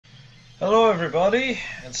Hello everybody,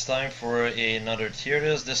 it's time for another tier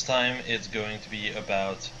list. This time it's going to be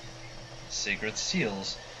about Sacred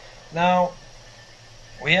Seals. Now,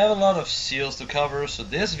 we have a lot of seals to cover, so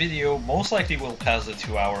this video most likely will pass the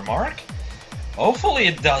 2-hour mark. Hopefully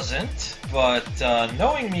it doesn't, but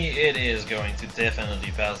knowing me, it is going to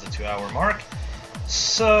definitely pass the 2-hour mark.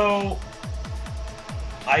 So,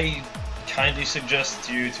 I kindly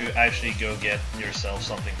suggest you to actually go get yourself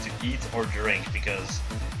something to eat or drink, because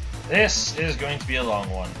this is going to be a long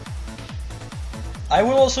one. I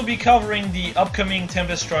will also be covering the upcoming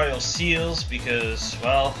Tempest Trial seals because,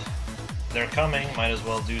 well, they're coming, might as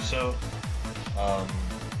well do so. A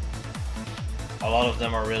lot of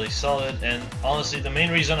them are really solid, and honestly the main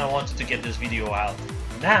reason I wanted to get this video out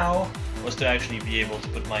now was to actually be able to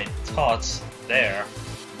put my thoughts there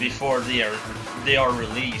before they are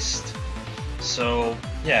released. So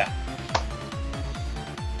yeah,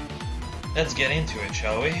 let's get into it,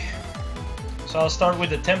 shall we? So I'll start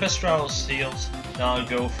with the Tempest Trial seals, then I'll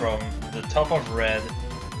go from the top of red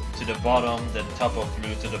to the bottom, then top of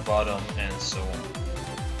blue to the bottom, and so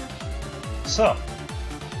on. So,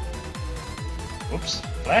 oops,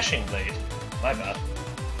 Flashing Blade, my bad.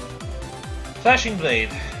 Flashing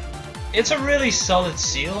Blade, it's a really solid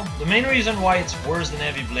seal. The main reason why it's worse than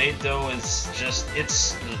Heavy Blade though is just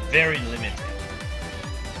it's very limited.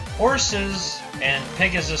 Horses and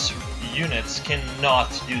Pegasus units cannot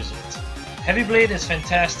use it. Heavy Blade is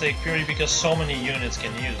fantastic purely because so many units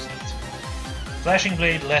can use it. Flashing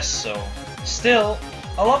Blade less so. Still,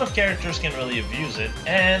 a lot of characters can really abuse it,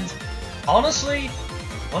 and honestly,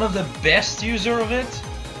 one of the best user of it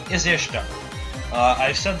is Ishtar.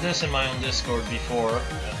 I've said this in my own Discord before.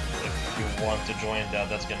 If you want to join that,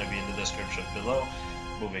 that's going to be in the description below.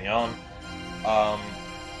 Moving on.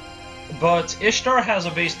 But Ishtar has a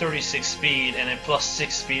base 36 speed and a plus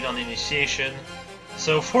 6 speed on initiation.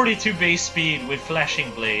 So 42 base speed with Flashing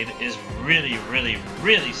Blade is really,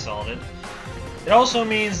 really solid. It also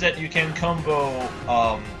means that you can combo,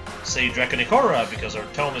 say, Draconic Aura, because our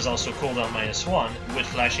tome is also cooldown -1, with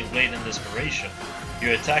Flashing Blade and Desperation.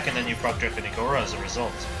 You attack and then you proc Draconic Aura as a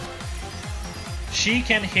result. She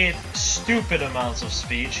can hit stupid amounts of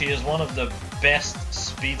speed. She is one of the best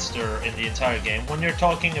speedster in the entire game. When you're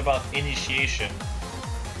talking about initiation,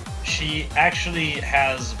 she actually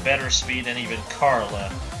has better speed than even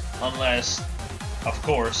Carla, unless, of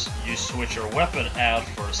course, you switch her weapon out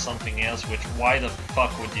for something else, which, why the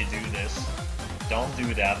fuck would you do this? Don't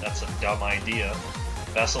do that, that's a dumb idea.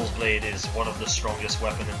 Vessel's Blade is one of the strongest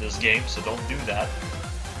weapons in this game, so don't do that.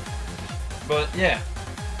 But yeah,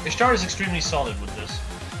 Ishtar is extremely solid with this.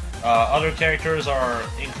 Other characters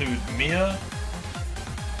include Mia,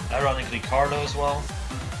 ironically Carla as well.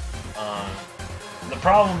 The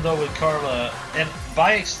problem though with Carla, and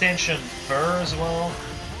by extension Fur as well,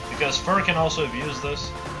 because Fur can also abuse this,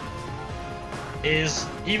 is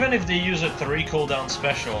even if they use a 3 cooldown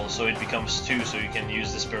special, so it becomes 2, so you can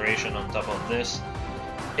use Desperation on top of this,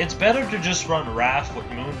 it's better to just run Wrath with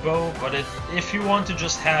Moonbow, but if you want to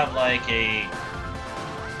just have like a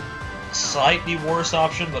slightly worse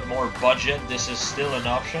option but more budget, this is still an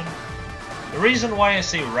option. The reason why I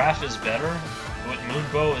say Wrath is better with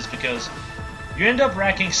Moonbow is because you end up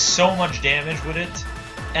racking so much damage with it,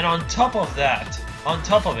 and on top of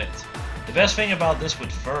it, the best thing about this with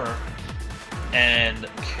Fur and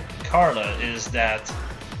Carla is that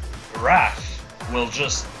Wrath will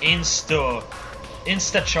just insta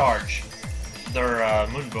charge their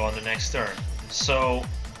Moonbow on the next turn. So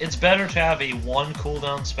it's better to have a 1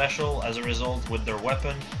 cooldown special as a result with their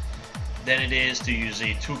weapon than it is to use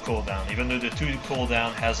a 2 cooldown, even though the 2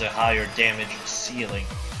 cooldown has a higher damage ceiling.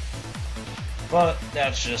 But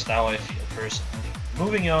that's just how I feel personally.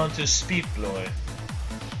 Moving on to Speedploy.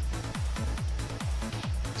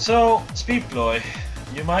 So, Speedploy,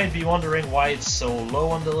 you might be wondering why it's so low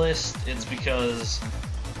on the list. It's because,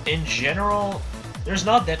 in general, there's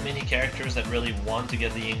not that many characters that really want to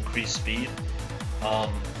get the increased speed.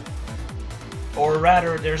 Or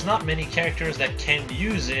rather, there's not many characters that can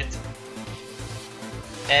use it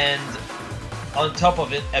and, on top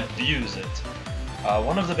of it, abuse it.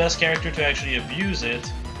 One of the best characters to actually abuse it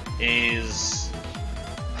is,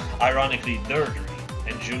 ironically, Deirdre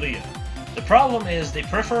and Julia. The problem is they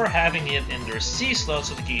prefer having it in their C slot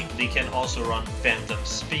so they can also run Phantom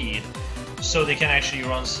Speed, so they can actually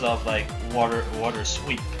run stuff like Water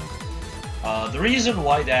Sweep. The reason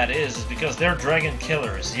why that is because they're dragon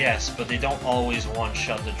killers, yes, but they don't always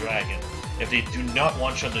one-shot the dragon. If they do not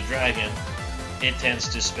one-shot the dragon, it tends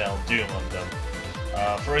to spell doom on them.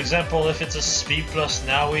 For example, if it's a speed plus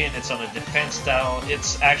Naui and it's on a defense tile,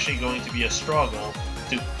 it's actually going to be a struggle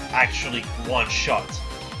to actually one-shot.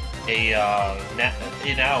 an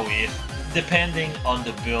AoE depending on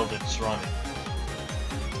the build it's running.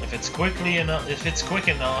 If it's quick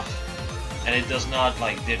enough, and it does not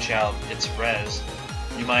like ditch out its res,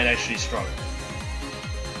 you might actually struggle.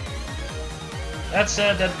 That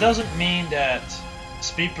said, that doesn't mean that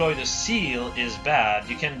Speedploy the Seal is bad.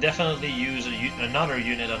 You can definitely use another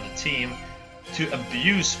unit on the team to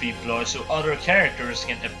abuse Speedploy so other characters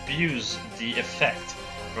can abuse the effect.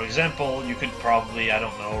 For example, you could probably, I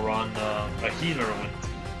don't know, run a healer with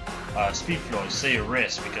Speedploy, say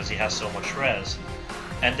Riz, because he has so much res.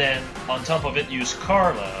 And then on top of it use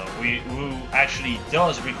Carla, who actually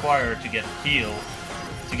does require to get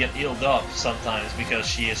healed up sometimes because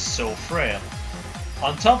she is so frail.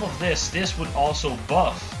 On top of this, this would also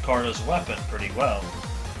buff Carla's weapon pretty well.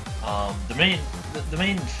 The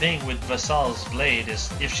main thing with Vasal's Blade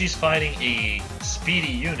is if she's fighting a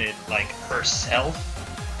speedy unit like herself,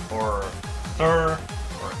 or Thur,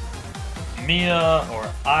 or Mia,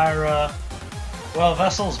 or Ira, well,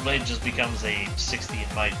 Vasal's Blade just becomes a 16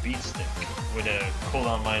 might beat stick with a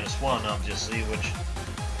cooldown -1, obviously, which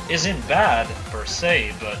isn't bad per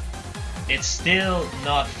se, but it's still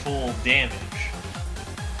not full damage.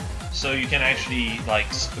 So you can actually, like,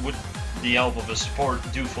 with the help of a support,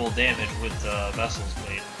 do full damage with Vasal's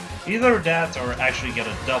Blade. Either that or actually get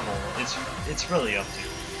a double. It's really up to you.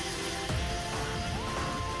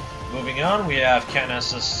 Moving on, we have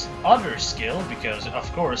Canas' other skill, because of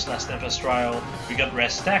course last Tempest Trial we got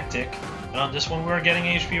Res Tactic, and on this one we're getting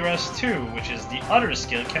HP Res 2, which is the other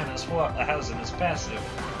skill Canas has in his passive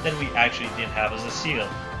that we actually didn't have as a seal.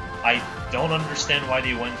 I don't understand why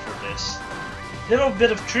they went for this. Little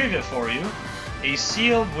bit of trivia for you: a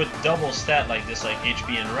seal with double stat like this, like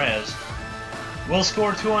HP and Res, will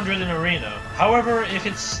score 200 in Arena. However, if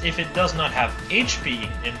it does not have HP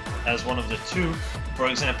as one of the two, for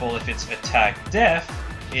example, if it's Attack Def,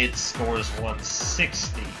 it scores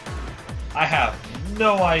 160. I have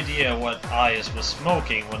no idea what IS was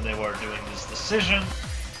smoking when they were doing this decision,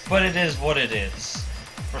 but it is what it is.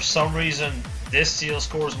 For some reason, this seal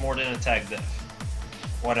scores more than Attack Def.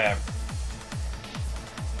 Whatever.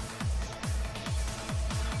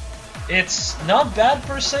 It's not bad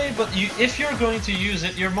per se, but if you're going to use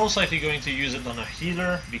it, you're most likely going to use it on a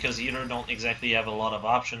healer, because healer don't exactly have a lot of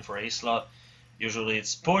option for a slot. Usually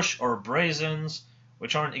it's push or brazens,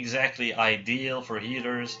 which aren't exactly ideal for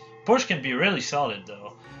healers. Push can be really solid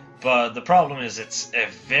though, but the problem is it's a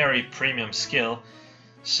very premium skill.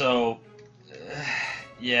 So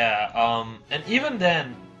yeah, and even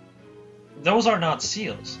then, those are not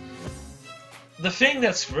seals. The thing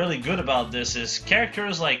that's really good about this is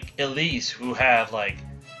characters like Elise, who have like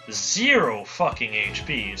 0 fucking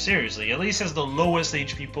HP. Seriously, Elise has the lowest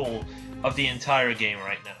HP pool of the entire game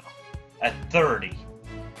right now, at 30.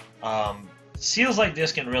 Seals like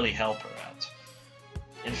this can really help her out.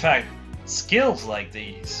 In fact, skills like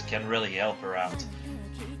these can really help her out.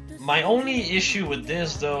 My only issue with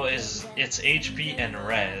this though is its HP and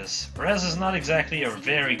Res. Res is not exactly a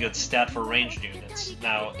very good stat for ranged units,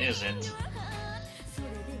 now is it?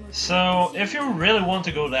 So if you really want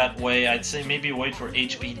to go that way, I'd say maybe wait for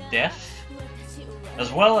HP Def.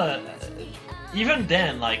 As well as, even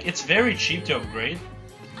then, like, it's very cheap to upgrade.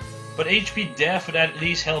 But HP Def would at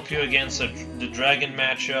least help you against the Dragon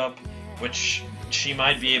matchup, which she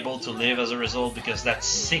might be able to live as a result, because that's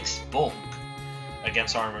 6 bulk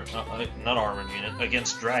against not armored unit,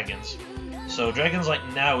 against dragons. So dragons like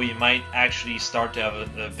Naui might actually start to have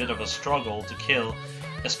a bit of a struggle to kill,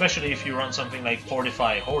 especially if you run something like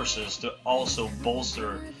Fortify Horses to also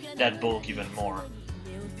bolster that bulk even more.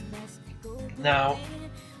 Now,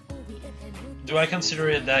 do I consider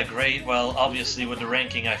it that great? Well, obviously with the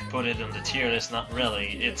ranking I've put it in the tier list, not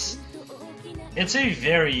really. It's a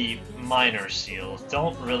very minor seal.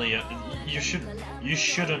 Don't really, you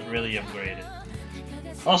shouldn't really upgrade it.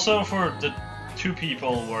 Also, for the 2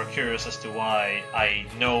 people who are curious as to why I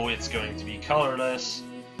know it's going to be colorless,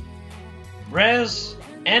 Res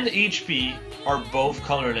and HP are both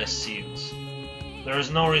colorless seals. There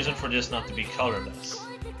is no reason for this not to be colorless.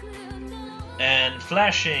 And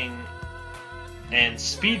Flashing and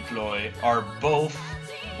Speedploy are both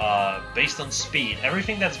based on speed.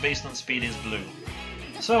 Everything that's based on speed is blue.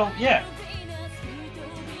 So yeah,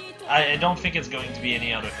 I don't think it's going to be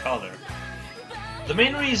any other color. The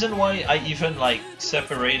main reason why I even like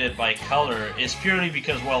separate it by color is purely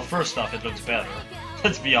because, well, first off, it looks better.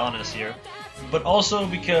 Let's be honest here. But also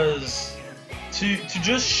because to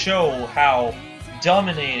just show how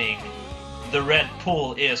dominating the red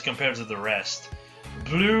pool is compared to the rest.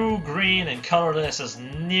 Blue, green, and colorless is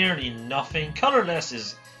nearly nothing. Colorless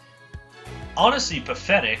is honestly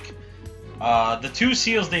pathetic, The two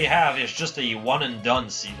seals they have is just a one and done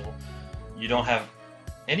seal. You don't have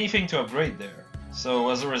anything to upgrade there. So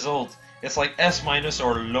as a result, it's like S-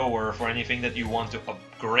 or lower for anything that you want to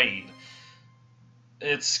upgrade.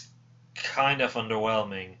 It's kind of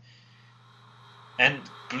underwhelming. And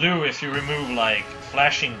blue, if you remove like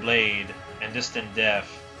Flashing Blade and Distant Death,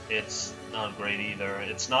 it's not great either.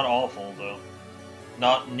 It's not awful though.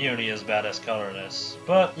 Not nearly as bad as colorless.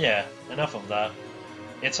 But yeah, enough of that.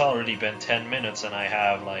 It's already been 10 minutes and I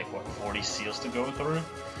have like, what, 40 seals to go through?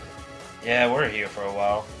 Yeah, we're here for a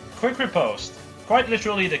while. Quick Riposte. Quite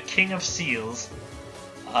literally the king of seals.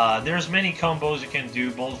 There's many combos you can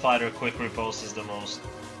do. Bolt Fighter Quick Riposte is the most,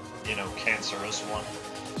 you know, cancerous one.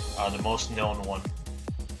 The most known one.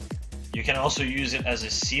 You can also use it as a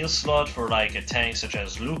seal slot for like a tank such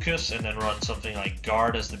as Lucas, and then run something like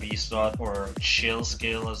Guard as the B slot or Chill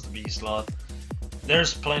Skill as the B slot.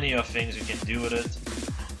 There's plenty of things you can do with it.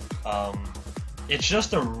 It's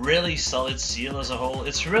just a really solid seal as a whole.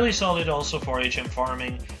 It's really solid also for HM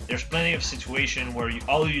farming. There's plenty of situations where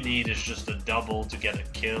all you need is just a double to get a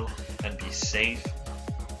kill and be safe.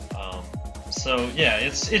 So yeah,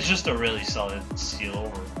 it's just a really solid seal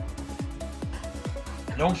overall.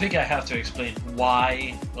 I don't think I have to explain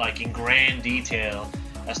why, like in grand detail,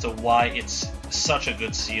 as to why it's such a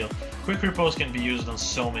good seal. Quick Riposte can be used on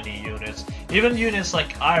so many units. Even units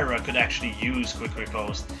like Ira could actually use Quick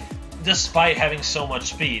Riposte, despite having so much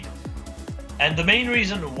speed. And the main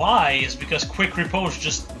reason why is because Quick Riposte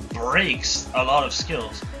just breaks a lot of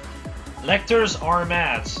skills. Lecter's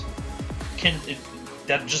Armads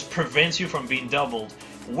that just prevents you from being doubled.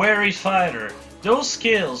 Wary Fighter. Those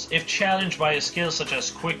skills, if challenged by a skill such as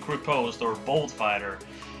Quick Riposte or Bolt Fighter,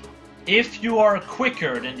 if you are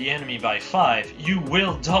quicker than the enemy by 5, you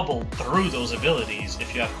will double through those abilities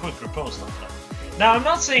if you have Quick Riposte on them. Now, I'm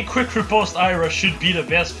not saying Quick Riposte Ira should be the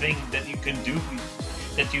best thing that you can do,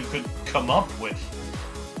 that you could come up with.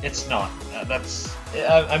 It's not.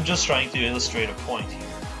 I'm just trying to illustrate a point here.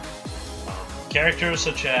 Characters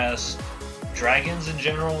such as dragons in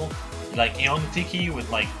general, like Young Tiki with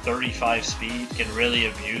like 35 speed, can really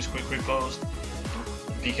abuse Quick Riposte,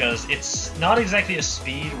 because it's not exactly a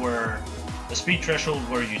speed threshold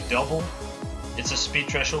where you double. It's a speed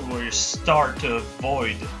threshold where you start to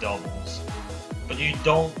avoid doubles, but you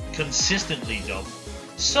don't consistently double.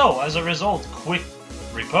 So as a result, Quick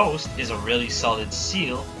Riposte is a really solid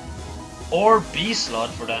seal, or B slot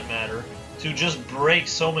for that matter, to just break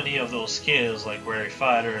so many of those skills like Wary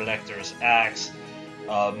Fighter, Lecter's Axe,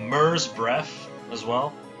 Mur's Breath as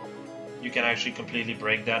well. You can actually completely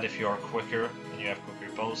break that if you are quicker and you have Quick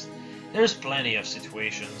Riposte. There's plenty of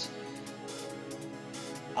situations.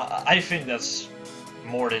 I think that's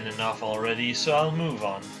more than enough already, so I'll move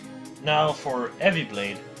on. Now for Heavy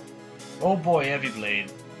Blade. Oh boy, Heavy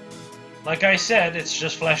Blade. Like I said, it's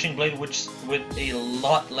just Flashing Blade with a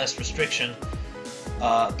lot less restriction.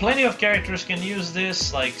 Plenty of characters can use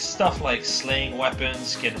this, like stuff like Slaying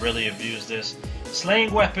Weapons can really abuse this.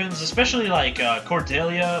 Slaying Weapons, especially like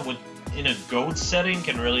Cordelia in a goat setting,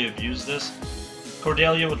 can really abuse this.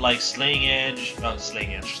 Cordelia with like Slaying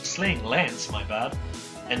Lance, my bad,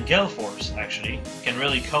 and Gale Force actually can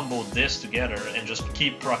really combo this together and just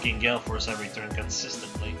keep proccing Gale Force every turn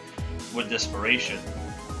consistently with Desperation,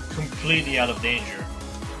 completely out of danger.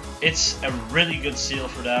 It's a really good seal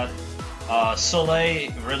for that.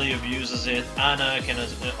 Soleil really abuses it. Anna can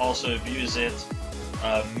also abuse it.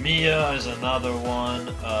 Mia is another one.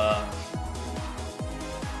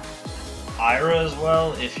 Ira as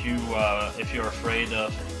well, if you're afraid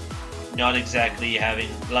of not exactly having,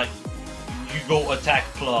 like, you go attack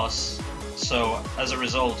plus, so as a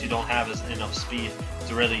result you don't have enough speed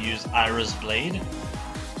to really use Ira's Blade.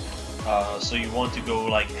 So you want to go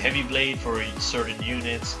like Heavy Blade for certain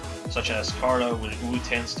units, such as Carla, who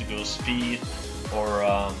tends to go speed,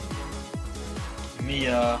 or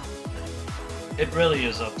Mia. It really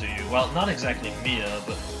is up to you. Well, not exactly Mia,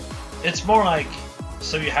 but it's more like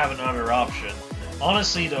so you have another option.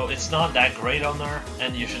 Honestly though, it's not that great on there,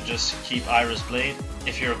 and you should just keep Ira's Blade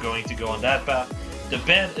if you're going to go on that path.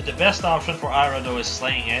 The best option for Ira though is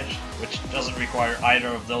Slaying Edge, which doesn't require either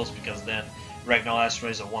of those because then Ragnar Astra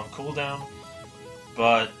is a 1 cooldown.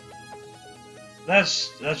 But that's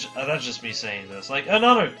just me saying this. Like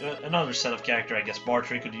another set of character, I guess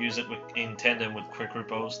Bartrey could use it in tandem with Quick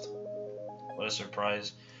Riposte. What a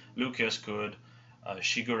surprise. Lucas could,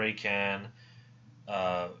 Shigure can,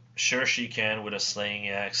 sure she can with a Slaying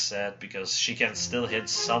Axe set, because she can still hit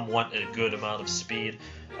somewhat a good amount of speed,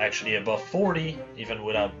 actually above 40, even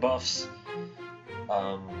without buffs.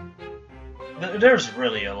 There's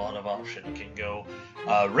really a lot of options you can go.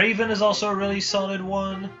 Raven is also a really solid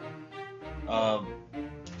one. Um,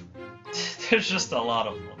 there's just a lot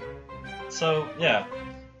of them. So yeah,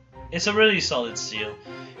 it's a really solid seal.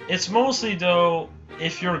 It's mostly though,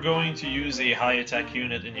 if you're going to use a high attack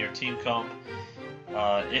unit in your team comp.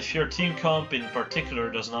 If your team comp in particular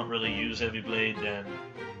does not really use Heavy Blade, then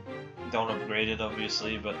don't upgrade it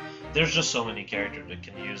obviously, but there's just so many characters that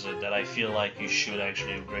can use it that I feel like you should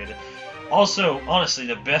actually upgrade it. Also, honestly,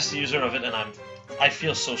 the best user of it, and I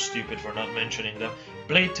feel so stupid for not mentioning them,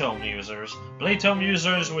 Blade Tome users. Blade Tome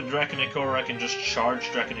users with Draconicora can just charge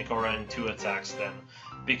Draconicora in 2 attacks then,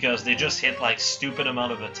 because they just hit like stupid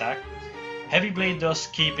amount of attack. Heavy Blade does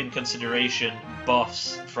keep in consideration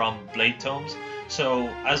buffs from Blade Tomes, so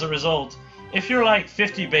as a result, if you're like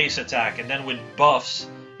 50 base attack and then with buffs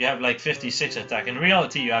you have like 56 attack, in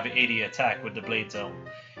reality you have 80 attack with the Blade Tome.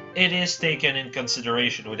 It is taken in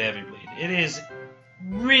consideration with Heavy Blade. It is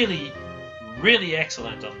really, really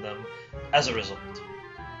excellent on them as a result.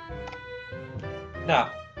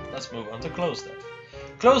 Now, let's move on to Close Def.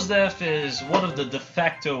 Close Def is one of the de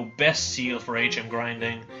facto best seal for HM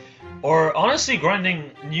grinding, or honestly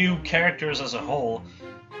grinding new characters as a whole.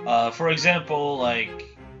 For example,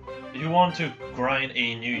 like, you want to grind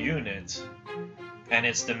a new unit, and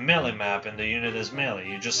it's the melee map and the unit is melee,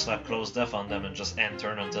 you just slap Close Def on them and just end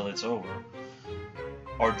turn until it's over.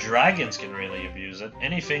 Or dragons can really abuse it.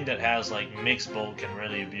 Anything that has like mixed build can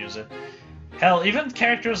really abuse it. Hell, even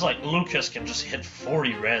characters like Lucas can just hit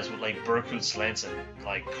 40 res with like Berkut slants and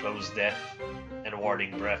like Close Def and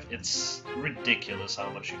Warding Breath. It's ridiculous how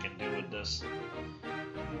much you can do with this.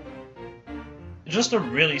 Just a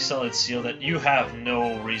really solid seal that you have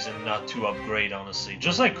no reason not to upgrade, honestly.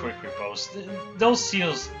 Just like Quick Repose. Those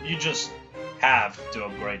seals, you just have to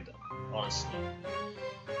upgrade them, honestly.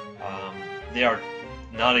 They are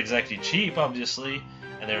not exactly cheap, obviously,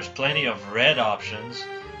 and there's plenty of red options.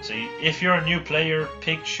 So if you're a new player,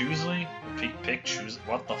 pick choosily.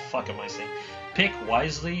 What the fuck am I saying? Pick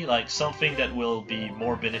wisely, like something that will be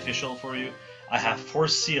more beneficial for you. I have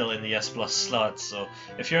Force Seal in the S+ slot, so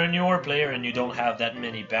if you're a newer player and you don't have that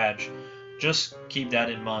many badge, just keep that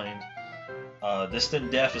in mind.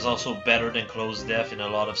 Distant Def is also better than Close Def in a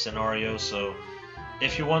lot of scenarios, so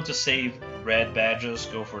if you want to save red badges,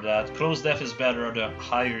 go for that. Close Def is better the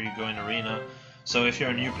higher you go in Arena, so if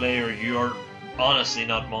you're a new player, you're honestly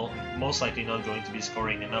not most likely not going to be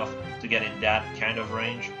scoring enough to get in that kind of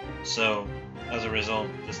range, so as a result,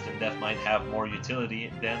 Distant Def might have more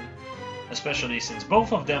utility then, especially since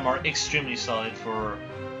both of them are extremely solid for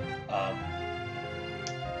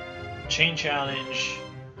Chain Challenge,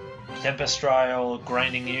 Tempest Trial,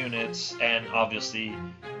 grinding units, and obviously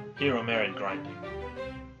Hero Merit grinding.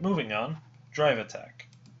 Moving on, Drive Attack.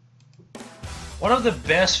 One of the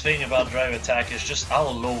best thing about Drive Attack is just how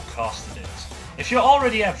low cost it is. If you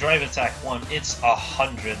already have Drive Attack 1, it's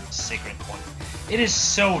 100 Sacred Coin. It is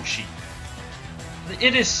so cheap.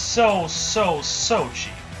 It is so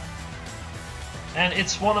cheap. And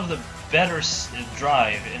it's one of the better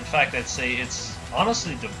drive. In fact, I'd say it's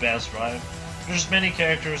honestly the best drive. There's many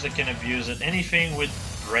characters that can abuse it. Anything with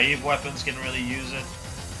brave weapons can really use it.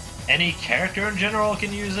 Any character in general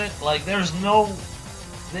can use it. Like, there's no...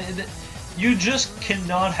 You just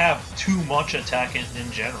cannot have too much attack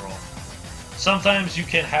in general. Sometimes you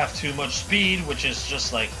can have too much speed, which is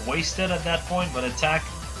just like wasted at that point, but attack,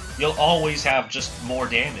 you'll always have just more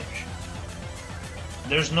damage.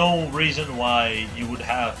 There's no reason why you would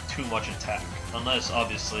have too much attack, unless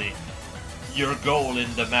obviously your goal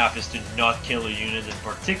in the map is to not kill a unit in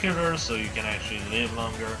particular, so you can actually live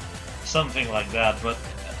longer, something like that, but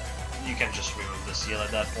you can just remove the seal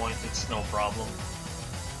at that point, it's no problem.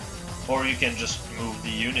 Or you can just move the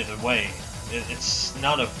unit away. It's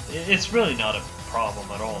really not a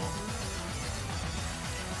problem at all.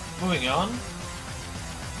 Moving on.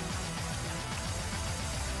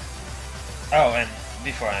 Oh, and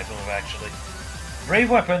before I move, actually, Brave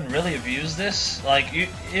Weapon really abused this. Like,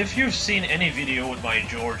 if you've seen any video with my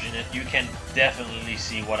George in it, you can definitely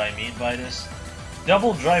see what I mean by this.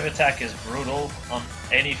 Double Drive Attack is brutal on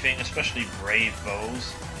anything, especially Brave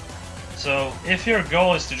Bows. So, if your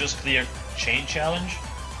goal is to just clear Chain Challenge,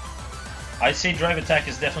 I'd say Drive Attack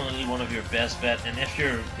is definitely one of your best bet, and if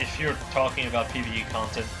you're talking about PvE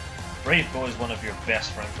content, Brave Bow is one of your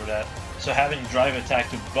best friends for that. So having Drive Attack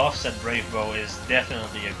to buff set Brave Bow is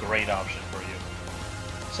definitely a great option for you.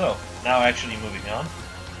 So, now actually moving on.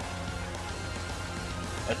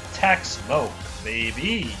 Attack Smoke,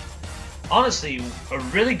 baby! Honestly, a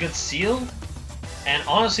really good seal, and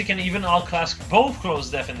honestly can even outclass both Close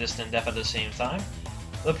Def and Distant Def at the same time.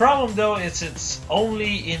 The problem though is it's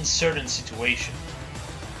only in certain situations.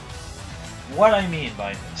 What I mean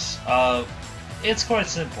by this, it's quite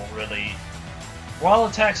simple really. while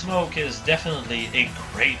Attack Smoke is definitely a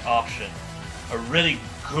great option, a really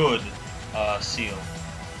good seal,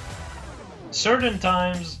 certain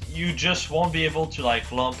times you just won't be able to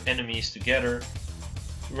like lump enemies together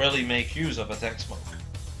to really make use of Attack Smoke.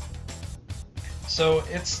 So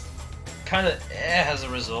it's kind of as a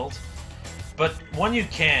result, but when you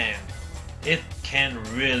can, it can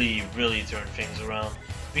really turn things around,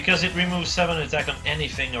 because it removes 7 attack on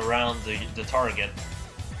anything around the target,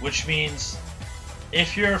 which means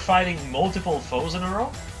if you're fighting multiple foes in a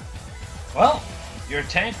row, well, your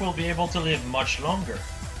tank will be able to live much longer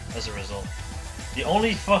as a result. The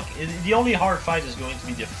only hard fight is going to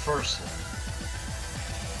be the first one.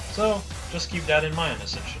 So just keep that in mind,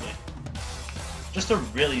 essentially. Just a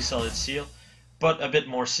really solid seal, but a bit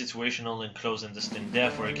more situational in close and distant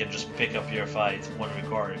death, where you can just pick up your fight when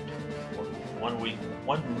required.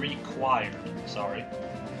 When required, sorry.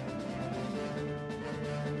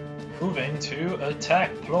 Moving to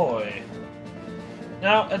Attack Ploy.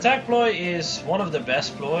 Now, Attack Ploy is one of the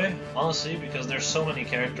best ploy, honestly, because there's so many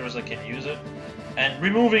characters that can use it. And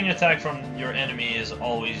removing attack from your enemy is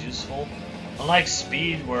always useful. Unlike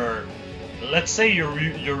speed, where, let's say you're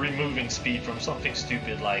removing speed from something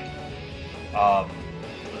stupid like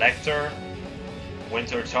Lecter,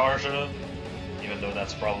 Winter Tarja, even though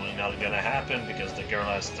that's probably not gonna happen because the girl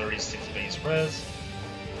has 36 base res.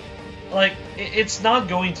 Like, it's not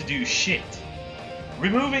going to do shit.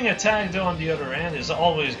 Removing attack, though, on the other hand, is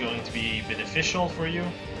always going to be beneficial for you.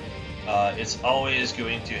 It's always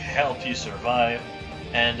going to help you survive,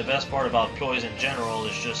 and the best part about ploys in general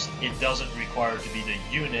is just it doesn't require to be the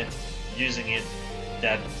unit using it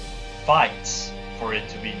that fights for it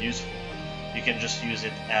to be useful. You can just use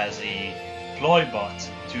it as a ploy bot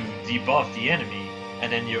to debuff the enemy,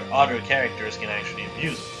 and then your other characters can actually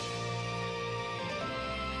abuse it.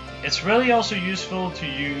 It's really also useful to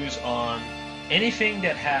use on anything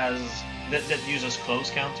that uses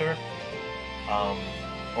close counter,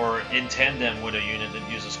 or in tandem with a unit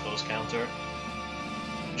that uses close counter,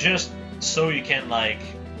 just so you can like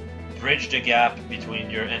bridge the gap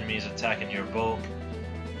between your enemy's attack and your bulk.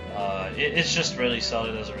 It's just really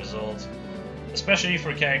solid as a result, especially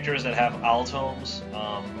for characters that have alt homes,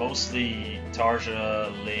 mostly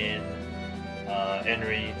Tarja, Lyn,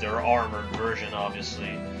 Henry, their armored version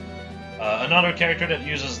obviously. Another character that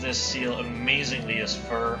uses this seal amazingly is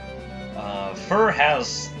Fur. Fur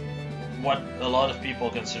has what a lot of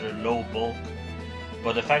people consider low bulk,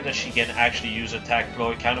 but the fact that she can actually use attack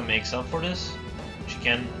ploy kind of makes up for this. She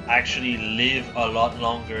can actually live a lot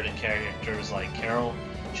longer than characters like Carol.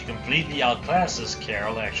 She completely outclasses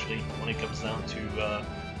Carol actually when it comes down to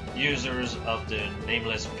users of the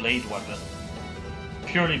nameless blade weapon,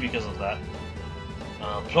 purely because of that.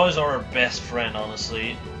 Ploys are her best friend,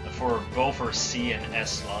 honestly, for both her C and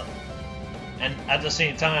S slot, and at the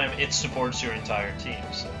same time it supports your entire team,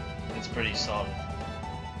 so it's pretty solid.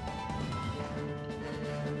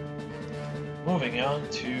 Moving on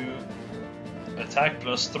to Attack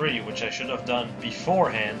 +3, which I should have done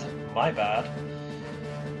beforehand, my bad.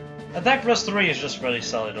 Attack +3 is just really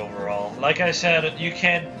solid overall. Like I said,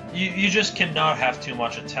 you just cannot have too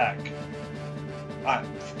much attack.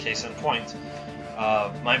 Case in point,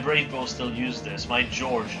 my Brave Bow still uses this, my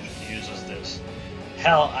George uses this.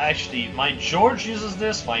 Hell, actually, my George uses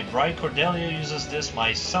this, my Bright Cordelia uses this,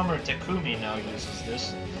 my Summer Takumi now uses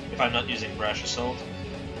this, if I'm not using Brash Assault.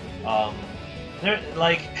 They're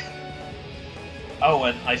like... Oh,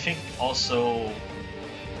 and I think also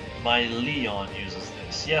my Leon uses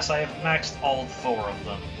this. Yes, I have maxed all 4 of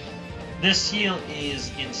them. This seal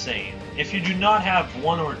is insane. If you do not have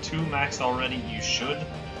 1 or 2 maxed already, you should.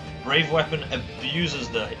 Brave Weapon abuses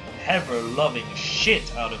the ever-loving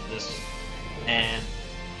shit out of this, and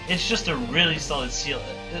it's just a really solid seal,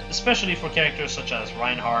 especially for characters such as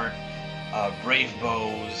Reinhardt, Brave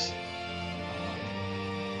Bows,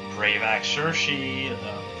 Brave Axe Shirshi,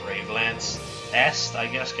 Brave Lance Est, I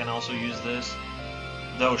guess, can also use this,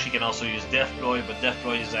 though she can also use Deathploy, but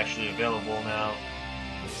Deathploy is actually available now.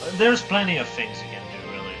 There's plenty of things you can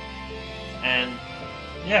do, really, and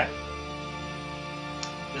yeah.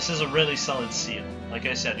 This is a really solid seal. Like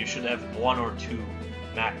I said, you should have 1 or 2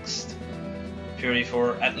 maxed, purely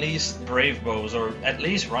for at least Brave Bows, or at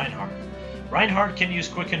least Reinhardt. Reinhardt can use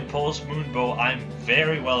Quicken Pulse Moonbow, I'm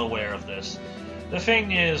very well aware of this. The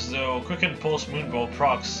thing is, though, Quicken Pulse Moonbow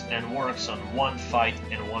procs and works on 1 fight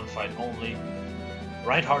and 1 fight only.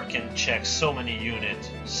 Reinhardt can check so many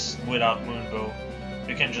units without Moonbow.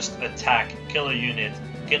 You can just attack, kill a unit,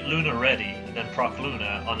 get Luna ready, and then proc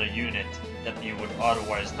Luna on a unit that you would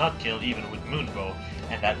otherwise not kill even with Moonbow,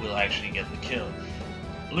 and that will actually get the kill.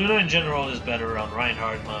 Luna in general is better on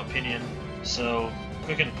Reinhardt in my opinion, So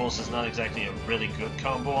Quick Impulse is not exactly a really good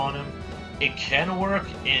combo on him. It can work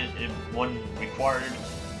in when required,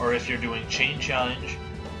 or if you're doing Chain Challenge,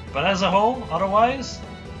 but as a whole, otherwise,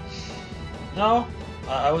 no,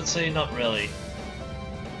 I would say not really.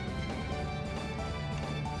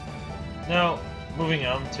 Now, moving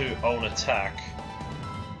on to Own Attack.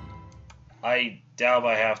 I doubt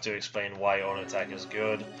I have to explain why Own Attack is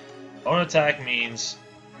good. Own Attack means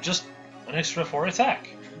just an extra 4 attack.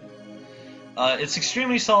 It's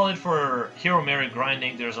extremely solid for hero merit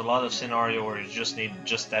grinding. There's a lot of scenario where you just need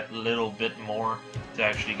just that little bit more to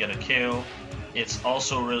actually get a kill. It's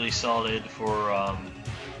also really solid for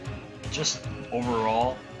just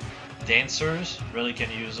overall dancers really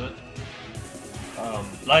can use it.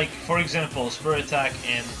 Like for example, Spirit Attack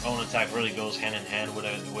and Own Attack really goes hand in hand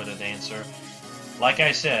with a dancer. Like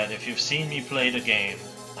I said, if you've seen me play the game,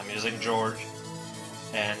 I'm using George,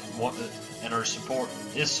 and our support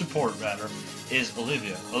is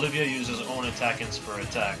Olivia. Olivia uses Own Attack and Spirit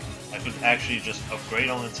Attack. I could actually just upgrade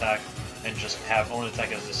Own Attack and just have Own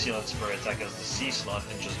Attack as the C slot, Spirit Attack as the C slot,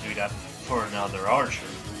 and just do that for another archer.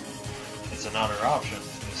 It's another option,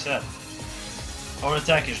 like I said. Own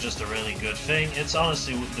Attack is just a really good thing. It's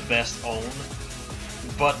honestly the best own,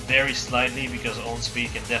 but very slightly, because own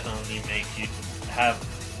speed can definitely make you have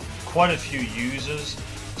quite a few uses,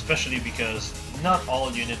 especially because not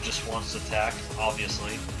all unit just wants attack,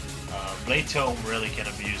 obviously. Blade Tome really can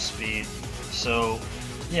abuse speed, so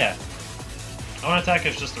yeah. Own Attack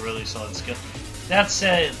is just a really solid skill. That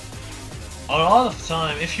said, a lot of the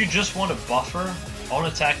time, if you just want a buffer, Own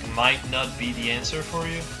Attack might not be the answer for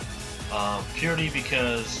you. Purely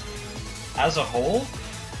because, as a whole,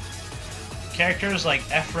 characters like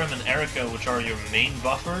Ephraim and Erica, which are your main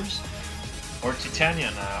buffers, or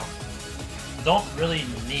Titania now, don't really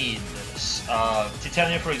need this.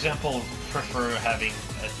 Titania, for example, prefer having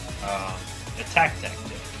attack tactic,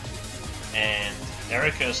 and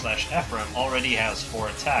Erica / Ephraim already has 4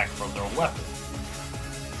 attack from their weapon.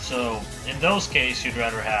 So, in those cases, you'd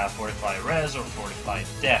rather have 45 res or 45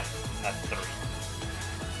 death at 3.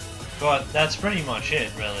 But that's pretty much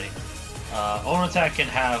it, really. Own Attack can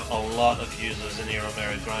have a lot of uses in hero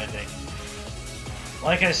merit grinding.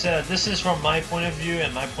 Like I said, this is from my point of view,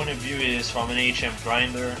 and my point of view is from an HM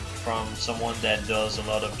grinder, from someone that does a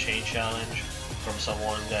lot of chain challenge, from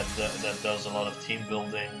someone that does a lot of team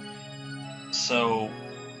building. So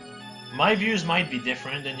my views might be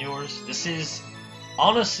different than yours. This is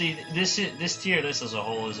honestly this tier list as a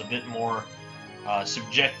whole is a bit more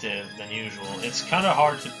subjective than usual. It's kind of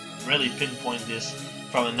hard to really pinpoint this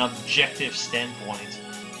from an objective standpoint,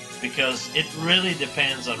 because it really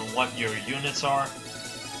depends on what your units are.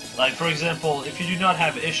 Like for example, if you do not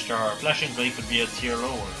have Ishtar, Flashing Blade could be a tier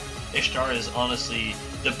lower. Ishtar is honestly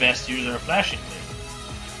the best user of Flashing Blade,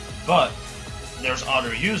 but there's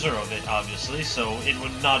other user of it obviously, so it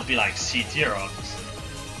would not be like C tier obviously.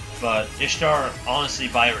 But Ishtar honestly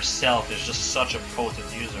by herself is just such a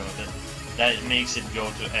potent user of it that it makes it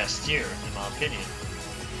go to S tier in my opinion.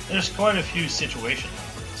 There's quite a few situations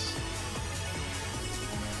like this.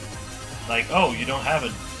 Like, oh, you don't have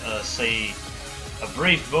say, a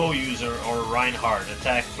Brave Bow user or Reinhardt,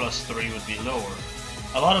 attack +3 would be lower.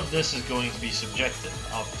 A lot of this is going to be subjective,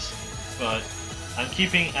 obviously, but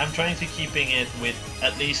I'm trying to keeping it with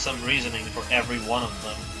at least some reasoning for every one of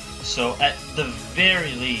them. So at the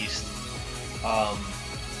very least,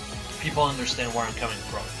 people understand where I'm coming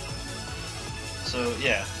from. So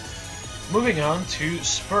yeah. Moving on to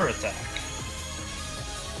Spur Attack.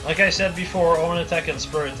 Like I said before, Own Attack and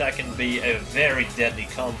Spur Attack can be a very deadly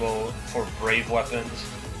combo for brave weapons.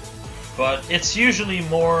 But it's usually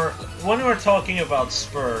more, when we're talking about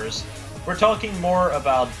spurs, we're talking more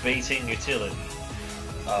about baiting utility.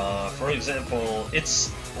 For example,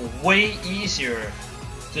 it's way easier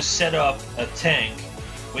to set up a tank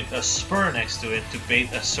with a spur next to it to bait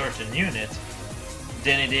a certain unit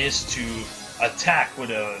than it is to attack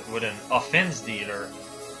with an offense dealer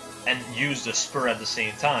and use the spur at the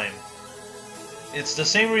same time. It's the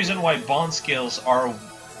same reason why bond skills are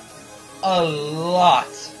a lot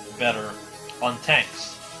better on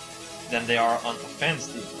tanks than they are on offense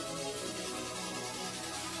dealers.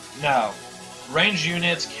 Now, ranged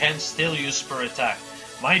units can still use spur attack.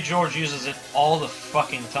 My George uses it all the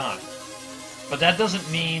fucking time. But that doesn't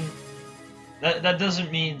mean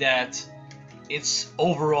that it's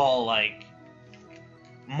overall like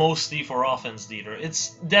mostly for offense dealer.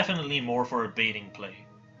 It's definitely more for a baiting play.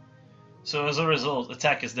 So as a result,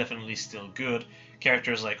 attack is definitely still good.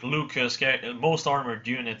 Characters like Lucas, most armored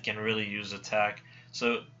unit can really use attack,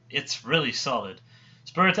 so it's really solid.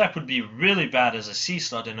 Spur Attack would be really bad as a C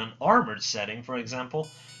slot in an armored setting, for example,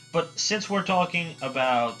 But since we're talking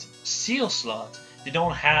about seal slot, they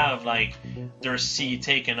don't have like their C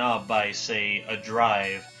taken up by, say, a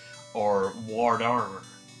drive or ward armor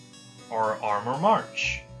or armor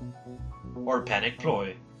march or panic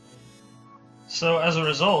ploy. So as a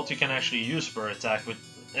result, you can actually use spur attack with,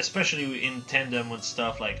 especially in tandem with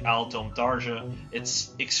stuff like Altom Tarja.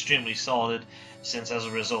 It's extremely solid, since as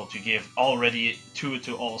a result you give already 2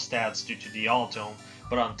 to all stats due to the Altom,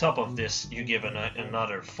 but on top of this you give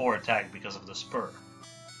another 4 attack because of the spur.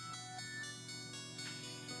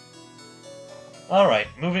 Alright,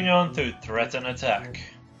 moving on to Threaten Attack.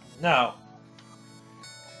 Now,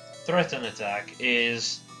 Threaten Attack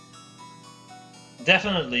is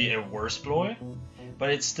definitely a worse ploy, but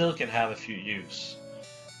it still can have a few use.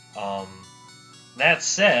 That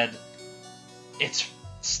said, it's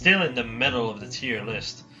still in the middle of the tier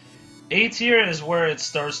list. A tier is where it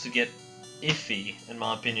starts to get iffy, in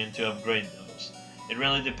my opinion, to upgrade those. It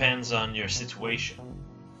really depends on your situation.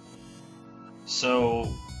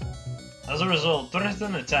 So, as a result,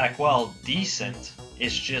 Threaten Attack, while decent,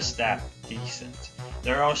 is just that, decent.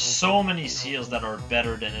 There are so many seals that are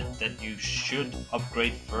better than it that you should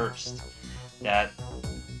upgrade first, that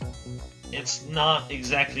it's not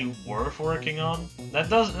exactly worth working on.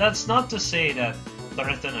 That's not to say that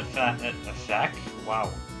Threaten Attack, wow,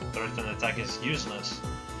 Threaten Attack is useless.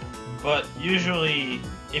 But usually,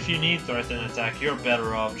 if you need Threaten Attack, you're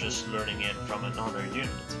better off just learning it from another unit.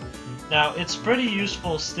 Now, it's pretty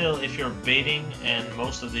useful still if you're baiting, and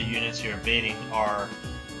most of the units you're baiting are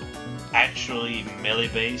actually melee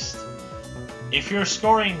based. If you're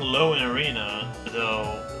scoring low in arena,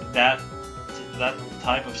 though, that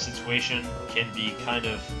type of situation can be kind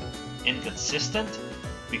of inconsistent,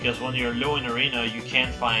 because when you're low in arena you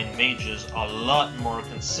can find mages a lot more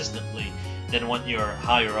consistently than when you're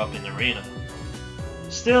higher up in arena.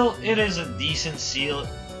 Still, it is a decent seal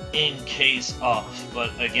in case of,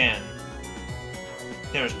 but again,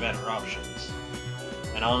 there's better options.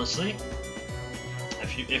 And honestly,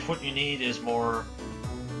 if what you need is more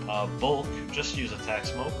bulk, just use Attack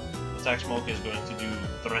Smoke. Attack Smoke is going to do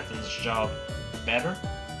Threaten's job better.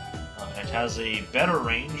 It has a better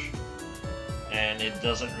range, and it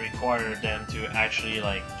doesn't require them to actually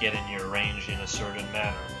like get in your range in a certain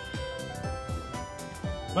manner.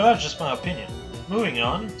 But that's just my opinion. Moving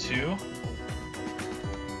on to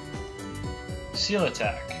Seal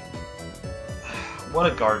Attack. What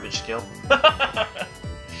a garbage skill.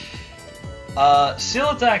 Seal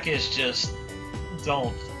Attack is just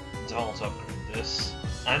don't upgrade this.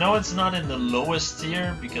 I know it's not in the lowest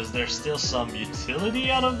tier because there's still some utility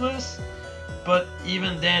out of this, but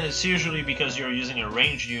even then it's usually because you're using a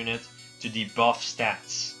ranged unit to debuff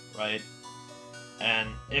stats, right? And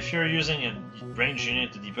if you're using a ranged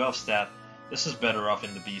unit to debuff stat, this is better off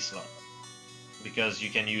in the B slot, because you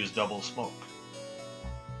can use double smoke.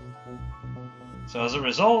 So as a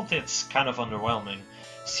result, it's kind of underwhelming.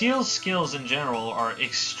 Seal's skills in general are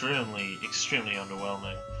extremely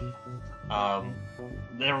underwhelming.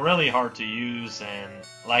 They're really hard to use, and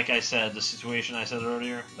like I said, the situation I said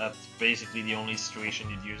earlier, that's basically the only situation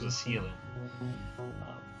you'd use a seal in.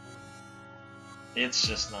 It's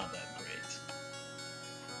just not that great.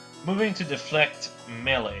 Moving to Deflect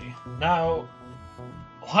Melee. Now,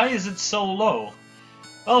 why is it so low?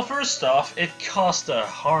 Well, first off, it costs a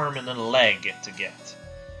arm and a leg to get.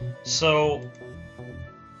 So,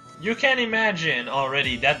 you can imagine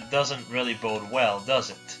already that doesn't really bode well,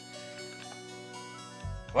 does it?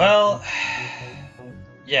 Well,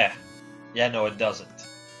 yeah. Yeah, no, it doesn't.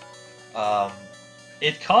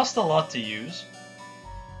 It costs a lot to use,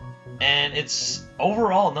 and it's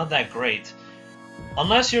overall not that great.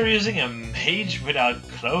 Unless you're using a mage without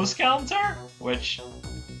close counter, which,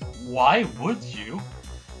 why would you?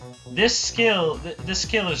 This skill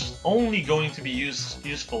is only going to be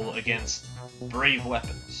useful against brave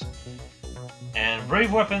weapons. And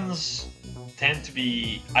brave weapons tend to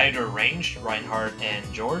be either ranged, Reinhardt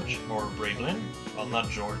and George, or Bravelyn. Well, not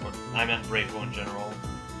George, but I meant Bravo in general.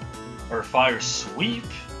 Or Fire Sweep.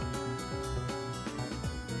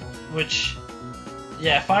 Which,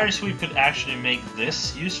 yeah, Fire Sweep could actually make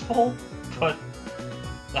this useful, but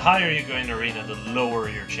the higher you go in arena, the lower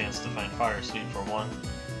your chance to find Fire Sweep, for one.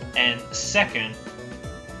 And second,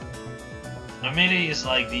 a melee is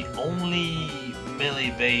like the only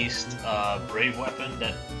melee-based brave weapon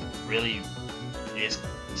that really is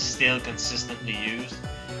still consistently used,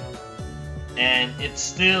 and it's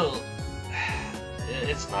still,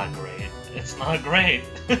 it's not great. It's not great.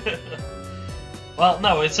 Well,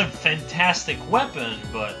 no, it's a fantastic weapon,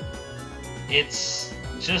 but it's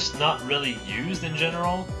just not really used in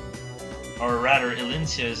general, or rather,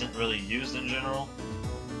 Elincia isn't really used in general.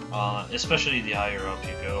 especially the higher up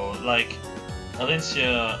you go. Like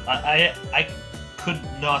Alencia, I could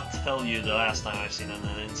not tell you the last time I've seen an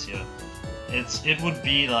Alencia. It would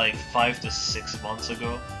be like 5 to 6 months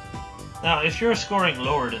ago. Now, if you're scoring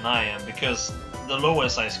lower than I am, because the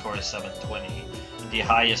lowest I score is 720, and the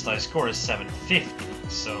highest I score is 750,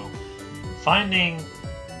 so finding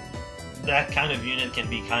that kind of unit can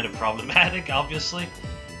be kind of problematic, obviously.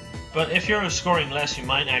 But if you're scoring less, you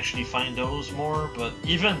might actually find those more, but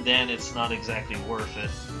even then it's not exactly worth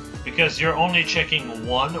it, because you're only checking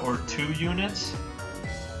 1 or 2 units,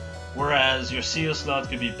 whereas your seal slot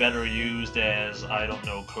could be better used as, I don't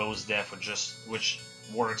know, close def, which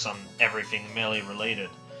works on everything melee related.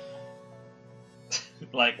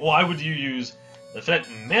 Like, why would you use deflect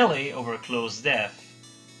melee over close def?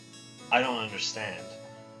 I don't understand.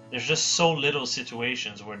 There's just so little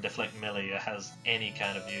situations where deflect melee has any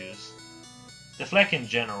kind of use. Deflect in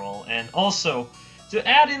general, and also, to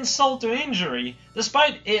add insult to injury,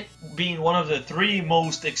 despite it being one of the 3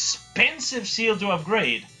 most expensive seal to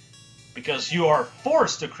upgrade, because you are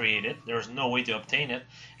forced to create it, there's no way to obtain it,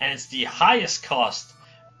 and it's the highest cost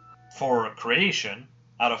for creation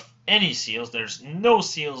out of any seals. There's no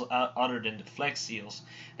seals other than the flex seals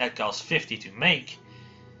that cost 50 to make.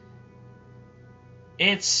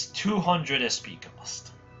 It's 200 SP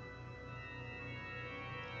cost.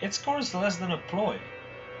 It scores less than a ploy.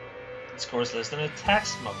 It scores less than attack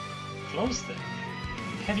smoke, close def,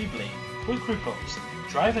 heavy blade, quick riposte,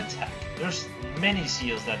 drive attack. There's many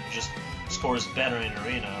seals that just scores better in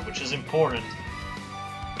arena, which is important.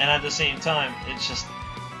 And at the same time, it's just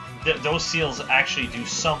those seals actually do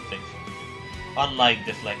something for me, unlike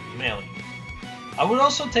deflect melee. I would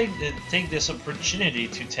also take this opportunity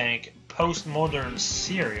to thank Postmodern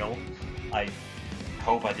Serial, I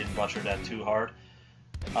hope I didn't butcher that too hard,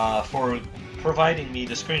 for providing me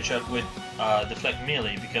the screenshot with deflect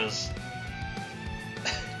melee, because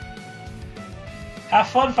have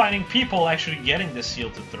fun finding people actually getting this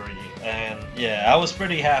seal to 3, and yeah, I was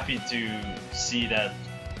pretty happy to see that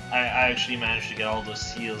I actually managed to get all those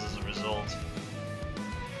seals as a result.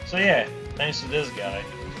 So yeah, thanks to this guy.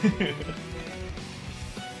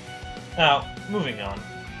 Now, moving on.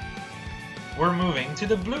 We're moving to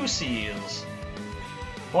the blue seals.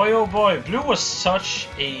 Boy oh boy, blue was such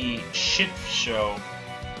a shit show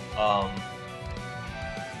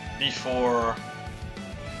before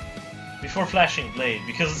Flashing Blade,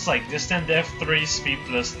 because it's like distant def 3, speed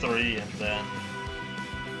plus 3, and then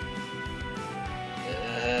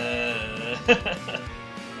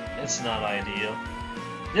it's not ideal.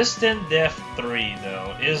 Distant def 3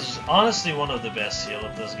 though is honestly one of the best seal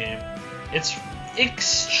of this game. It's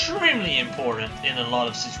extremely important in a lot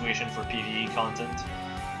of situations for PvE content.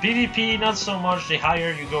 PvP not so much. The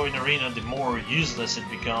higher you go in arena, the more useless it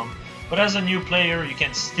becomes. But as a new player, you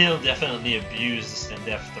can still definitely abuse distant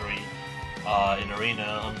def 3 in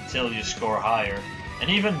arena until you score higher. And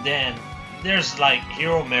even then, there's like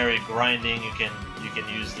hero merit grinding. You can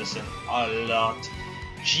use this in a lot.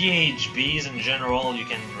 GHBs in general, you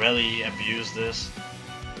can really abuse this.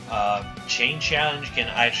 Chain challenge can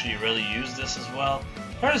actually really use this as well.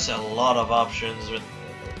 There's a lot of options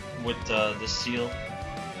with this seal.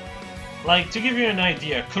 Like, to give you an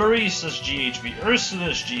idea, Clarissa's GHB,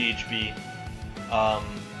 Ursula's GHB, I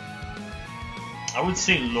would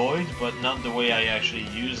say Lloyd, but not the way I actually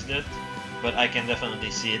used it, but I can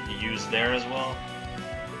definitely see it used there as well.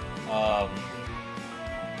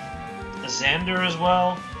 Xander as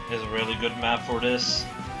well is a really good map for this.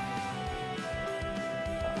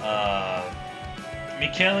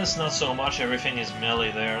 Michaelis not so much, everything is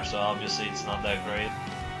melee there, so obviously it's not that great.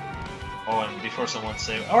 Oh, and before someone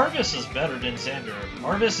say, Arvis is better than Xander.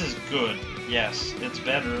 Arvis is good, yes, it's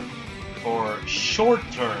better for short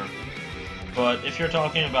term. But if you're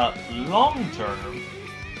talking about long term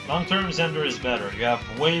Xander is better. You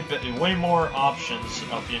have way more options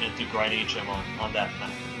of unit to grind HM on that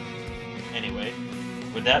map. Anyway,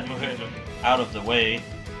 with that moving out of the way,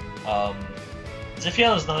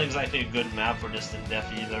 Ziphiel is not exactly a good map for distant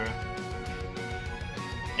def either.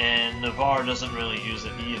 And Navarre doesn't really use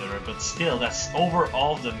it either, but still, that's over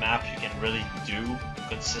all of the map you can really do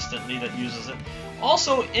consistently that uses it.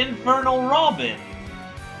 Also, Infernal Robin!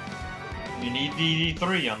 You need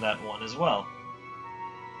DD3 on that one as well.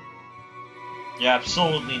 You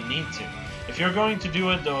absolutely need to. If you're going to do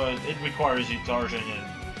it, though, it requires you targeting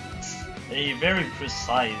a very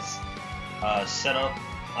precise setup.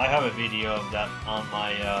 I have a video of that on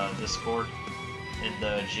my Discord in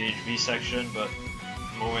the GHB section, but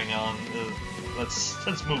moving on,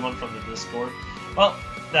 let's move on from the Discord. Well,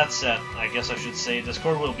 that said, I guess I should say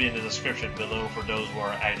Discord will be in the description below for those who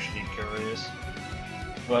are actually curious.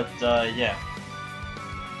 But yeah.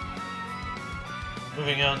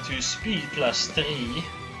 Moving on to speed plus 3.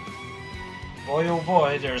 Boy oh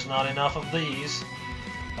boy, there's not enough of these.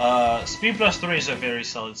 Speed plus 3 is a very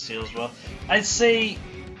solid seal as well. I'd say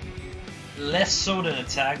less so than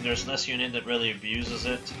attack. There's less unit that really abuses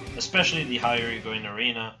it, especially the higher you go in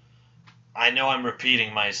arena. I know I'm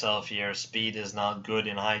repeating myself here. Speed is not good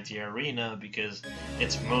in high tier arena because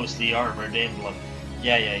it's mostly armored emblem.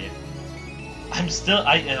 Yeah.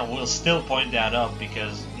 I will still point that up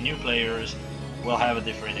because new players will have a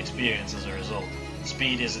different experience as a result.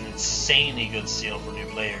 Speed is an insanely good seal for new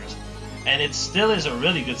players, and it still is a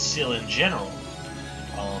really good seal in general.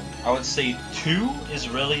 I would say 2 is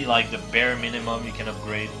really like the bare minimum you can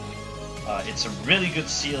upgrade. It's a really good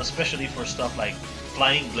seal, especially for stuff like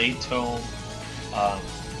Flying Blade Tome,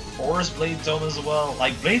 Forest Blade Tome as well.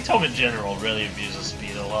 Like Blade Tome in general really abuses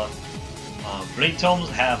speed a lot. Blade Tomes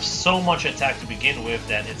have so much attack to begin with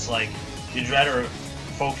that it's like you'd rather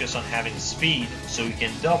focus on having speed so you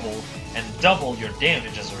can double your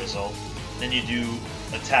damage as a result than you do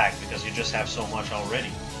attack because you just have so much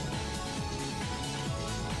already.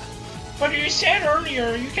 But you said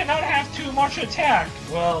earlier you cannot have too much attack.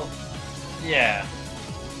 Well, yeah.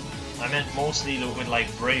 I meant mostly with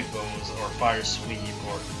like Brave Bows or Fire Sweep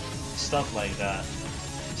or stuff like that.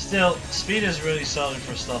 Still, speed is really solid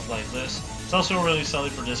for stuff like this. It's also really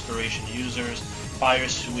solid for Desperation users. Fire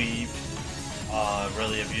Sweep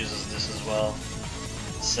really abuses this as well.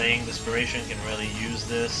 Saying Desperation can really use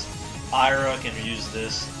this. Ira can use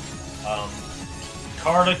this.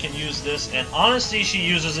 Carla can use this, and honestly she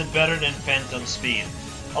uses it better than Phantom Speed.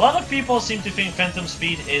 A lot of people seem to think Phantom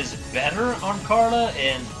Speed is better on Carla,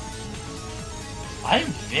 and I'm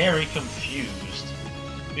very confused.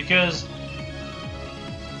 Because,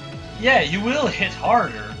 yeah, you will hit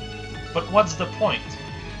harder, but what's the point?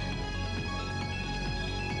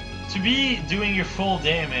 To be doing your full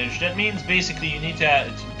damage, that means basically you need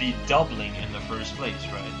to be doubling in the first place,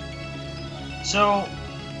 right? So,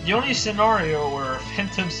 the only scenario where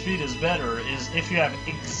Phantom Speed is better is if you have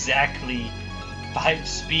exactly 5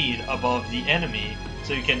 speed above the enemy,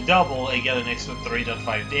 so you can double and get an extra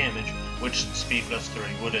 3.5 damage, which speed plus 3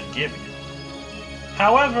 wouldn't give you.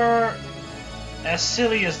 However, as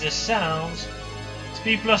silly as this sounds,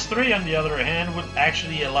 speed plus 3 on the other hand would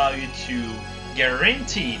actually allow you to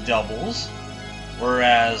guarantee doubles,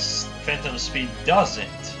 whereas Phantom Speed doesn't.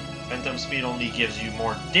 Phantom Speed only gives you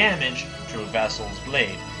more damage through Vassal's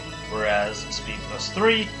Blade, whereas Speed plus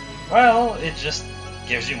 3, well, it just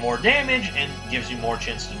gives you more damage and gives you more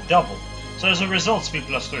chance to double. So as a result, Speed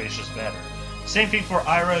plus 3 is just better. Same thing for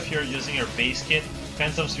Ira if you're using her base kit.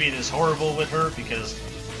 Phantom Speed is horrible with her because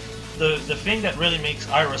the thing that really makes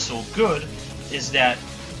Ira so good is that,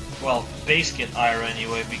 well, base kit Ira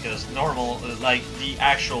anyway, because normal, like the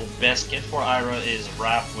actual best kit for Ira is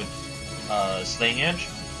Wrath with Slaying Edge.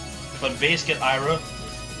 But base kit Ira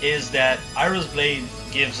is that Ira's Blade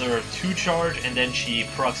gives her 2 charge and then she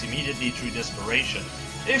procs immediately through Desperation.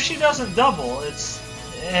 If she doesn't double, it's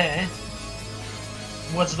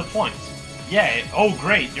what's the point? Yeah, oh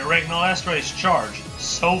great, your Regnal Astra is charged.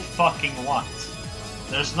 So fucking what?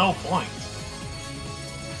 There's no point.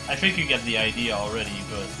 I think you get the idea already,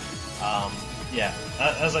 but yeah,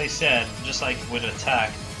 as I said, just like with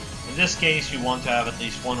attack, in this case you want to have at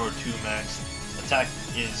least 1 or 2 max. Attack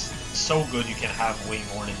is so good you can have way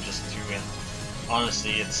more than just 2, and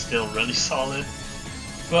honestly it's still really solid.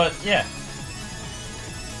 But yeah.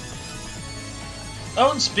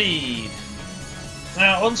 Own Speed.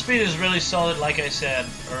 Now, Own Speed is really solid, like I said,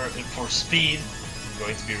 for speed. I'm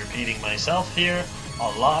going to be repeating myself here a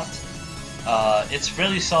lot. It's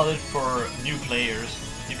really solid for new players.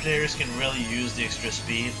 New players can really use the extra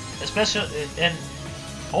speed, especially, and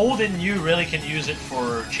old and new really can use it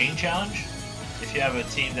for Chain Challenge. If you have a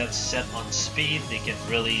team that's set on speed, they can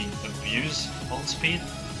really abuse Own Speed.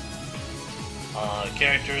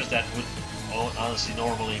 Characters that would honestly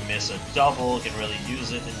normally miss a double can really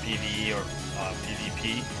use it in PvE or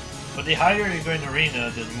PvP. But the higher you go in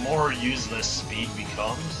arena, the more useless speed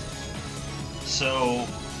becomes. So,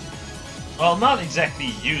 well, not exactly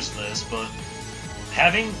useless, but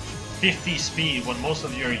having 50 speed when most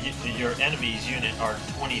of your enemy's unit are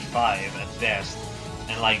 25 at best,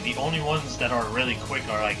 and like the only ones that are really quick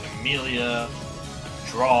are like Amelia,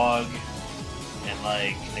 Drog, and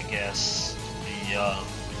like I guess the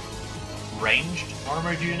ranged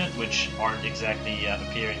armored unit, which aren't exactly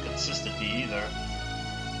appearing consistently either,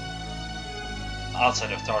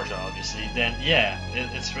 outside of Tarja obviously, then yeah,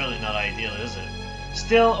 it's really not ideal, is it?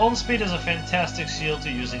 Still, Own Speed is a fantastic seal to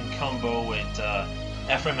use in combo with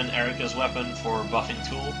Ephraim and Erica's weapon for buffing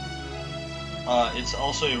tool. It's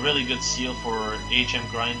also a really good seal for HM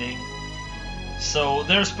grinding. So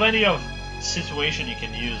there's plenty of situation you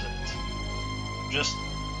can use it. Just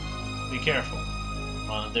be careful.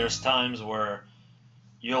 There's times where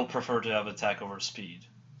you'll prefer to have attack over speed.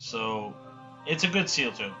 So it's a good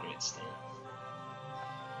seal to upgrade still.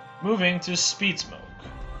 Moving to Speed Smoke.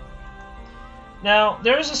 Now,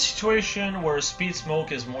 there is a situation where Speed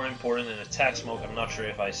Smoke is more important than Attack Smoke. I'm not sure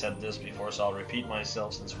if I said this before, so I'll repeat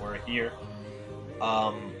myself since we're here.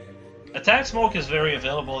 Attack Smoke is very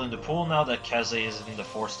available in the pool now that Kaze is in the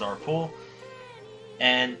 4-star pool.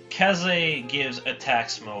 And Kaze gives Attack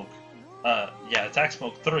Smoke, Attack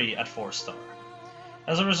Smoke 3 at 4-star.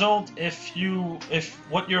 As a result, if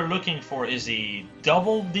what you're looking for is a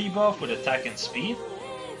double debuff with attack and speed,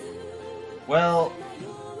 well,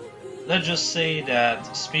 let's just say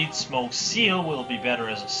that Speed Smoke Seal will be better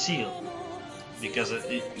as a seal, because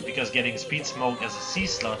getting Speed Smoke as a C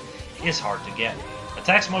slot is hard to get.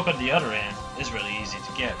 Attack Smoke on the other end is really easy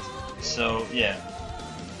to get. So yeah,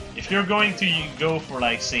 if you're going to go for,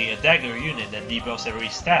 like, say, a dagger unit that debuffs every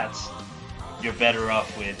stats, you're better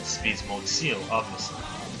off with Speed Smoke Seal, obviously.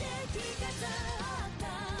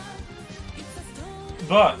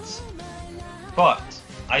 But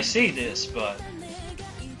I say this, but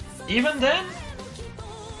even then,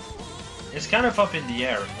 it's kind of up in the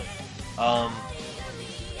air.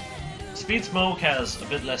 Speed Smoke has a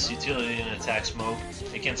bit less utility than Attack Smoke.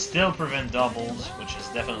 It can still prevent doubles, which is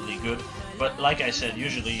definitely good. But like I said,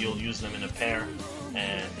 usually you'll use them in a pair,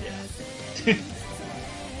 and yeah.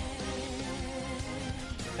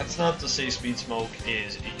 That's not to say Speed Smoke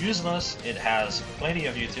is useless. It has plenty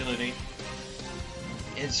of utility.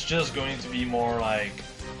 It's just going to be more like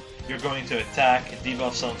you're going to attack,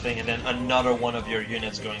 debuff something, and then another one of your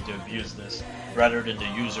units going to abuse this, rather than the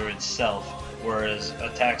user itself. Whereas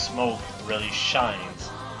Attack Smoke really shines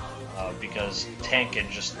because tank can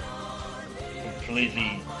just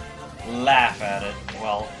completely laugh at it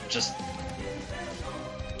while just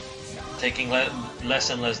taking less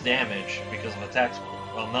and less damage because of Attack Smoke.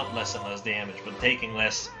 Well, not less and less damage, but taking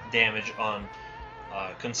less damage on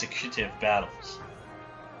consecutive battles.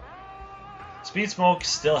 Speed Smoke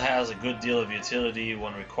still has a good deal of utility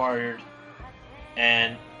when required,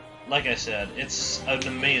 and like I said, it's an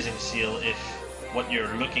amazing seal if what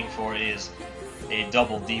you're looking for is a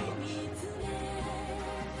double debuff.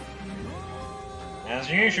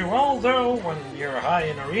 As usual, though, when you're high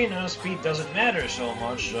in arena, speed doesn't matter so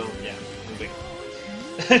much, so yeah, moving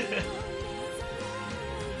on.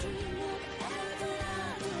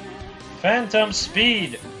 Phantom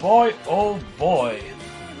Speed, boy oh boy.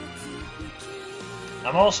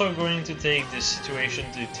 I'm also going to take this situation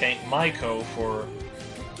to thank Maiko for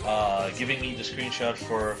giving me the screenshot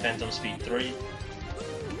for Phantom Speed 3.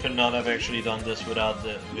 Could not have actually done this without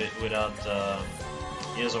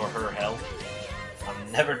his or her help.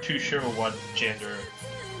 I'm never too sure what gender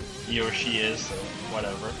he or she is, so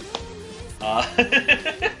whatever.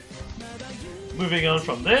 Moving on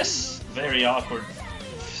from this very awkward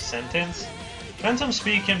sentence, Phantom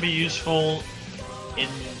Speed can be useful in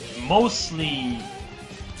mostly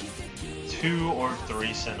 2 or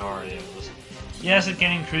 3 scenarios. Yes, it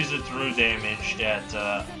can increase the through damage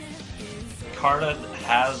that Carla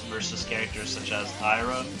has versus characters such as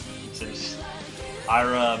Ira, since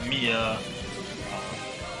Ira, Mia,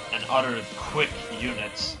 and other quick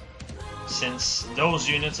units, since those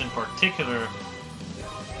units in particular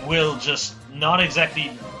will just not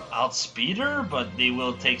exactly outspeed her, but they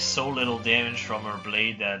will take so little damage from her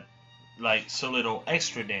blade that, like, so little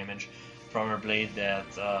extra damage from her blade that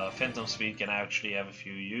Phantom Speed can actually have a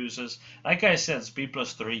few uses. Like I said, Speed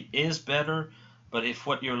plus 3 is better, but if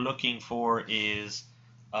what you're looking for is,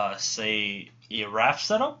 say, a RAF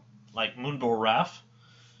setup, like Moonbow RAF,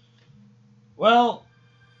 well,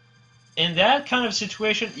 in that kind of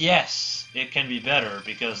situation, yes, it can be better,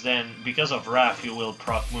 because then, because of RAF, you will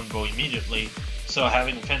proc Moonbow immediately, so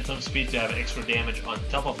having Phantom Speed to have extra damage on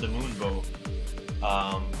top of the Moonbow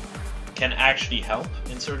can actually help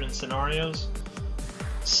in certain scenarios.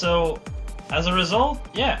 So, as a result,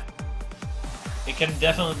 yeah, it can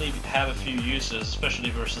definitely have a few uses,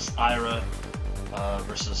 especially versus Ira,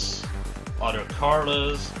 versus other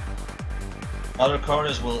Carlas. Other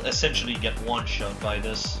Carlas will essentially get one-shot by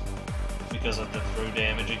this because of the throw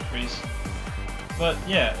damage increase. But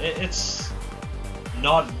yeah, it's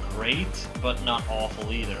not great, but not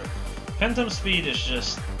awful either. Phantom Speed is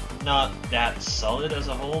just not that solid as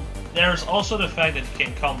a whole. There's also the fact that you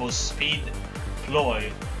can combo Speed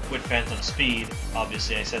Ploy with Phantom Speed.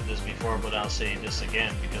 Obviously I said this before, but I'll say this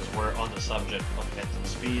again because we're on the subject of Phantom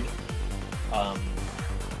Speed.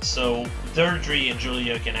 So Deirdre and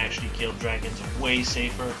Julia can actually kill dragons way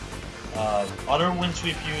safer. Other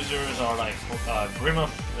windsweep users are like Grima,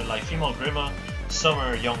 like female Grima. Some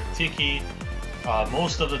are young Tiki.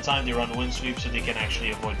 Most of the time they run windsweep so they can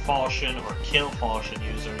actually avoid falchion or kill falchion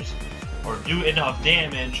users, or do enough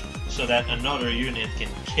damage so that another unit can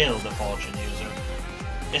kill the falchion user.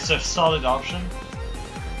 It's a solid option,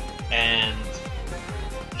 and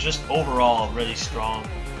just overall really strong,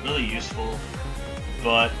 really useful,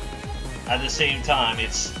 but at the same time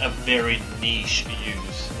it's a very niche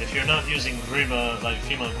use. If you're not using Grima, like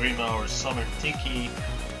female Grima or Summer Tiki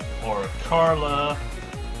or Carla,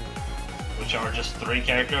 which are just 3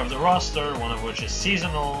 characters of the roster, one of which is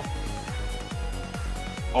seasonal,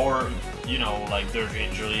 or you know, like Deirdre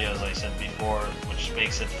and Julia, as I said before, which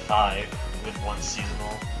makes it 5 with 1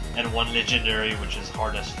 seasonal and 1 legendary, which is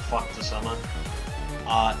hard as fuck to summon.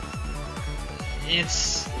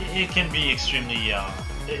 It can be extremely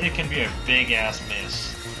it can be a big ass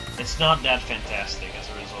miss. It's not that fantastic as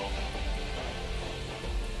a result.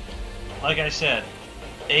 Like I said,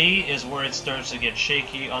 A is where it starts to get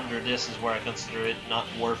shaky. Under this is where I consider it not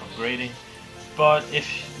worth upgrading. But if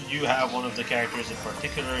you have one of the characters in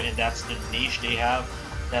particular and that's the niche they have,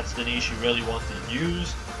 that's the niche you really want to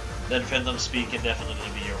use, then Phantom Speed can definitely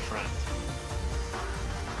be your friend.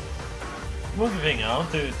 Moving on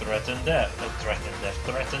to Threatened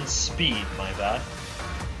Speed, my bad.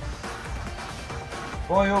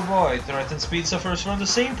 Boy oh boy, Threatened Speed suffers from the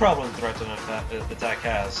same problem Threatened Attack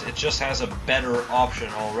has. It just has a better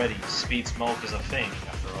option already. Speed Smoke is a thing,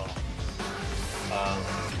 after all.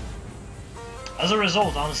 As a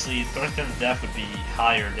result, honestly, Threatened Death would be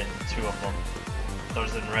higher than 2 of them.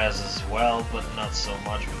 Threatened Res as well, but not so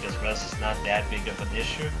much because Res is not that big of an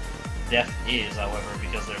issue. Death is, however,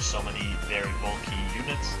 because there's so many very bulky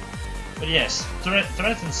units. But yes,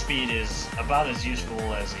 Threatened Speed is about as useful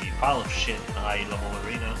as a pile of shit in a high level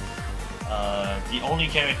arena. The only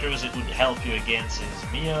characters it would help you against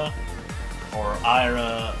is Mia, or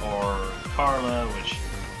Ira, or Carla, which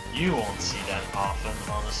you won't see that often,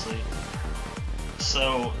 honestly.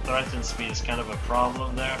 So Threatened Speed is kind of a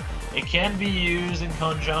problem there. It can be used in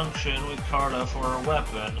conjunction with Carla for a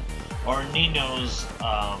weapon, or Nino's,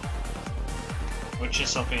 which is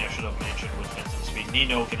something I should have mentioned with Phantom Speed.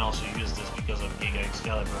 Nino can also use this because of Giga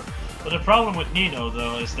Excalibur. But the problem with Nino,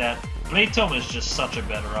 though, is that Blade Tome is just such a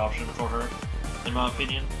better option for her, in my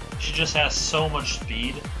opinion. She just has so much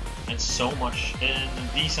speed and so much and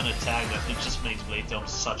a decent attack that it just makes Blade Tome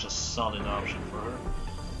such a solid option for her.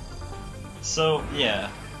 So yeah,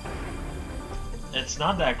 it's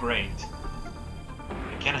not that great.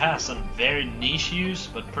 It can have some very niche use,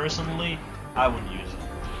 but personally, I wouldn't use it.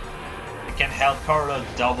 It can help Carla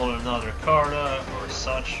double another Carla or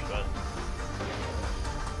such, but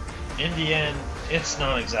in the end, it's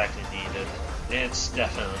not exactly needed. It's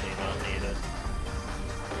definitely not needed.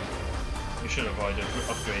 We should avoid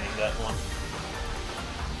upgrading that one.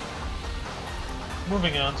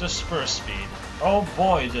 Moving on to Spur Speed. Oh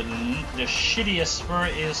boy, the shittiest Spur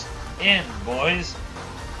is in, boys.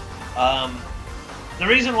 The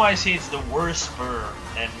reason why I say it's the worst Spur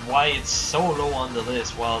and why it's so low on the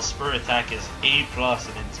list, while Spur Attack is A+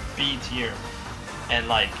 and it's B tier, and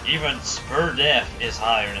like even Spur Death is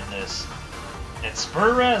higher than this, and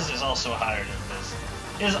Spur Res is also higher than this,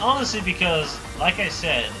 is honestly because, like I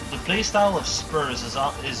said, the playstyle of Spurs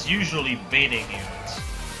is usually baiting units.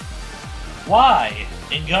 Why,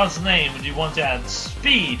 in God's name, would you want to add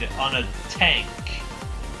speed on a tank?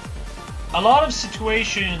 A lot of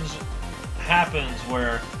situations happens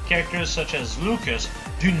where characters such as Lucas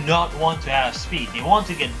do not want to have speed. They want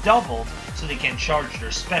to get doubled so they can charge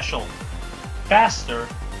their special faster,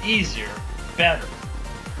 easier, better.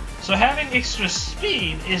 So having extra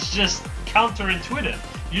speed is just counterintuitive.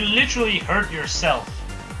 You literally hurt yourself.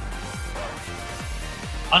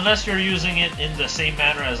 Unless you're using it in the same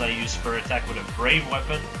manner as I use Spur Attack with a Brave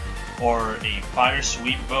Weapon, or a Fire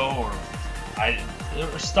Sweep Bow,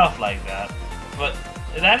 or stuff like that. But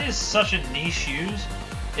that is such a niche use.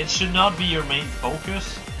 It should not be your main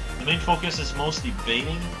focus. The main focus is mostly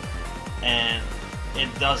baiting, and it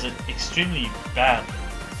does it extremely badly.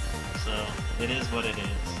 So it is what it is.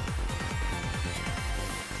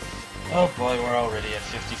 Oh boy, we're already at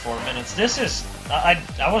 54 minutes. This is... I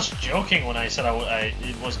was joking when I said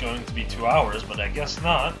it was going to be 2 hours, but I guess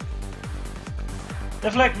not.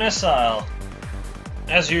 Deflect Missile.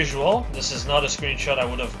 As usual, this is not a screenshot I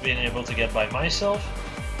would have been able to get by myself.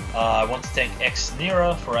 I want to thank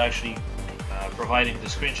Xnera for actually providing the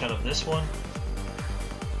screenshot of this one.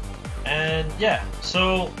 And yeah,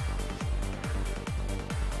 so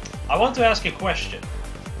I want to ask a question.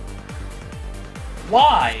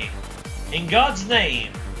 Why, in God's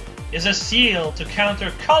name, is a seal to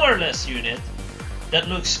counter colorless unit that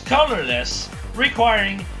looks colorless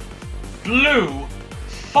requiring blue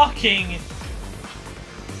fucking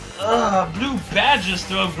blue badges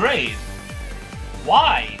to upgrade?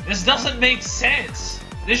 Why? This doesn't make sense.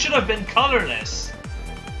 This should have been colorless.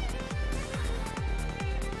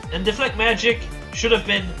 And Deflect Magic should have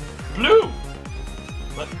been blue.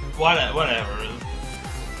 But whatever.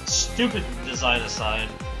 Stupid design aside.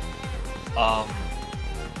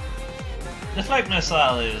 Deflect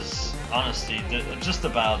Missile is honestly just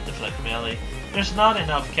about Deflect Melee. There's not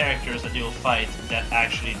enough characters that you'll fight that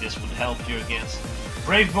actually this would help you against.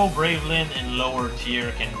 Brave Bow, Bravelyn in lower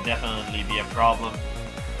tier can definitely be a problem,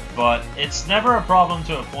 but it's never a problem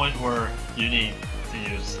to a point where you need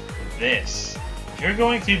to use this. If you're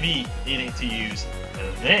going to be needing to use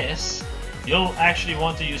this, you'll actually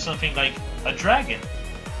want to use something like a dragon.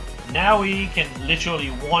 Now we can literally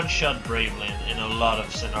one-shot Bravelyn in a lot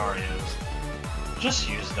of scenarios. Just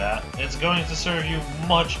use that. It's going to serve you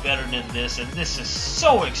much better than this, and this is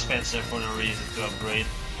so expensive for no reason to upgrade.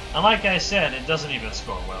 And like I said, it doesn't even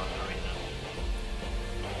score well in Arena.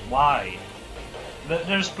 Why?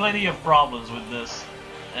 There's plenty of problems with this,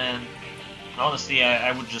 and honestly,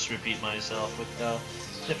 I would just repeat myself with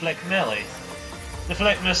Deflect Melee.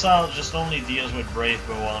 Deflect Missile just only deals with Brave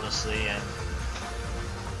Bow, honestly, and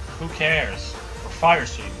who cares? Or Fire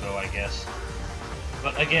Sweep Bow, I guess.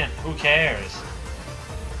 But again, who cares?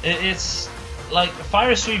 It's like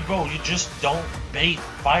Fire Sweep Bow, you just don't bait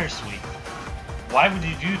Fire Sweep. Why would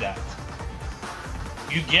you do that?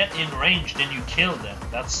 You get in range, then you kill them.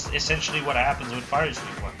 That's essentially what happens with Fire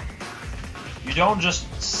Sweep weapon. You don't just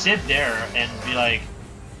sit there and be like,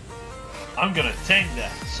 I'm gonna tank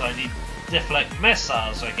that, so I need Deflect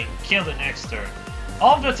Missile so I can kill the next turn.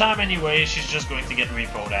 All the time anyway, she's just going to get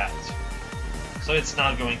repoed out. So it's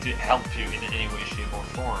not going to help you in any way, shape, or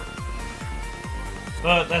form.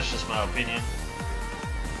 But that's just my opinion.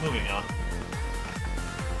 Moving on.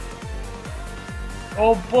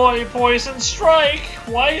 Oh boy, Poison Strike!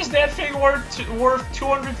 Why is that thing worth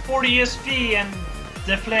 240 SP and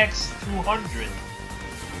deflects 200?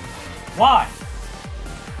 Why?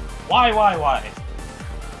 Why?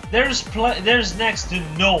 There's next to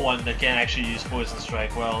no one that can actually use Poison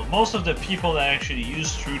Strike well. Most of the people that actually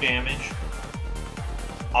use true damage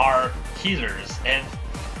are healers, and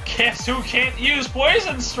guess who can't use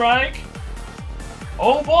Poison Strike?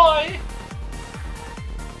 Oh boy!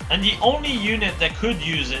 And the only unit that could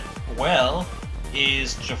use it well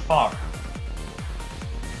is Jafar.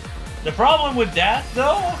 The problem with that,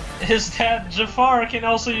 though, is that Jafar can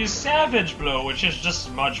also use Savage Blow, which is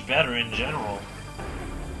just much better in general.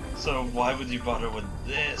 So why would you bother with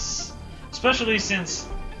this? Especially since,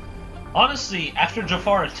 honestly, after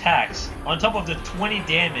Jafar attacks, on top of the 20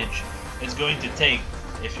 damage it's going to take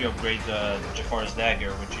if you upgrade Jafar's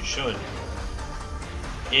dagger, which you should,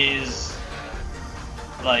 is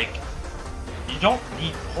like, you don't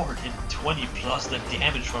need more than 20 plus the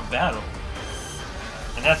damage from battle.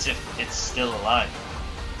 And that's if it's still alive.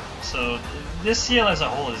 So this seal as a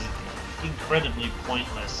whole is incredibly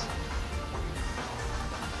pointless.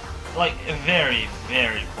 Like, very,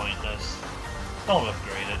 very pointless. Don't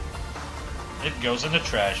upgrade it. It goes in the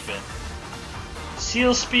trash bin.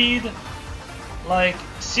 Seal speed, like,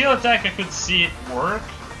 seal attack I could see it work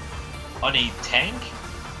on a tank.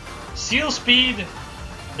 Seal speed,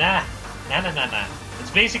 nah.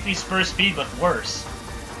 It's basically spur speed but worse.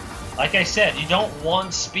 Like I said, you don't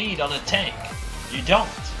want speed on a tank. You don't.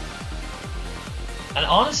 And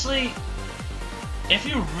honestly, if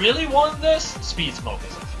you really want this, Speed Smoke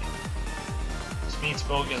is a thing. Speed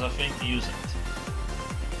Smoke is a thing, use it.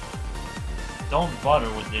 Don't bother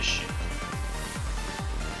with this shit.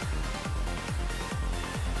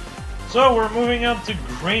 So we're moving up to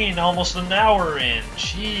green, almost an hour in.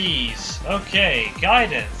 Jeez. Okay,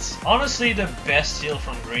 guidance. Honestly, the best seal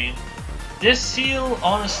from green. This seal,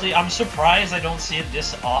 honestly, I'm surprised I don't see it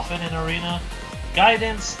this often in Arena.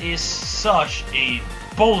 Guidance is such a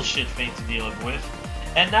bullshit thing to deal with.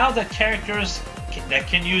 And now the characters that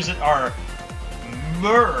can use it are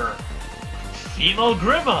Myrrh, Female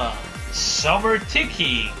Grima, Summer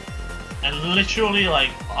Tiki, and literally like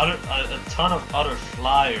a ton of other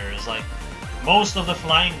flyers. Like, most of the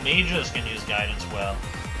flying mages can use guidance well,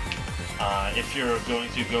 if you're going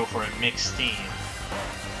to go for a mixed team.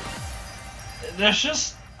 There's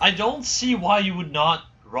just, I don't see why you would not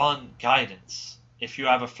run guidance if you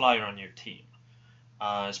have a flyer on your team.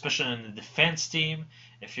 Especially in the defense team,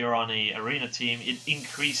 if you're on a arena team, it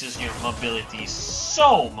increases your mobility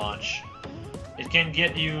so much. It can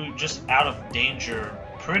get you just out of danger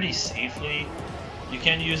pretty safely. You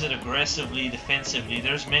can use it aggressively, defensively.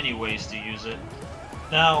 There's many ways to use it.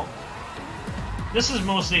 Now, this is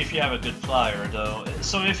mostly if you have a good flyer, though.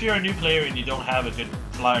 So if you're a new player and you don't have a good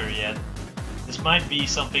flyer yet, this might be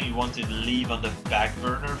something you want to leave on the back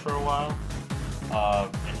burner for a while,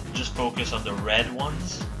 and just focus on the red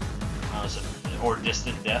ones, or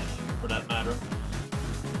distant death for that matter.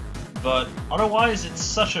 But otherwise, it's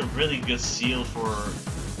such a really good seal for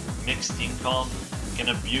mixed team comp. You can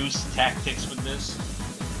abuse tactics with this.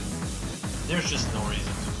 There's just no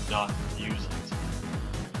reason to not use it.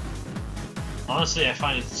 Honestly, I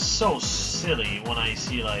find it so silly when I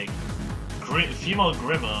see like female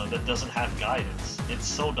Grima that doesn't have guidance. It's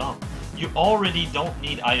so dumb. You already don't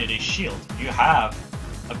need Iode Shield. You have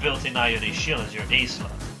a built-in Iode Shield as your A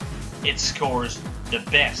slot. It scores the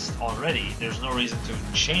best already. There's no reason to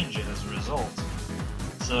change it as a result.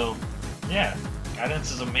 So, yeah,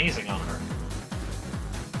 guidance is amazing on her.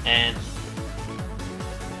 And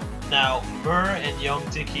now, Myrrh and Young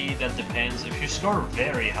Tiki, that depends. If you score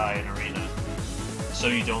very high in Arena, so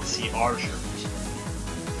you don't see archers,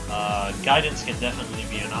 guidance can definitely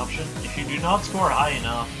be an option. If you do not score high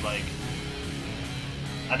enough, like,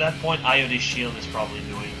 at that point, Iode Shield is probably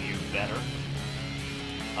doing you better.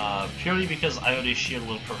 Purely because Iode Shield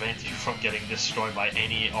will prevent you from getting destroyed by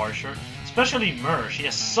any archer. Especially Myrrh, she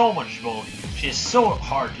has so much bow, she is so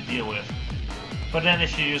hard to deal with. But then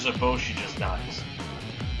if you use a bow, she just dies.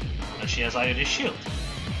 And she has Iode Shield.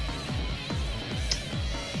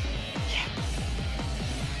 Yeah.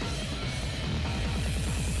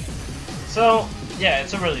 So, yeah,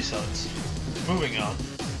 it's a really sucks. Moving on.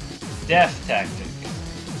 Death Tactic.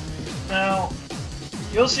 Now,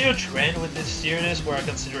 you'll see a trend with this tier list where I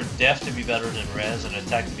consider Def to be better than Res and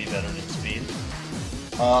Attack to be better than Speed.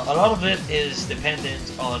 A lot of it is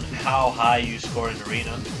dependent on how high you score in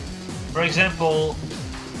Arena. For example,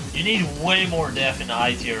 you need way more Def in the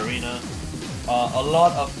high tier Arena. A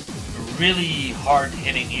lot of really hard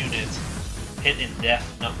hitting units hit in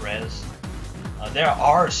Def, not Res. There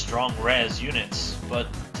are strong Res units, but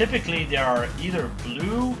typically they are either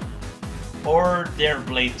blue or they're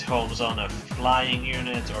blade tomes on a flying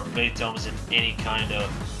unit or blade tomes in any kind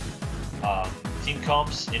of team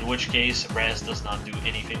comps, in which case Res does not do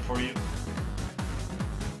anything for you.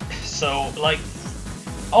 So, like,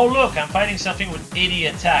 oh look, I'm fighting something with 80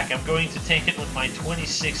 attack, I'm going to tank it with my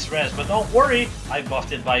 26 Res, but don't worry, I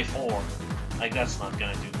buffed it by 4. Like, that's not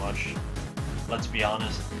gonna do much, let's be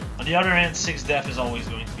honest. On the other hand, 6 def is always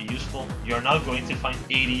going to be useful. You're not going to find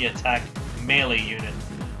 80 attack melee unit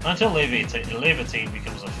until Levitate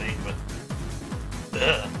becomes a thing, but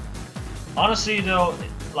ugh. Honestly though,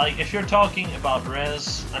 like, if you're talking about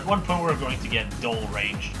Res, at one point we're going to get Dull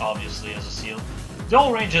Range, obviously, as a seal.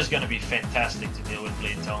 Dull Range is going to be fantastic to deal with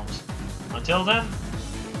Blade Tomes. Until then,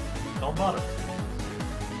 don't bother.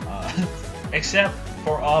 Except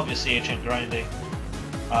for, obviously, HM grinding.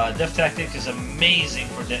 Def Tactic is amazing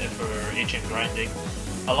for HM grinding.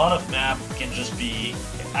 A lot of map can just be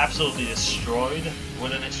absolutely destroyed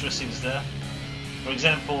with an extra 6 def. For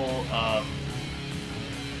example,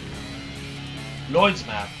 Lloyd's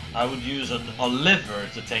map, I would use a liver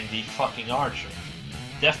to tank the fucking archer.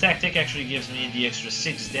 Def Tactic actually gives me the extra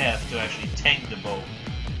 6 def to actually tank the bow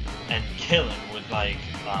and kill him with, like,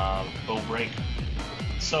 bow break.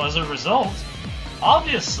 So as a result,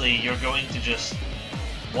 obviously you're going to just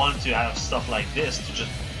want to have stuff like this to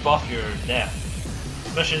just buff your def.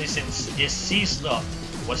 Especially since his C slot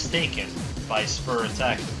was taken by Spur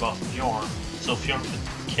Attack to buff Fjorm, so Fjorm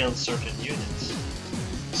could kill certain units.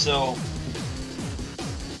 So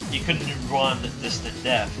you couldn't run distant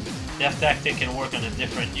def. Def Tactic can work on a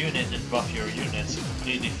different unit and buff your units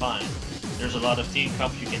completely fine. There's a lot of team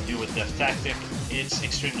comp you can do with Def Tactic. It's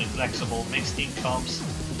extremely flexible. Mixed team comps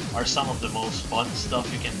are some of the most fun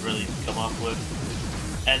stuff you can really come up with.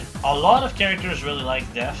 And a lot of characters really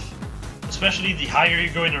like Def, especially the higher you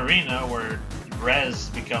go in Arena, where Res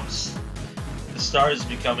becomes, the star is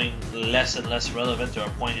becoming less and less relevant to a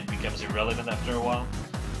point it becomes irrelevant after a while.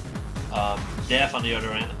 Def, on the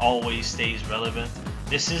other hand, always stays relevant.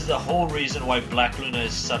 This is the whole reason why Black Luna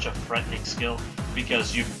is such a threatening skill,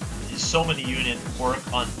 because so many units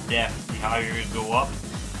work on Def the higher you go up,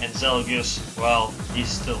 and Zelgus, well, he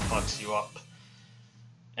still fucks you up.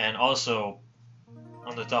 And also,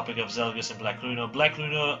 on the topic of Zelgus and Black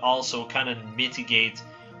Luna also kind of mitigate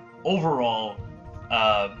overall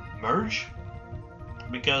merge,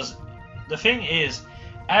 because the thing is,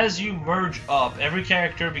 as you merge up, every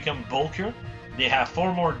character become bulkier. They have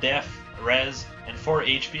 4 more def, res, and 4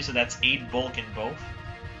 HP, so that's 8 bulk in both.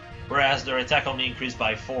 Whereas their attack only increased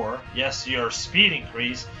by 4. Yes, your speed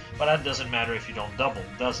increase, but that doesn't matter if you don't double,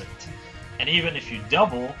 does it? And even if you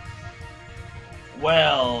double,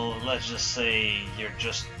 well, let's just say you're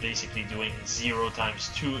just basically doing 0 times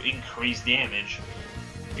 2 increased damage,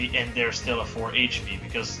 and there's still a 4 HP,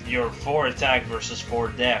 because your 4 attack versus 4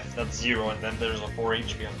 def, that's 0, and then there's a 4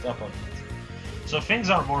 HP on top of it. So things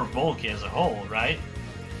are more bulky as a whole, right?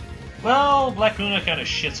 Well, Black Luna kind of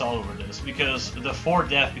shits all over this, because the 4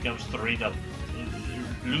 def becomes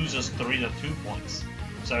loses 3.2 points.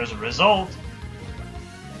 So as a result,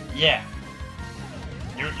 yeah,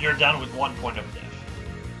 you're down with 1 point of def.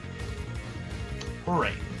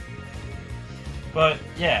 Hooray. But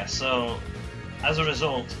yeah, so as a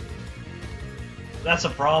result, that's a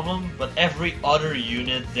problem, but every other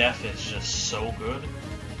unit def is just so good.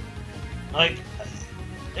 Like,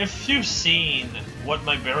 if you've seen what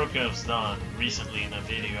my Baruka's done recently in a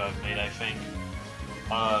video I've made, I think,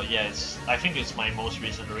 yeah, I think it's my most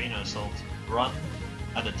recent Arena Assault run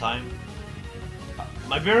at the time.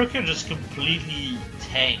 My Baruka just completely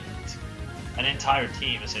tanked an entire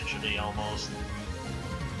team, essentially, almost.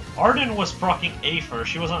 Arden was proccing Aether,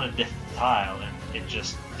 she was on a death tile, and it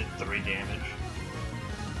just did 3 damage.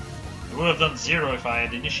 It would have done 0 if I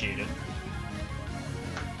had initiated.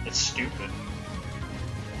 It's stupid.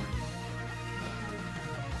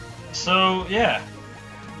 So, yeah.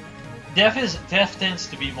 Def tends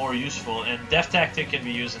to be more useful, and Def Tactic can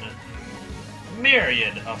be used in a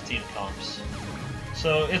myriad of team comps.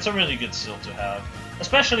 So, it's a really good skill to have,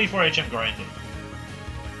 especially for HM grinding.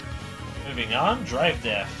 Moving on, Drive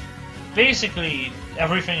Def. Basically,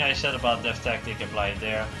 everything I said about Def Tactic applied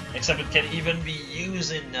there, except it can even be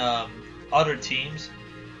used in other teams.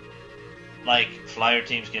 Like, Flyer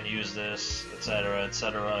teams can use this, etc,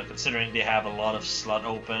 etc. Considering they have a lot of slot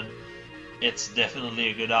open, it's definitely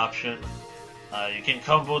a good option. You can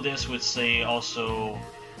combo this with, say, also...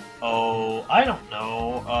 Oh, I don't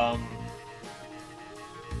know.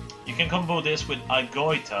 You can combo this with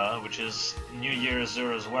Agoita, which is New Year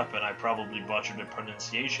Zera's weapon. I probably butchered the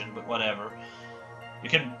pronunciation, but whatever. You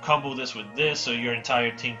can combo this with this, so your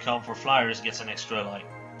entire team comp for Flyers gets an extra, like,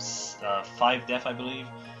 5 def, I believe.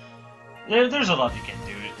 There's a lot you can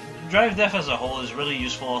do. Drive def as a whole is really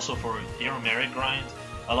useful also for Hero Merit grind.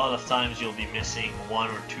 A lot of times you'll be missing 1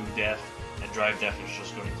 or 2 def, and Drive def is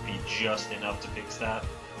just going to be just enough to fix that.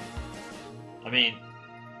 I mean,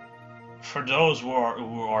 for those who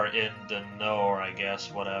are in the know, or I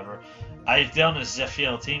guess, whatever, I've done a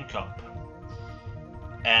Zephiel team comp,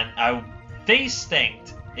 and I face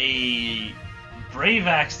tanked a Brave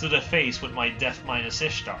Axe to the face with my Def minus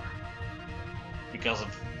Ishtar because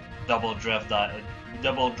of double drive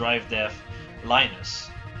def Linus.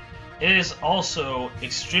 It is also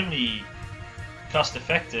extremely cost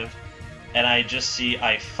effective, and I just see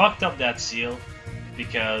I fucked up that seal.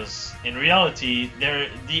 Because in reality,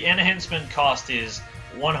 the enhancement cost is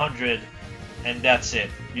 100, and that's it.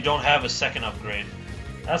 You don't have a second upgrade.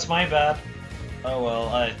 That's my bad. Oh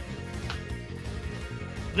well,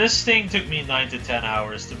 this thing took me 9 to 10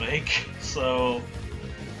 hours to make, so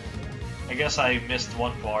I guess I missed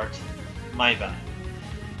one part. My bad.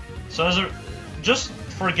 So just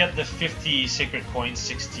forget the 50 sacred coins,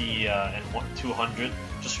 60 and 200.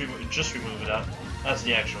 Just remove it out. That's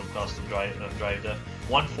the actual cost of drive def.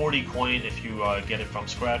 140 coin if you get it from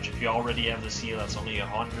scratch. If you already have the seal, that's only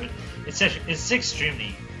 100. It's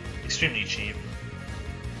extremely cheap,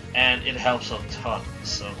 and it helps a ton.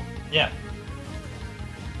 So yeah.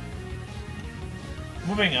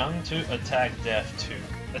 Moving on to Attack Def 2.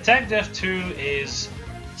 Attack Def 2 is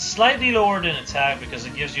slightly lower than Attack because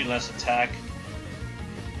it gives you less attack.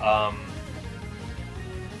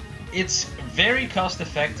 It's very cost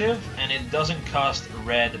effective, and it doesn't cost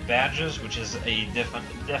red badges, which is a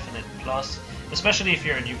definite plus, especially if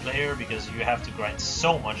you're a new player, because you have to grind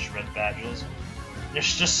so much red badges.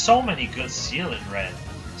 There's just so many good seal in red,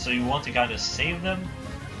 so you want to kind of save them.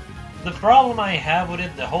 The problem I have with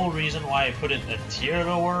it, the whole reason why I put it a tier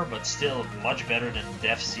lower, but still much better than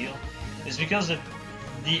Def Seal, is because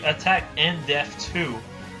the attack and Def 2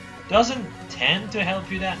 doesn't tend to help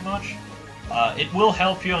you that much. It will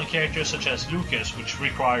help you on characters such as Lucas, which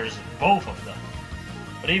requires both of them.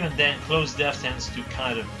 But even then, Close Def tends to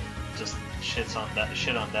kind of just shit on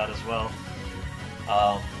that as well.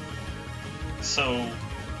 So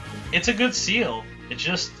it's a good seal. It's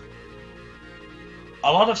just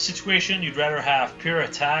a lot of situations you'd rather have pure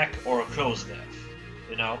attack or a close def.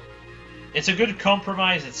 You know, it's a good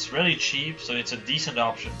compromise. It's really cheap, so it's a decent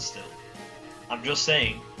option still. I'm just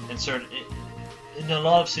saying, in a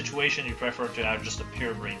lot of situations, you prefer to have just a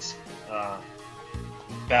pure brains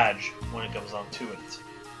badge when it comes down to it.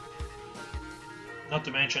 Not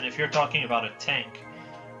to mention, if you're talking about a tank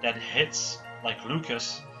that hits like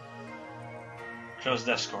Lucas, Close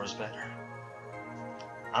death score is better.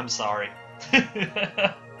 I'm sorry.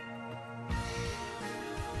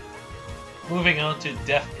 Moving on to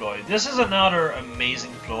Death Ploy. This is another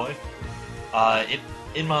amazing ploy.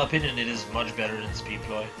 In my opinion, it is much better than Speed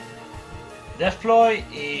Ploy. Death Ploy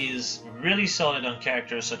is really solid on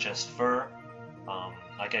characters such as Fur.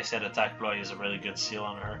 Like I said, Attack Ploy is a really good seal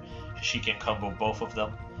on her. She can combo both of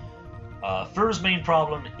them. Fur's main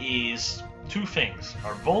problem is two things: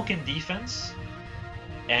 her bulk and defense,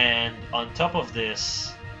 and on top of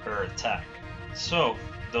this, her attack. So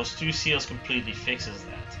those two seals completely fixes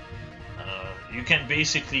that. You can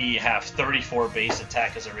basically have 34 base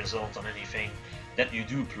attack as a result on anything that you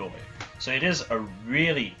do ploy. So it is a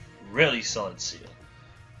really, really solid seal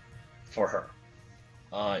for her.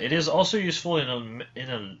 It is also useful in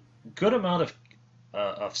a good amount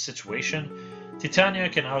of situation. Titania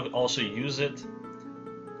can also use it,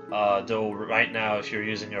 though right now if you're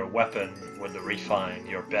using your weapon with the refine,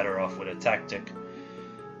 you're better off with a tactic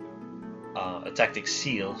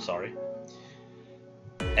seal, sorry.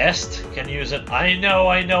 Est can use it. I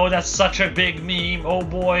know, that's such a big meme. Oh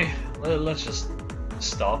boy, let's just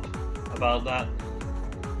stop about that.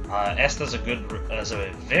 Est has a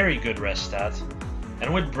very good rest stat,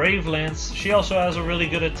 and with Brave Lance, she also has a really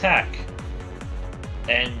good attack.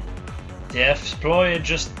 And Death Ploy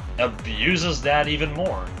just abuses that even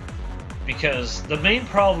more, because the main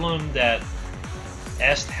problem that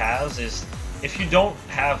Est has is if you don't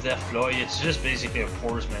have Death Ploy, it's just basically a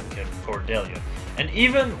Porsman Cordelia. And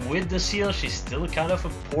even with the seal, she's still kind of a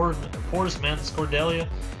Porsman's Cordelia,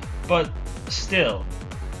 but still,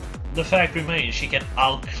 the fact remains she can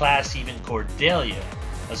outclass even Cordelia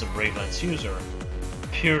as a Brave Lance user,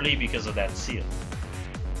 purely because of that seal.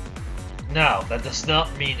 Now, that does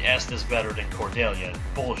not mean Est is better than Cordelia.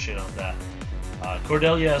 Bullshit on that.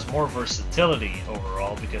 Cordelia has more versatility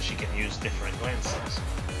overall because she can use different lances,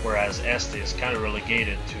 whereas Est is kind of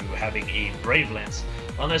relegated to having a Brave Lance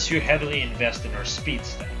unless you heavily invest in her speed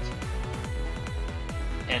stat.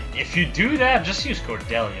 And if you do that, just use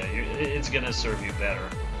Cordelia. It's gonna serve you better.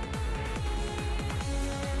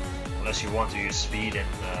 Unless you want to use speed and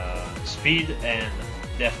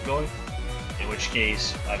Death Ploy, in which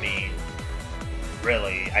case, I mean,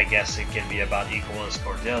 really, I guess it can be about equal as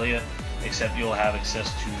Cordelia, except you'll have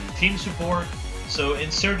access to team support, so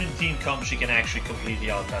in certain team comps you can actually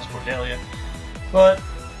completely outclass Cordelia. But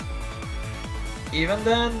even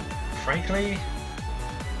then, frankly,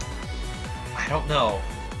 I don't know.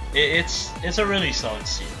 It's a really solid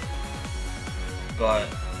seal. But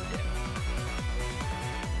yeah.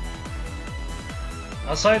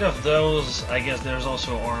 Outside of those, I guess there's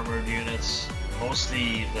also armored units,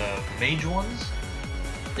 mostly the mage ones.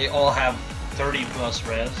 They all have 30 plus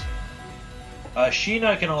res.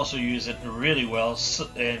 Sheena can also use it really well,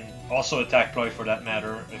 and also Attack Ploy for that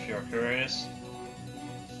matter, if you're curious.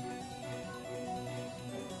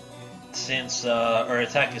 Since her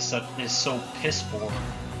attack is so piss poor,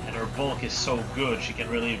 and her bulk is so good, she can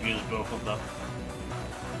really abuse both of them.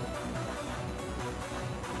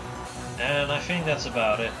 And I think that's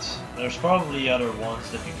about it. There's probably other ones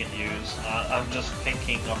that you can use. I'm just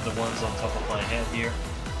thinking of the ones on top of my head here.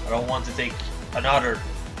 I don't want to take another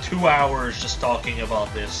 2 hours just talking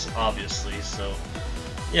about this, obviously, so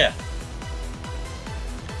yeah.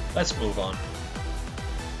 Let's move on.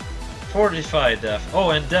 Fortify Death. Oh,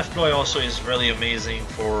 and Death Ploy also is really amazing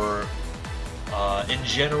for, in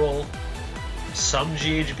general, some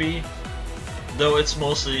GHB, though it's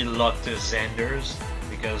mostly luck to Xanders,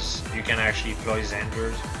 because you can actually ploy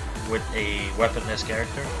Xanders with a weaponless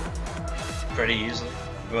character pretty easily,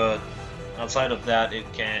 but outside of that,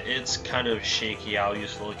 it's kind of shaky how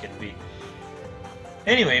useful it can be.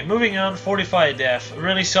 Anyway, moving on, Fortify Death.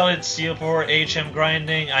 Really solid seal for HM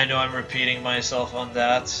grinding. I know I'm repeating myself on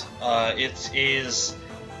that. It is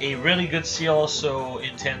a really good seal also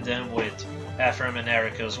in tandem with Ephraim and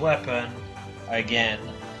Erica's weapon. Again,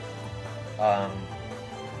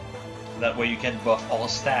 that way you can buff all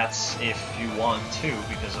stats if you want to,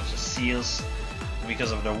 because of the seals,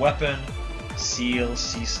 because of their weapon, seal,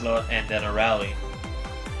 C-slot, and then a rally.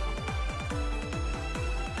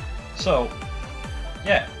 So,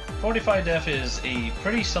 yeah, Fortify Death is a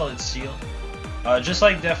pretty solid seal. Just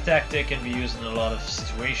like Death Tactic can be used in a lot of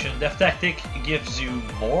situations. Death Tactic gives you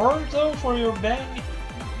more though for your bang,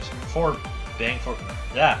 more bang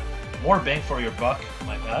for your buck.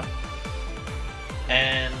 My bad.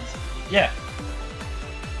 And yeah,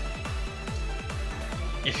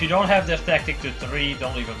 if you don't have Death Tactic to 3,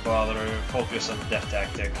 don't even bother. Focus on Death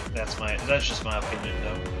Tactic. That's just my opinion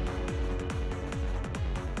though.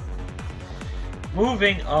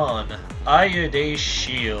 Moving on, Iodate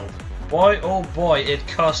Shield. boy, oh boy, it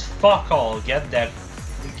costs fuck all. Get that.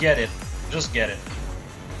 Get it. Just get it.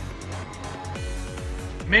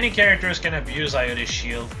 Many characters can abuse Iota's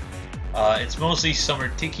shield. It's mostly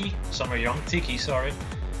Summer Young Tiki, sorry.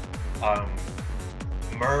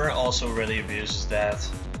 Myrrh also really abuses that.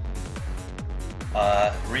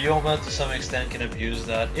 Ryoma to some extent can abuse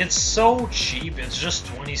that. It's so cheap, it's just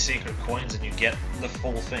 20 sacred coins and you get the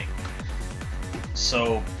full thing.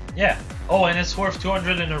 So, yeah. Oh, and it's worth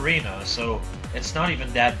 200 in Arena, so it's not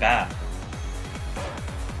even that bad.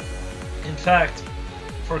 In fact,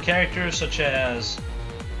 for characters such as...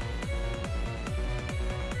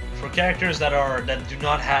 For characters that do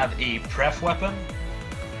not have a pref weapon,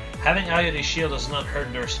 having Iota's shield does not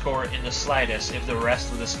hurt their score in the slightest if the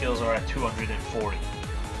rest of the skills are at 240.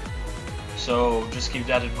 So just keep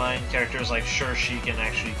that in mind. Characters like Shurshi can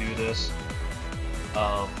actually do this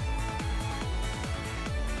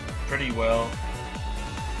pretty well.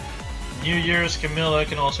 New Year's Camilla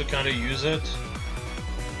can also kind of use it.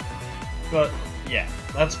 But yeah,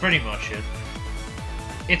 that's pretty much it.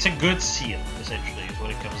 It's a good seal, essentially, is what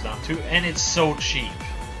it comes down to, and it's so cheap.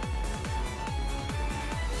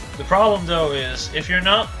 The problem though is if you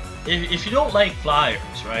don't like flyers,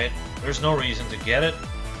 right? There's no reason to get it.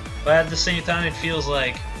 But at the same time, it feels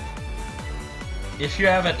like if you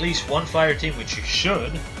have at least one flyer team, which you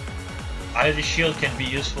should, Iota's shield can be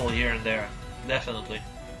useful here and there. Definitely.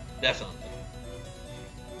 Definitely.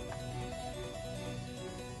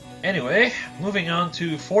 Anyway, moving on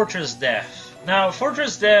to Fortress Death. Now,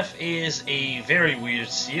 Fortress Death is a very weird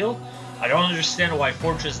seal. I don't understand why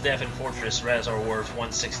Fortress Death and Fortress Res are worth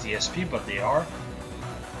 160 SP, but they are.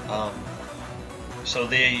 So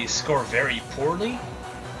they score very poorly.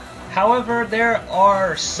 However, there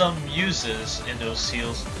are some uses in those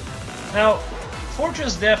seals. Now,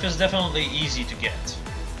 Fortress Death is definitely easy to get.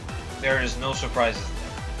 There is no surprises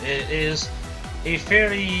there. It is a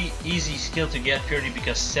fairly easy skill to get purely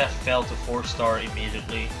because Seth fell to 4-star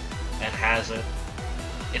immediately and has it.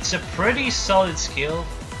 It's a pretty solid skill,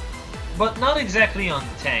 but not exactly on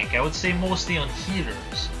tank. I would say mostly on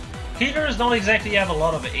healers. Healers don't exactly have a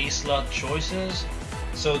lot of A-slot choices,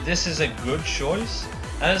 so this is a good choice.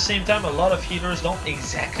 At the same time, a lot of healers don't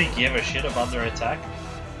exactly give a shit about their attack.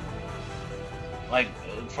 Like,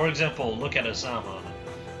 for example, look at Asama.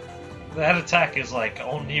 That attack is like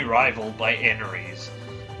only rivaled by Enerys.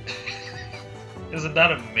 Isn't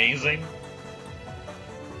that amazing?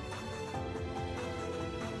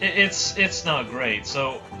 It's not great.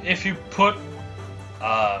 So if you put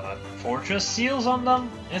fortress seals on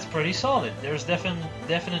them, it's pretty solid. There's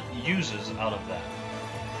definite uses out of that.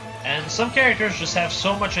 And some characters just have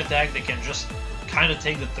so much attack they can just kind of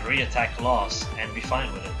take the 3 attack loss and be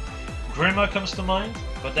fine with it. Grima comes to mind,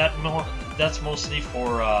 but that's mostly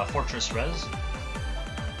for Fortress Res.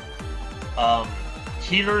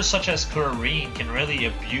 Healers such as Clarine can really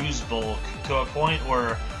abuse bulk to a point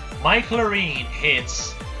where my Clarine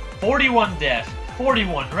hits 41 def,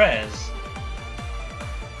 41 res,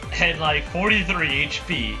 and like 43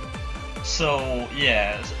 HP. So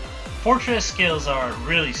yeah, Fortress skills are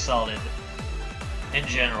really solid in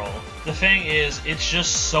general. The thing is, it's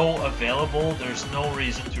just so available, there's no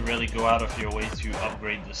reason to really go out of your way to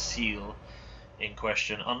upgrade the seal in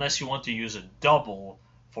question, unless you want to use a double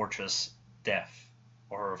Fortress Death,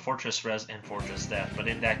 or Fortress Res and Fortress Death. But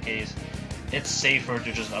in that case, it's safer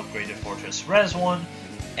to just upgrade the Fortress Res one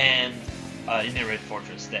and inherit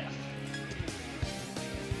Fortress Death.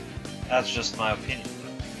 That's just my opinion.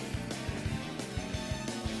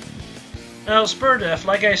 Now, Spur Def,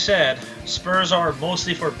 like I said, Spurs are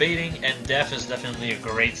mostly for baiting, and Def is definitely a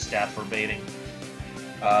great stat for baiting.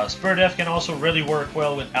 Spur Def can also really work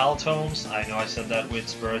well with Altomes. I know I said that with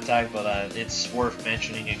Spur Attack, but it's worth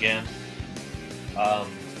mentioning again.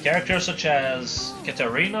 Characters such as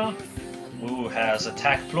Katarina, who has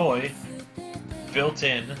Attack Ploy built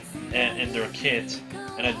in their kit,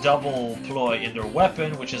 and a double ploy in their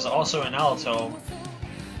weapon, which is also an Altome,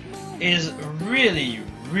 is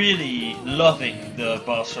really loving the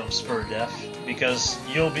buffs from Spur Def, because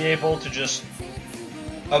you'll be able to just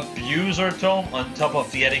abuse her tome on top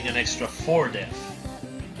of getting an extra 4 def.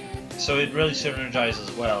 So it really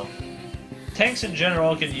synergizes well. Tanks in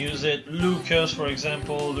general can use it. Lucas, for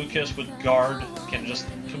example, Lucas with Guard can just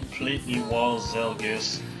completely wall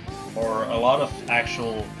Zelgus, or a lot of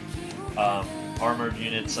actual armored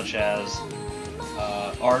units such as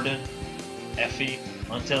Arden, Effie,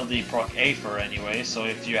 until they proc Aether anyway, so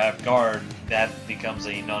if you have Guard, that becomes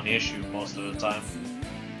a non-issue most of the time.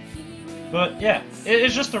 But yeah,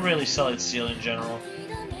 it's just a really solid seal in general.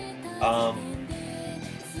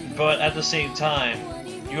 But at the same time,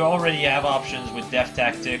 you already have options with Def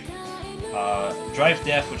Tactic, Drive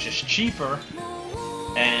Def, which is cheaper,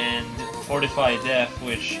 and Fortify Def,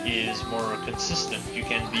 which is more consistent. You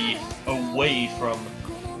can be away from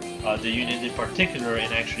the unit in particular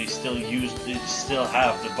and actually still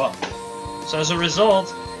have the buff. So as a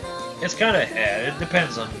result, it's kind of it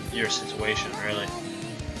depends on your situation, really.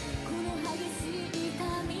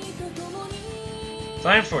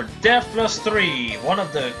 Time for Def plus 3, one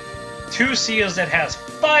of the 2 seals that has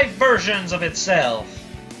 5 versions of itself.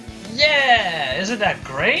 Yeah! Isn't that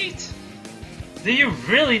great? Do you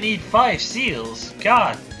really need 5 seals?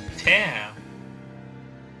 God damn.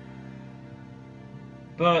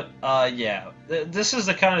 But, yeah. This is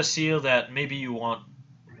the kind of seal that maybe you want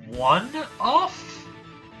 1 off?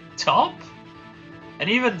 Top? And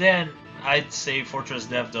even then, I'd say Fortress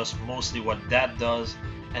Def does mostly what that does,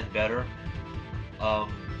 and better.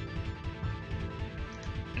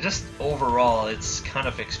 Just overall, it's kind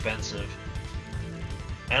of expensive.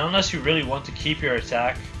 And unless you really want to keep your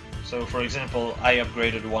attack, so for example, I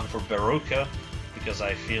upgraded one for Baruka because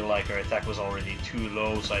I feel like her attack was already too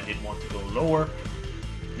low, so I didn't want to go lower.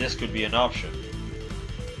 This could be an option.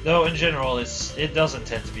 Though in general, it doesn't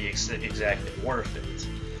tend to be exactly worth it.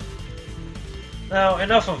 Now,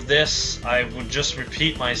 enough of this. I would just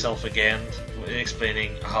repeat myself again,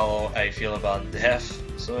 explaining how I feel about Def.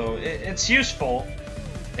 So it's useful.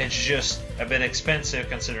 It's just a bit expensive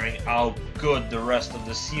considering how good the rest of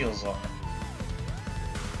the seals are.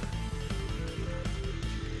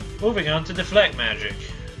 Moving on to Deflect Magic.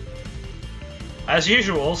 As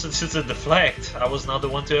usual, since it's a Deflect, I was not the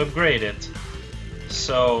one to upgrade it.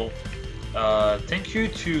 So, thank you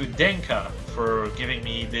to Denka for giving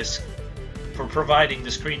me this, for providing the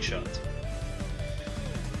screenshot.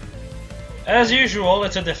 As usual,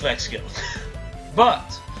 it's a Deflect skill.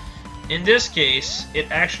 But in this case,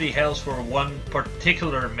 it actually helps for one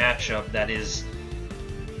particular matchup that is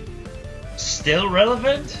still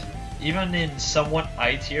relevant, even in somewhat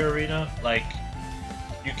I-tier arena. Like,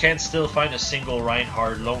 you can still find a single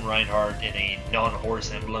Reinhardt, lone Reinhardt in a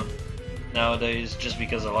non-horse emblem nowadays, just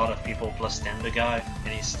because a lot of people plus 10 the guy,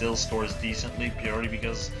 and he still scores decently purely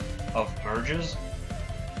because of merges.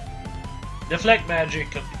 Deflect Magic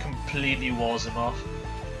completely walls him off.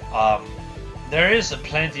 There is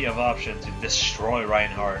plenty of option to destroy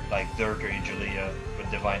Reinhardt, like Deirdre Julia with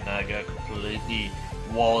Divine Naga completely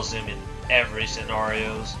walls him in every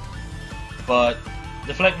scenarios. But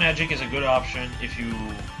Deflect Magic is a good option if you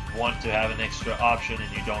want to have an extra option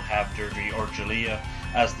and you don't have Deirdre or Julia,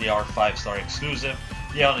 as they are 5-star exclusive.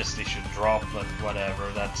 They honestly should drop, but whatever,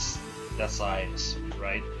 that's science,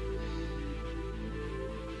 right?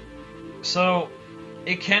 So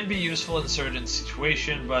it can be useful in certain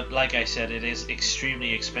situations, but like I said, it is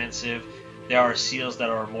extremely expensive. There are seals that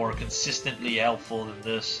are more consistently helpful than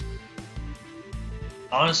this.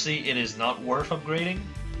 Honestly, it is not worth upgrading,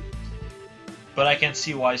 but I can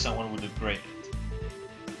see why someone would upgrade it.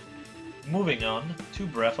 Moving on to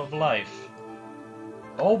Breath of Life.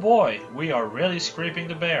 Oh boy, we are really scraping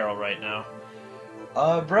the barrel right now.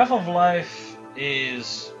 Breath of Life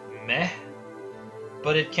is meh,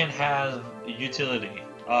 but it can have utility.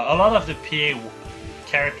 A lot of the PA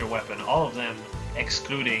character weapon, all of them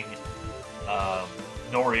excluding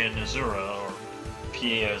Norian Azura, or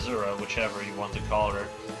PA Azura, whichever you want to call her,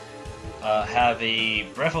 have a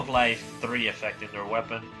Breath of Life 3 effect in their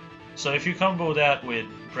weapon. So if you combo that with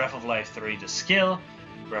Breath of Life 3 the skill,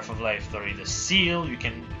 Breath of Life 3 the seal, you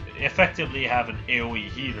can effectively have an AoE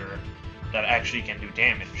healer that actually can do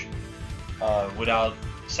damage without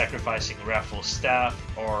sacrificing Raffle's Staff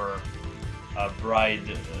or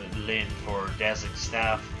Bride Lin for Dazzling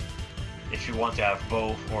Staff if you want to have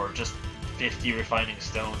both, or just 50 Refining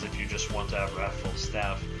Stones if you just want to have Raffle's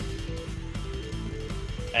Staff.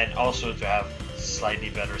 And also to have slightly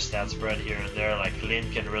better stat spread here and there, like Lin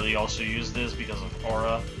can really also use this because of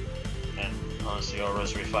Aura, and honestly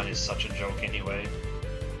Aura's refine is such a joke anyway.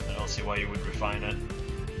 I don't see why you would refine it.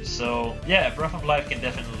 So yeah, Breath of Life can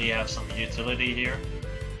definitely have some utility here,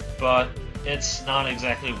 but it's not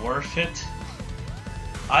exactly worth it.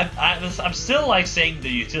 I'm still like saying the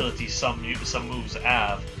utility some moves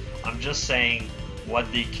have. I'm just saying what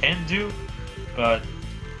they can do, but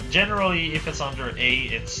generally if it's under A,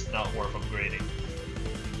 it's not worth upgrading.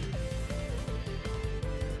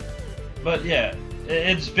 But yeah,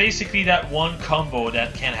 it's basically that one combo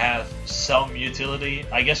that can have some utility.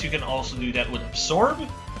 I guess you can also do that with Absorb,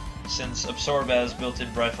 since Absorb has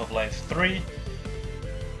built-in Breath of Life 3.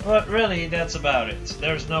 But really, that's about it.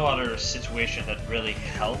 There's no other situation that really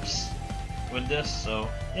helps with this, so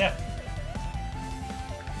yeah.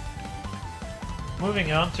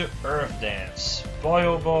 Moving on to Earth Dance. Boy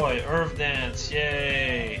oh boy, Earth Dance,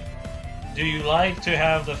 yay! do you like to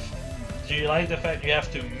have the do you like the fact you have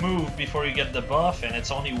to move before you get the buff and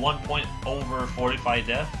it's only 1 point over 45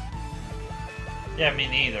 def? Yeah, me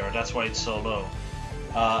neither. That's why it's so low.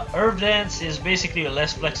 Herb Dance is basically a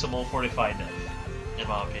less flexible 45 def, in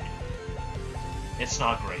my opinion. It's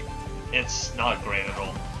not great. It's not great at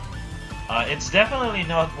all. It's definitely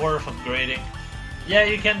not worth upgrading. Yeah,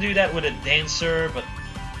 you can do that with a Dancer, but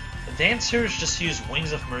the Dancers just use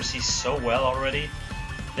Wings of Mercy so well already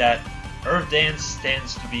that Herb Dance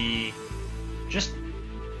tends to be just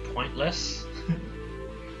pointless.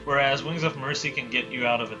 Whereas Wings of Mercy can get you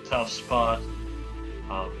out of a tough spot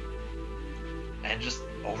and just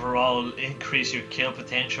overall increase your kill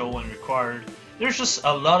potential when required. There's just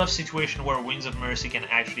a lot of situations where Wings of Mercy can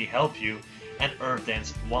actually help you and Herb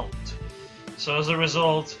Dance won't. So as a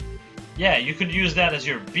result, yeah, you could use that as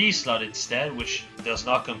your B slot instead, which does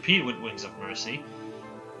not compete with Wings of Mercy.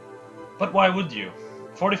 But why would you?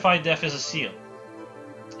 45 def is a seal.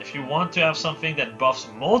 If you want to have something that buffs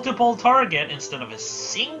multiple target instead of a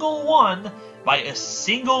single one by a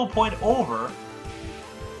single point over,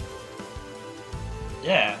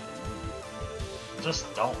 yeah,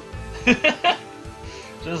 just don't.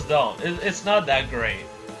 Just don't. It's not that great.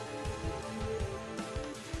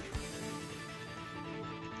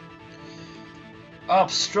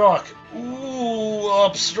 Obstruct. Ooh,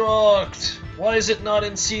 Obstruct. Why is it not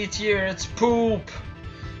in C tier? It's poop.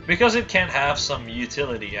 Because it can have some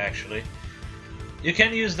utility, actually. You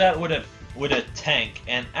can use that with a tank,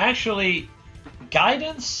 and actually,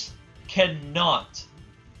 Guidance cannot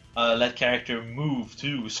let character move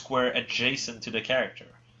to square adjacent to the character.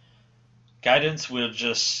 Guidance will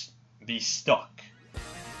just be stuck.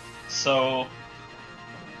 So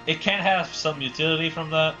it can have some utility from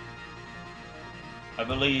that. I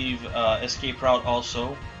believe Escape Route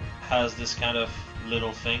also has this kind of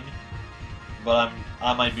little thing, but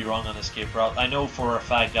I might be wrong on Escape Route. I know for a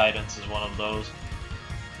fact Guidance is one of those.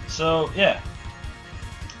 So yeah,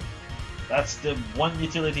 that's the one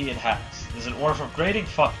utility it has. Is it worth upgrading?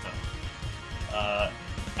 Fuck no.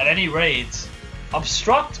 At any rate,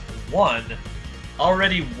 Obstruct 1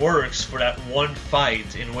 already works for that one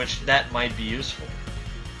fight in which that might be useful.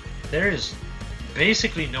 There is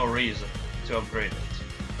basically no reason to upgrade it.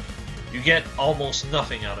 You get almost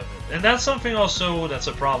nothing out of it. And that's something also that's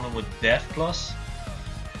a problem with Def Plus.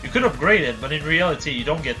 You could upgrade it, but in reality you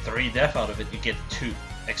don't get 3 Def out of it, you get 2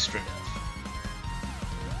 extra Def.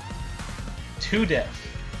 2 Def.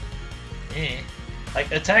 Eh.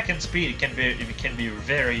 Like, attack and speed can be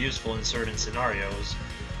very useful in certain scenarios.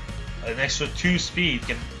 An extra 2 speed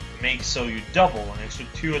can make so you double. An extra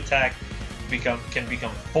 2 attack can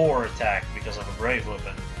become 4 attack because of a Brave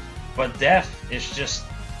Weapon. But Def is just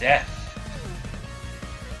Def.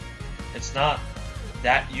 It's not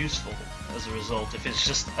that useful as a result if it's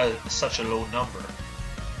just such a low number.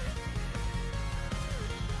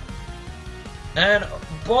 And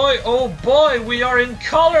boy, oh boy, we are in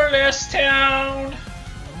Colorless Town!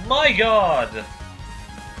 My god!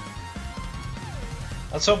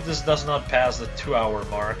 Let's hope this does not pass the 2-hour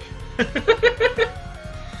mark.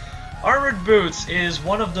 Armored Boots is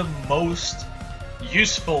one of the most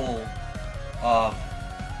useful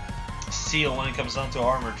seal when it comes down to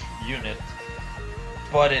armored unit,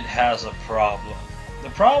 but it has a problem. The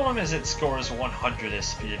problem is it scores 100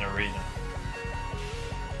 SP in Arena.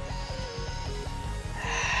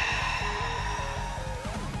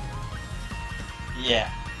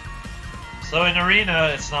 Yeah. So in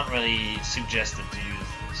Arena, it's not really suggested to use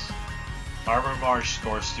this. Armor March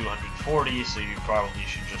scores 240, so you probably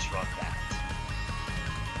should just run that.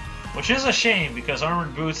 Which is a shame, because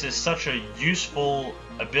Armored Boots is such a useful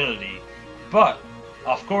ability. But,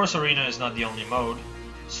 of course, Arena is not the only mode,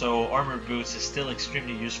 so Armored Boots is still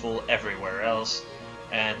extremely useful everywhere else.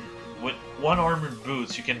 And with one Armored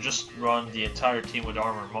Boots, you can just run the entire team with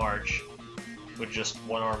Armor March, with just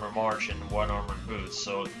one Armor March and one Armored Boots.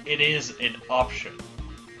 So it is an option,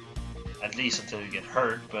 at least until you get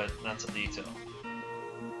hurt, but that's a detail.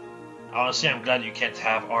 Honestly, I'm glad you can't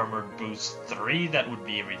have Armored Boots 3, that would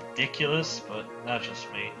be ridiculous, but that's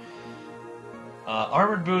just me.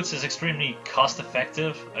 Armored Boots is extremely cost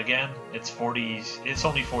effective. Again, it's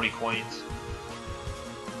only 40 coins.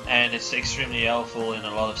 And it's extremely helpful in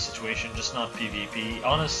a lot of situations, just not PvP.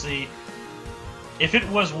 Honestly, if it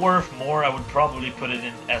was worth more, I would probably put it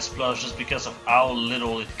in S+, just because of how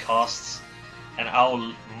little it costs and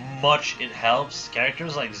how much it helps.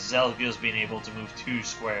 Characters like Zelgius being able to move 2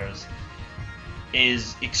 squares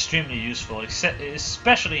is extremely useful,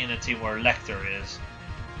 especially in a team where Lecter is.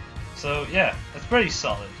 So yeah, that's pretty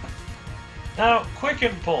solid. Now, Quick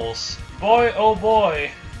Impulse. Boy oh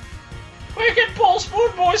boy, Quicken Pulse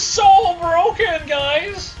Moon Boy's so broken,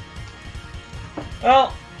 guys!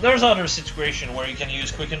 Well, there's other situation where you can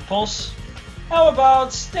use Quicken Pulse. How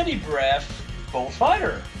about Steady Breath Bolt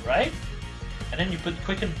Fighter, right? And then you put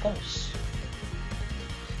Quicken Pulse.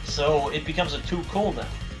 So it becomes a 2 cooldown.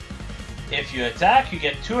 If you attack, you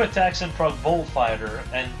get 2 attacks and proc Bolt Fighter,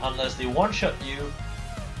 and unless they one-shot you,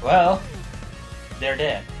 well, they're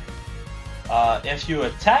dead. If you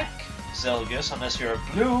attack Zelgus, unless you're a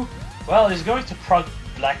blue, well, he's going to proc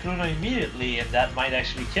Black Luna immediately, and that might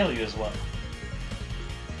actually kill you as well.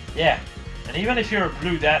 Yeah, and even if you're a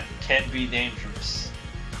blue, that can be dangerous.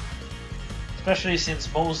 Especially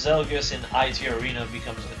since most Zelgus in IT Arena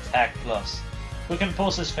becomes attack plus. Quicken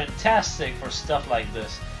Pulse is fantastic for stuff like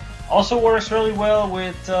this. Also works really well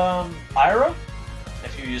with Ira,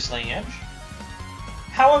 if you use Slaying Edge.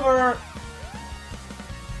 However,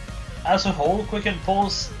 as a whole, Quicken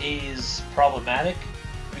Pulse is problematic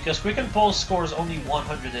because Quicken Pulse scores only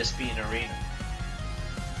 100 SP in Arena.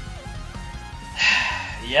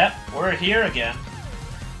 Yep, we're here again.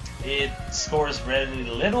 It scores relatively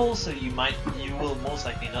little, so you will most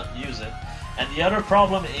likely not use it. And the other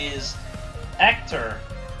problem is Actor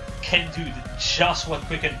can do just what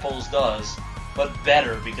Quicken Pulse does, but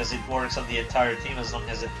better because it works on the entire team as long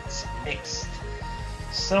as it's mixed.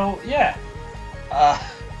 So yeah,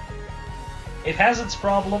 it has its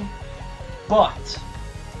problem, but,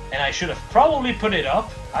 and I should have probably put it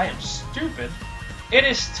up, I am stupid, it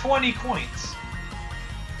is 20 coins.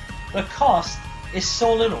 The cost is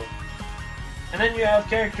so little. And then you have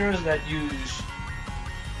characters that use,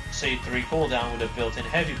 say, 3 cooldown with a built-in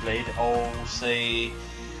Heavy Blade, or say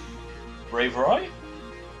Brave Roy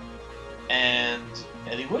and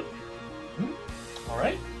Eddiewood.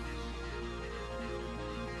 Alright.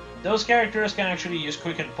 Those characters can actually use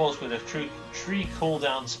Quicken Pulse with a 3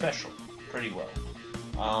 cooldown special pretty well.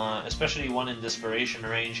 Especially one in Desperation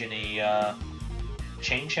range in a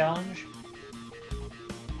chain challenge.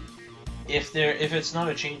 If it's not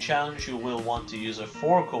a chain challenge, you will want to use a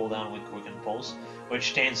 4 cooldown with Quicken Pulse,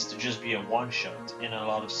 which tends to just be a one-shot in a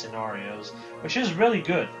lot of scenarios, which is really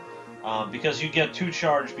good, because you get 2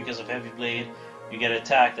 charge because of Heavy Blade, you get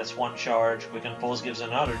attack, that's 1 charge, Quicken Pulse gives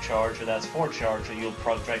another charge, so that's 4 charge, so you'll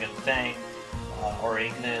proc Dragon Fang, or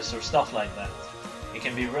Ignis, or stuff like that. It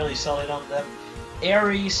can be really solid on them.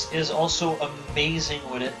 Ares is also amazing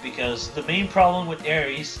with it, because the main problem with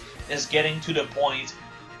Ares is getting to the point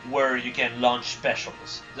where you can launch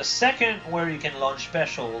specials. The second where you can launch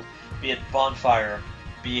special, be it Bonfire,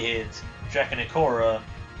 be it Draconicora,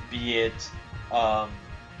 be it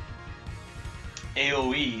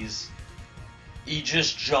AoEs, he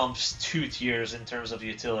just jumps 2 tiers in terms of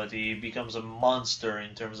utility. He becomes a monster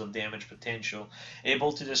in terms of damage potential,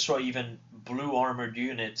 able to destroy even blue armored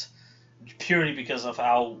units purely because of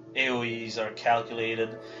how AoEs are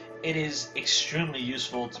calculated. It is extremely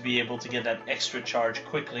useful to be able to get that extra charge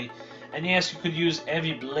quickly. And yes, you could use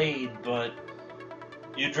Heavy Blade, but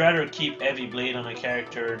you'd rather keep Heavy Blade on a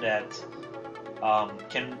character that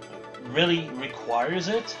can really requires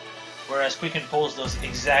it, whereas Quicken Pulse does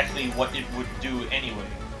exactly what it would do anyway.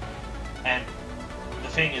 And the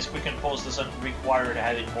thing is, Quicken Pulse doesn't require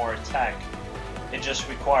having more attack, it just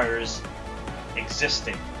requires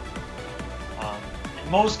existing.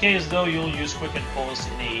 In most cases, though, you'll use Quicken Pulse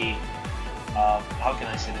in a how can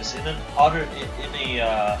I say this? In a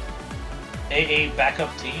AA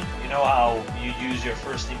backup team. You know how you use your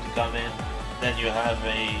first team to come in, then you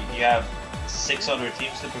have 6 other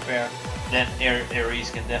teams to prepare. Then Ares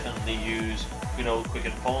can definitely use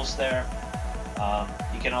Quicken Pulse there.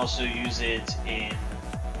 You can also use it in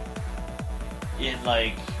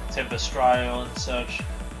like Tempest Trial and such.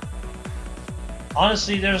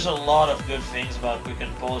 Honestly, there's a lot of good things about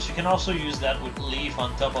Quicken Pulse. You can also use that with Leaf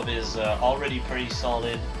on top of his already pretty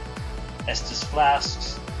solid Estus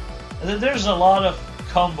Flasks. There's a lot of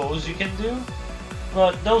combos you can do,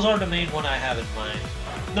 but those are the main one I have in mind.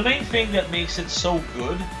 The main thing that makes it so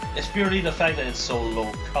good is purely the fact that it's so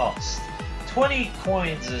low cost. 20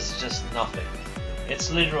 coins is just nothing.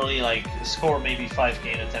 It's literally like score maybe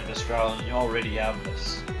 5k in a Tempest Trial and you already have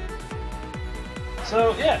this.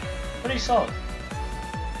 So yeah, pretty solid.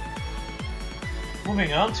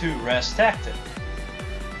 Moving on to Rest Tactic.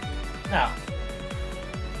 Now,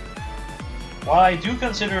 while I do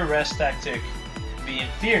consider Rest Tactic to be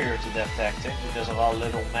inferior to Death Tactic because of how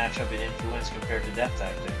little matchup it influence compared to Death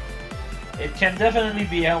Tactic, it can definitely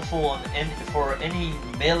be helpful for any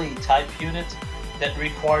melee type unit that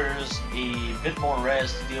requires a bit more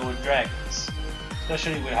res to deal with dragons,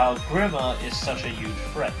 especially with how Grima is such a huge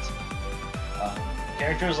threat.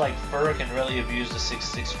 Characters like Fur can really abuse the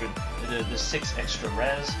 6 extra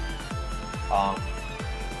res, Um,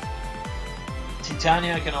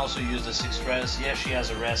 Titania can also use the 6 res. Yes, she has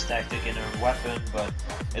a res tactic in her weapon, but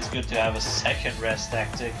it's good to have a second res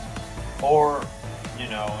tactic. Or, you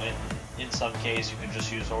know, in some case you can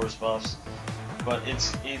just use horse buffs. But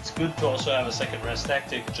it's good to also have a second res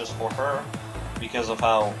tactic just for her, because of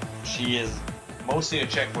how she is mostly a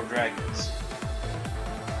check for dragons.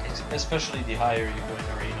 Especially the higher you go in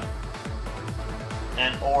arena.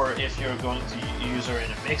 And or if you're going to use her in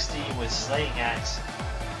a mixed team with Slaying Axe,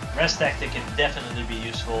 res tactic can definitely be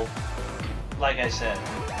useful. Like I said,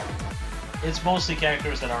 it's mostly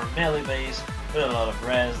characters that are melee based with a lot of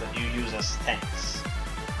res that you use as tanks.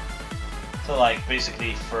 So like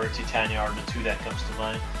basically for Titania are the two that comes to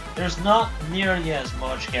mind. There's not nearly as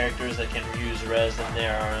much characters that can use res than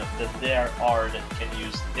there are that can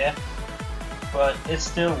use def, but it's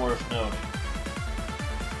still worth noting.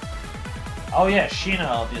 Oh yeah, Sheena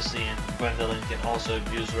obviously and Gwendolyn can also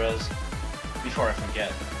use res. Before I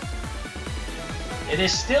forget. It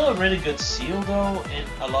is still a really good seal though in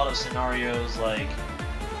a lot of scenarios like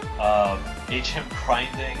HM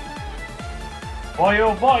grinding. Boy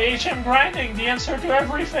oh boy, HM grinding, the answer to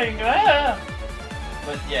everything! Ah!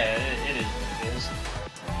 But yeah, it is what it is.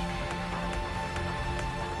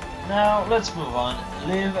 Now let's move on.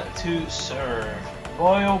 Live to serve.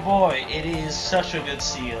 Boy oh boy, it is such a good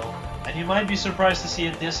seal. And you might be surprised to see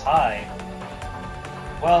it this high.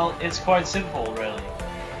 Well, it's quite simple, really.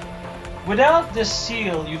 Without this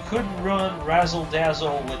seal, you couldn't run Razzle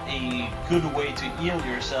Dazzle with a good way to heal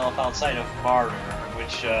yourself outside of Martyr,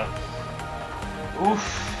 which,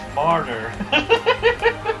 oof, Martyr.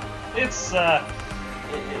 It's,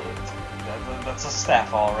 that's a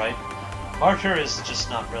staff, alright. Martyr is just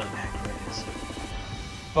not really that great, is it?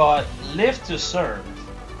 But Live to Serve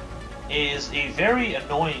is a very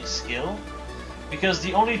annoying skill, because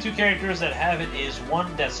the only two characters that have it is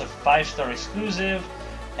one that's a 5-star exclusive,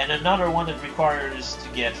 and another one that requires to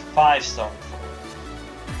get 5-star.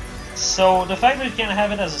 So the fact that you can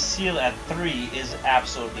have it as a seal at 3 is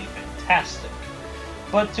absolutely fantastic.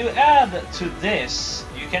 But to add to this,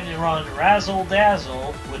 you can run Razzle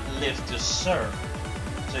Dazzle with Live to Serve.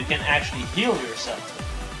 So you can actually heal yourself,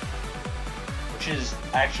 which is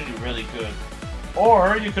actually really good.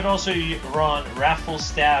 Or you could also run Raffle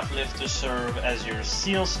Staff Live to Serve as your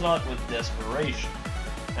seal slot with Desperation,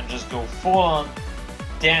 and just go full on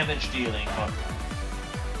damage dealing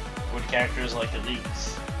with characters like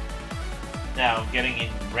Elites. Now, getting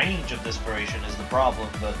in range of Desperation is the problem,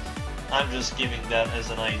 but I'm just giving that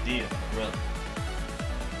as an idea, really.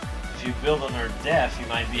 If you build on her def, you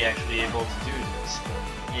might be actually able to do this,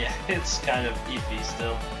 but yeah, it's kind of iffy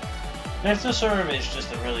still. Live to Serve is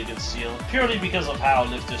just a really good seal, purely because of how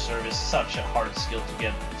Live to Serve is such a hard skill to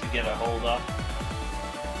get a hold of.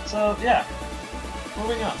 So yeah,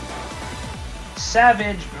 moving on.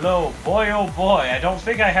 Savage Blow, boy oh boy, I don't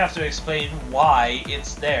think I have to explain why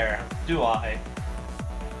it's there, do I?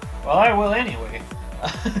 Well, I will anyway.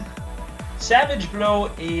 Savage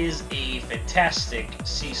Blow is a fantastic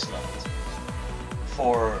C slot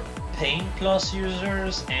for Pain Plus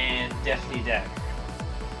users and Deathly Dagger.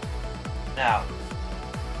 Now,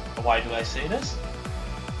 why do I say this?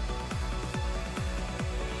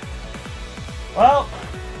 Well,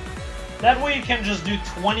 that way you can just do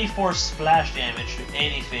 24 splash damage to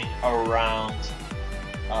anything around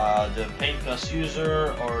the Pain Plus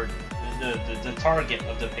user, or the target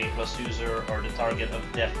of the Pain Plus user, or the target of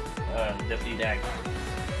Deathly Dagger.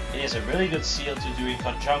 It is a really good seal to do in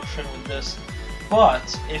conjunction with this,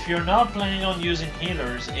 but if you're not planning on using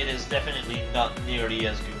healers, it is definitely not nearly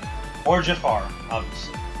as good. Or Jafar,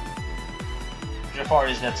 obviously. Jafar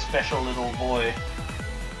is that special little boy.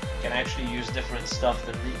 Can actually use different stuff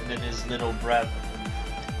than his little brethren.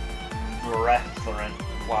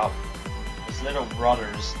 Wow. His little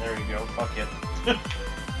brothers. There you go. Fuck it.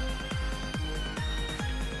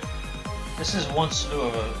 This is one slew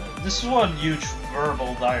of this is one huge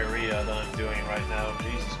verbal diarrhea that I'm doing right now.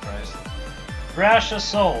 Jesus Christ. Brash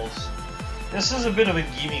Assault. This is a bit of a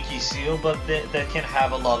gimmicky seal, but that can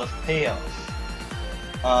have a lot of payoff.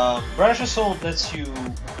 Brash Assault lets you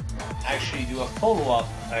actually do a follow-up,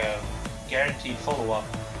 guaranteed follow-up,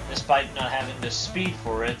 despite not having the speed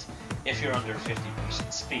for it if you're under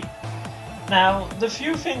 50% speed. Now, the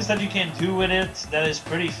few things that you can do with it that is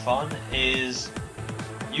pretty fun is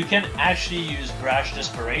you can actually use Brash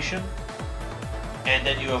Desperation, and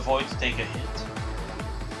then you avoid to take a hit.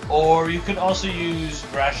 Or you could also use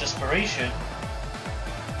Brash Desperation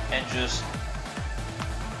and just,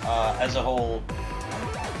 as a whole,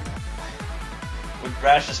 with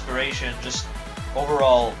Brash Desperation, just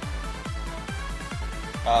overall,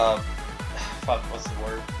 fuck, what's the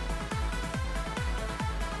word?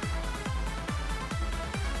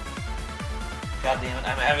 God damn it,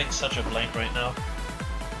 I'm having such a blank right now.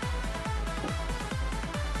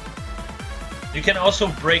 You can also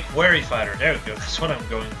break Wary Fighter. There we go. That's what I'm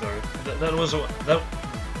going through.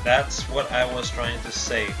 That's what I was trying to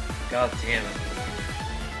say. God damn it.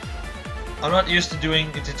 I'm not used to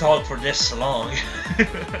to talk for this long,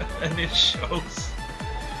 and it shows.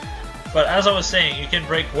 But as I was saying, you can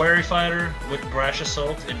break Wary Fighter with Brash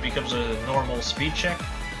Assault. It becomes a normal speed check.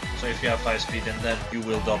 So if you have 5 speed, then you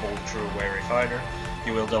will double through Wary Fighter.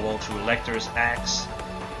 You will double through Lecter's Axe.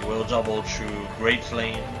 You will double through Great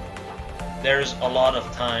Flame. There's a lot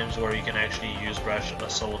of times where you can actually use Brash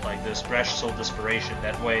Assault like this. Brash Assault Desperation,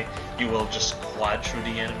 that way you will just quad through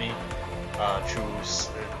the enemy, through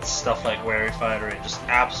stuff like Wary Fighter, and just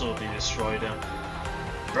absolutely destroy them.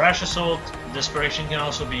 Brash Assault Desperation can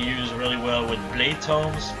also be used really well with Blade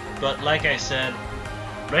Tomes, but like I said,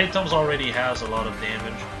 Blade Tomes already has a lot of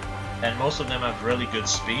damage, and most of them have really good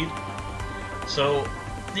speed. So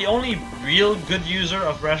the only real good user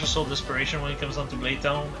of Brash Assault Desperation when it comes down to Blade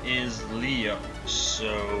Tome is Leo.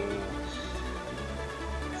 So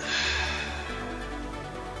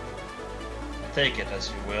take it as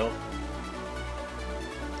you will.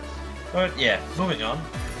 But yeah, moving on.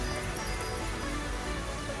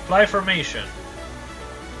 Fly Formation.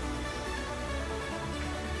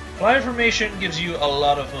 Fly Formation gives you a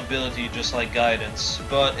lot of mobility, just like Guidance,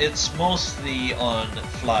 but it's mostly on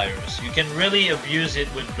flyers. You can really abuse it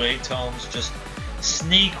with Blade Tomes, just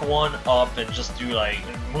sneak one up and just do like,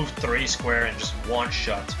 move 3 square and just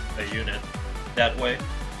one-shot a unit that way.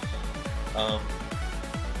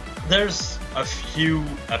 There's a few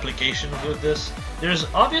applications with this. There's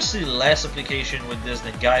obviously less application with this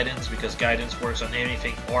than Guidance, because Guidance works on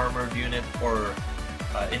anything armored unit or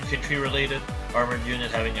infantry related. Armored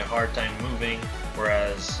unit having a hard time moving,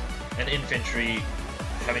 whereas an infantry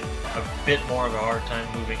having a bit more of a hard time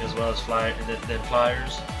moving as well as than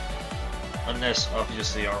flyers. Unless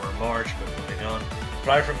obviously Armor March, but moving on.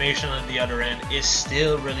 Fly Formation on the other end is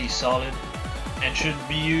still really solid and should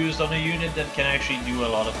be used on a unit that can actually do a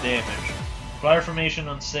lot of damage. Fly Formation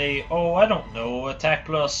on, say, oh, I don't know, Attack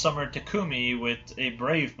Plus Summer Takumi with a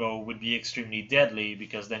Brave Bow would be extremely deadly,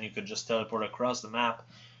 because then you could just teleport across the map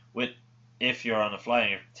with, if you're on a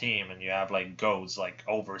flying team and you have like goats, like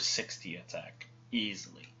over 60 attack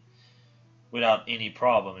easily without any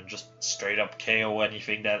problem, and just straight up KO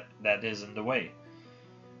anything that is in the way.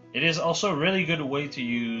 It is also a really good way to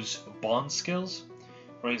use bond skills.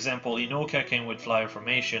 For example, Inoka came with Flyer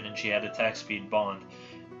Formation and she had attack speed bond.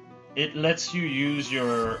 It lets you use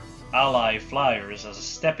your ally flyers as a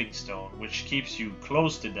stepping stone, which keeps you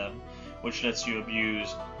close to them, which lets you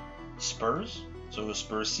abuse spurs. So a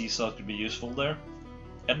spur seesaw could be useful there.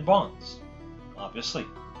 And bonds, obviously.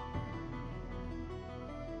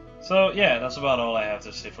 So yeah, that's about all I have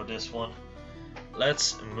to say for this one.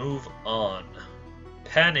 Let's move on.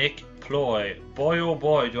 Panic Ploy. Boy oh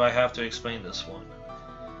boy, do I have to explain this one.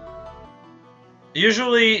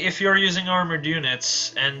 Usually, if you're using armored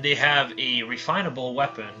units and they have a refinable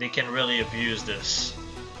weapon, they can really abuse this.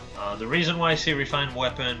 The reason why I say refined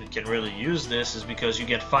weapon can really use this is because you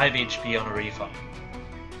get 5 HP on a refine.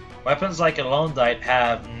 Weapons like a Londite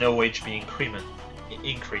have no HP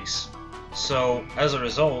increase. So, as a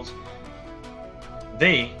result,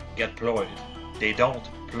 they get ployed. They don't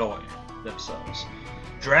ploy themselves.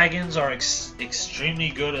 Dragons are extremely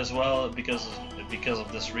good as well because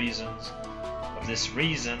of this reason,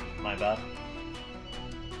 my bad.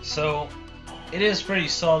 So it is pretty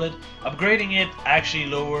solid. Upgrading it actually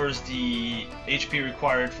lowers the HP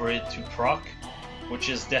required for it to proc, which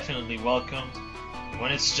is definitely welcomed.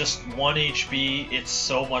 When it's just 1 HP, it's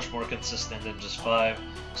so much more consistent than just 5,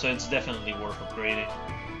 so it's definitely worth upgrading.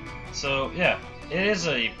 So yeah, it is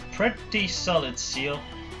a pretty solid seal.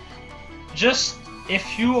 Just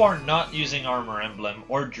if you are not using Armor Emblem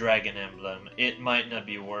or Dragon Emblem, it might not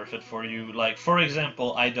be worth it for you. Like, for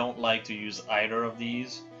example, I don't like to use either of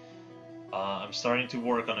these. I'm starting to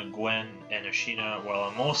work on a Gwen and a Sheena. Well,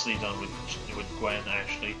 I'm mostly done with Gwen,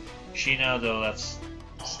 actually. Sheena, though, that's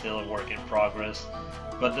still a work in progress.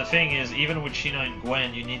 But the thing is, even with Sheena and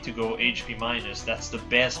Gwen, you need to go HP minus. That's the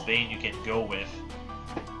best Bane you can go with.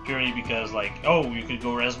 Purely because, like, oh, you could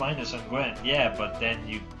go res minus on Gwen. Yeah, but then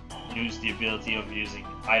you lose the ability of using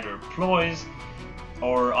either ploys,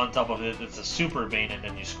 or on top of it, it's a super Bane and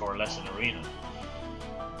then you score less in arena.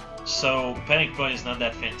 So Panic Ploy is not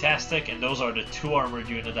that fantastic, and those are the 2 armored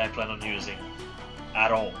units I plan on using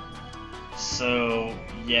at all. So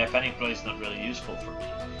yeah, Panic Ploy is not really useful for me.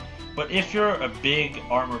 But if you're a big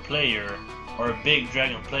armor player or a big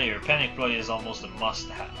dragon player, Panic Ploy is almost a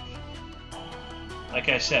must-have. like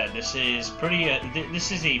I said, this is pretty.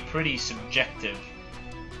 This is a pretty subjective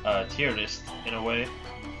tier list in a way,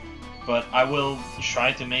 but I will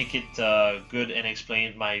try to make it good and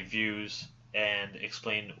explain my views and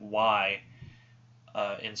explain why,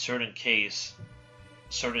 in certain case,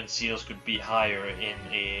 certain seals could be higher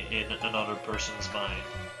in another person's mind.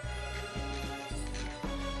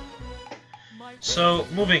 So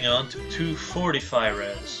moving on to 245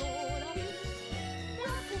 res.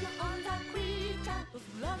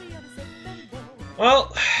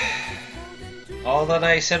 Well, all that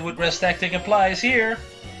I said with res tactic applies here.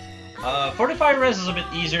 45 res is a bit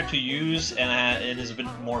easier to use and it is a bit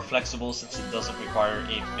more flexible since it doesn't require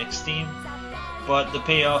a mixed team, but the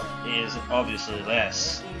payoff is obviously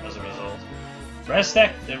less as a result.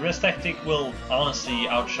 The res tactic will honestly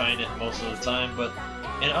outshine it most of the time, but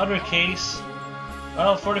in other case,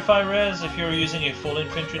 well, 45 res if you're using a full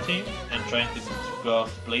infantry team and trying to go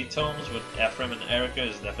off blade tomes with Ephraim and Erica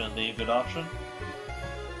is definitely a good option.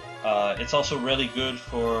 It's also really good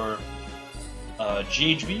for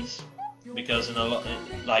GHBs, because in a lot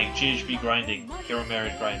like GHB grinding, hero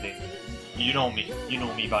merit grinding, you know me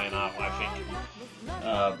by now, I think.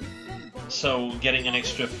 So getting an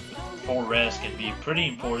extra 4 res can be pretty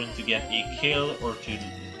important to get a kill or to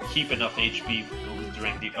keep enough HP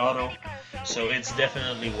during the auto. So it's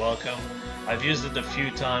definitely welcome. I've used it a few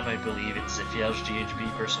times. I believe it's Zephyel's GHB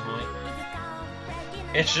personally.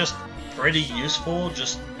 It's just pretty useful,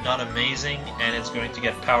 just not amazing, and it's going to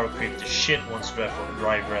get power creep to shit once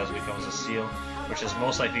Drive Res becomes a seal, which is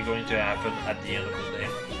most likely going to happen at the end of the day.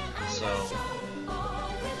 So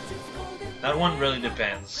that one really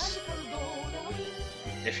depends.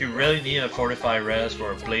 If you really need a 45 res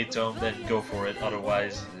for a blade tome, then go for it.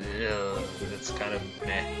 Otherwise, it's kind of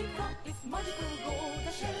meh.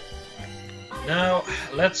 Now,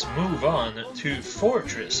 let's move on to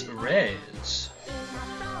Fortress Res.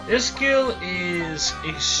 This skill is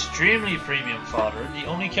extremely premium fodder. The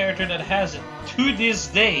only character that has it to this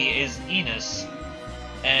day is Enos.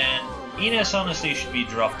 And Enos honestly should be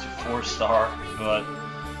dropped to 4-star, but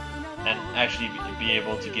and actually be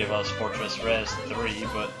able to give us Fortress Res 3,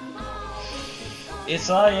 but it's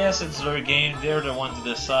IS, it's their game, they're the one to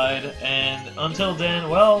decide, and until then,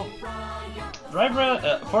 well,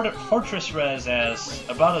 Fortress Res has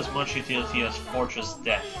about as much utility as Fortress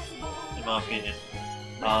Death, in my opinion.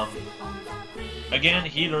 Again,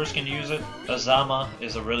 healers can use it. Azama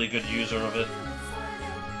is a really good user of it.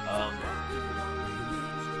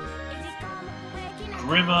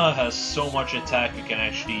 Grima has so much attack you can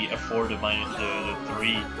actually afford the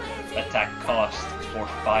 3 attack cost for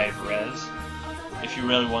 5 res. If you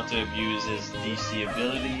really want to abuse his DC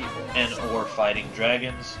ability and or fighting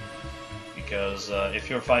dragons. Because if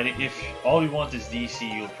all you want is DC,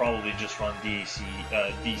 you'll probably just run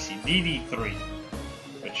DD3,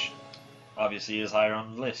 which obviously is higher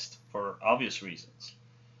on the list for obvious reasons.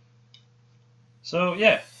 So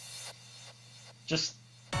yeah, just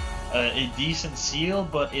a decent seal,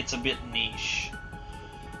 but it's a bit niche.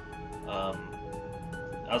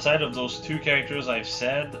 Outside of those 2 characters I've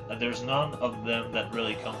said, there's none of them that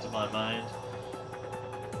really come to my mind.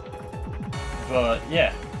 But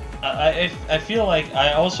yeah, I feel like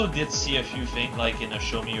I also did see a few things like in a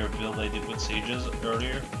show me your build I did with Sages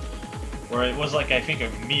earlier, where it was like I think a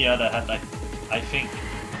Mia that had like I think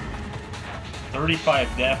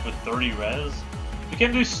 35 def with 30 res. You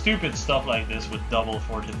can do stupid stuff like this with double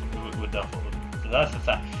fortress.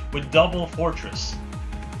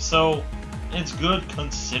 So it's good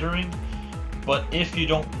considering, but if you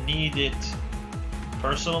don't need it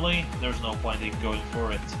personally, there's no point in going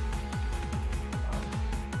for it.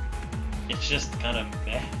 It's just kind of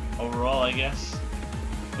meh overall, I guess.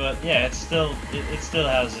 But yeah, it still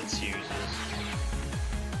has its uses.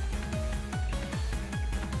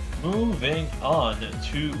 Moving on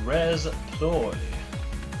to Res Ploy.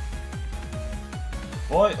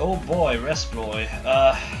 Boy, oh boy, Res Ploy.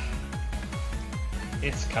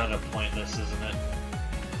 It's kind of pointless, isn't it?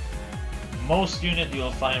 Most unit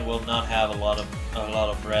you'll find will not have a lot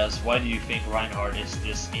of res. Why do you think Reinhardt is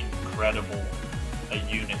this incredible a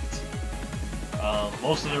unit?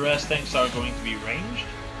 Most of the res tanks are going to be ranged,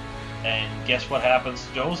 and guess what happens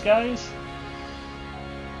to those guys?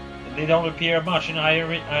 They don't appear much in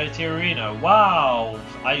IRT Arena. Wow!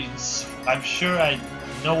 I'm sure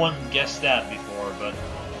no one guessed that before, but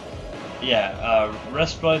yeah,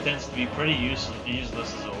 Res Ploy tends to be pretty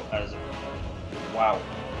useless as wow.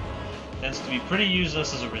 Tends to be pretty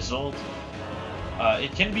useless as a result.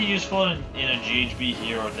 It can be useful in a GHB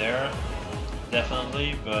here or there,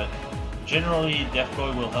 definitely, but generally Death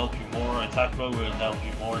Ploy will help you more, Attack Ploy will help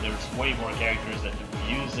you more. There's way more characters that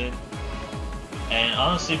use it. And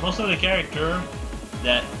honestly, most of the characters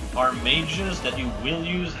that are mages that you will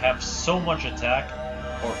use have so much attack,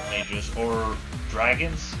 or mages, or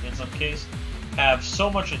dragons in some case, have so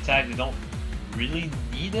much attack they don't really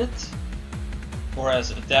need it, or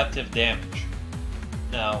as adaptive damage.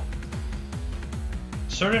 Now,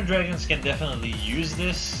 certain dragons can definitely use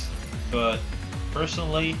this, but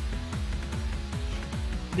personally,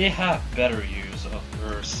 they have better use of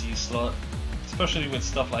their C slot, especially with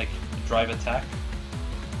stuff like drive attack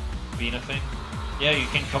being a thing. Yeah, you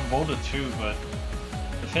can combo the two, but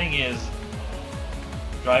the thing is,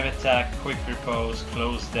 drive attack, quick repose,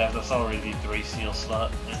 close death, that's already 3 seal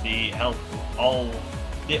slot, and they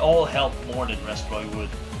all help more than Resploy would.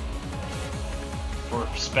 For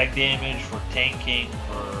spec damage, for tanking,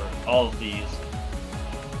 for all of these.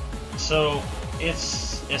 So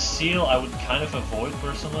it's a seal I would kind of avoid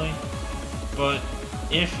personally, but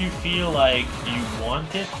if you feel like you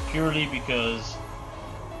want it purely because,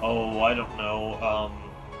 oh, I don't know,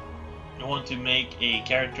 you want to make a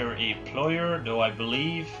character a ployer, though I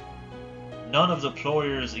believe none of the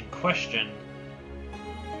ployers in question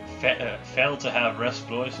fail to have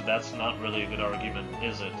Resploy, so that's not really a good argument,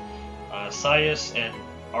 is it? Sias and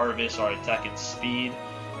Arvis are attack and speed.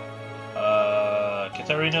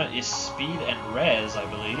 Katarina is speed and res, I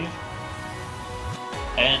believe.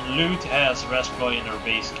 And Lute has Resploy in her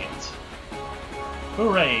base kit.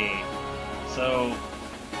 Hooray! So,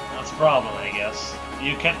 that's a problem, I guess.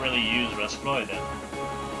 You can't really use Resploy then.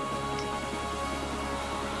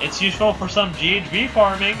 It's useful for some GHB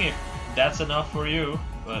farming, if that's enough for you,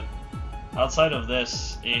 but outside of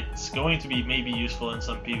this, it's going to be maybe useful in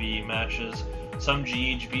some PvE matches. Some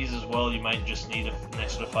GHBs as well, you might just need an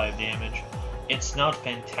extra 5 damage. It's not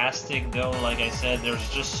fantastic though, like I said, there's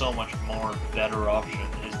just so much more better option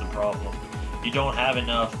is the problem. You don't have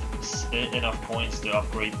enough points to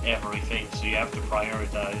upgrade everything, so you have to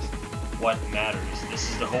prioritize what matters. This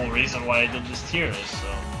is the whole reason why I did this tier list,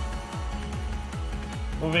 so.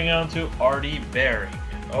 Moving on to Artie Bearing.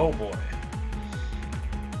 Oh boy.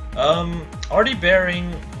 Artie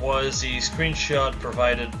Bearing was a screenshot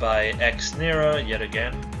provided by Xnera yet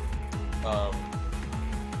again.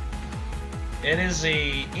 It is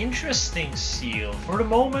a interesting seal. For the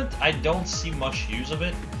moment, I don't see much use of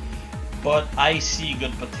it, but I see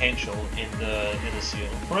good potential in the seal.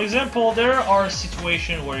 For example, there are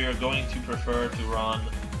situations where you're going to prefer to run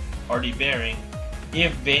Artie Bearing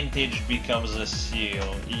if Vintage becomes a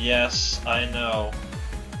seal. Yes, I know.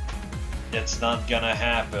 It's not gonna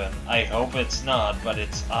happen. I hope it's not, but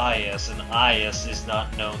it's IS, and IS is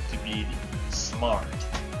not known to be smart,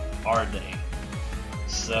 are they?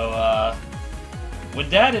 So, with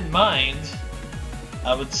that in mind,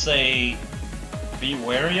 I would say be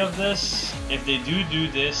wary of this. If they do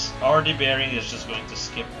this, Artie Bearing is just going to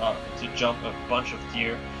skip up, to jump a bunch of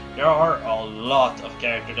tier. There are a lot of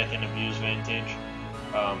characters that can abuse Vintage.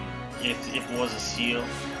 If it was a seal.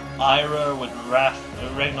 Ira with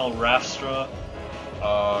Regnal Rafstra,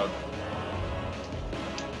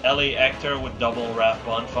 LA Hector with double Raf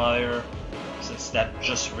Bonfire, since that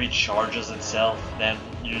just recharges itself, then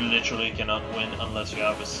you literally cannot win unless you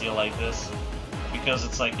have a seal like this. Because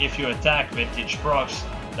it's like, if you attack Vintage procs,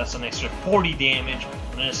 that's an extra 40 damage,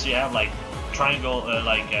 unless you have like triangle,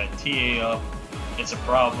 like TA up, it's a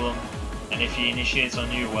problem. And if he initiates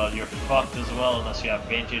on you, well, you're fucked as well, unless you have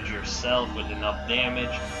Vintage yourself with enough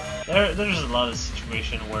damage. There's a lot of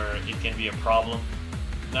situations where it can be a problem.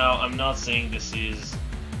 Now, I'm not saying this is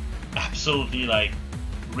absolutely like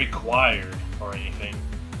required or anything.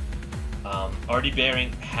 Artie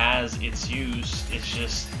Bearing has its use. It's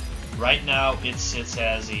just right now it sits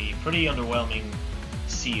as a pretty underwhelming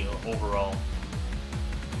seal overall.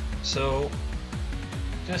 So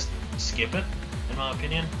just skip it, in my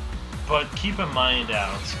opinion. But keep a mind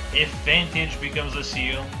out, if Vantage becomes a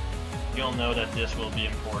seal, you'll know that this will be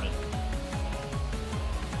important.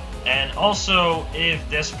 And also, if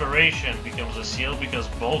Desperation becomes a seal, because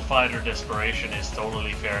Bullfighter Desperation is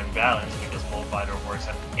totally fair and balanced, because Bullfighter works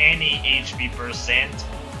at any HP percent.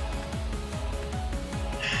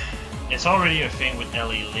 It's already a thing with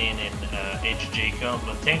Ellie Lynn and H. Jacob,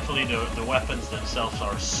 but thankfully the weapons themselves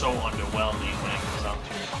are so underwhelming when it comes down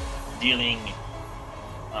to dealing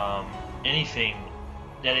anything,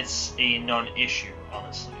 that it's a non-issue,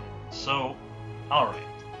 honestly. So, alright.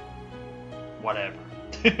 Whatever.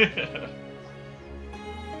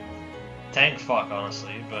 Tank fuck,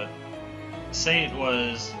 honestly, but say it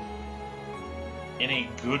was in a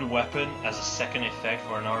good weapon as a second effect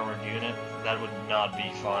for an armored unit, that would not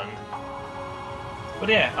be fun. But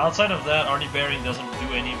yeah, outside of that, Artie Bearing doesn't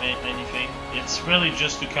do anything. It's really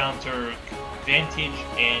just to counter Vantage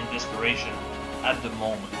and Desperation. at the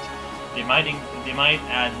moment. They might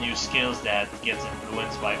add new skills that gets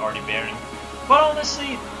influenced by Artie Bearing, but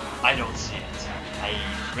honestly, I don't see it. I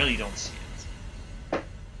really don't see it.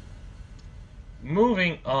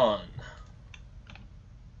 Moving on.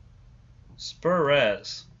 Spur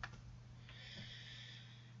Res.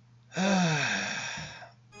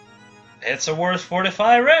 It's a worse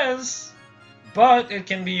 45 res, but it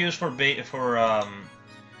can be used for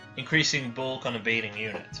increasing bulk on a baiting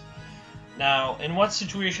unit. Now, in what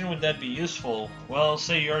situation would that be useful? Well,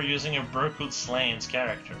 say you're using a Berkut Slane's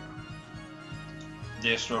character.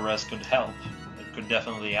 The extra res could help. It could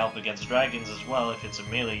definitely help against dragons as well if it's a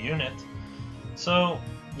melee unit. So,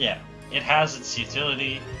 yeah, it has its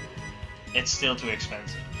utility. It's still too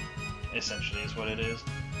expensive, essentially, is what it is.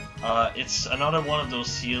 It's another one of those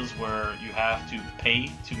seals where you have to pay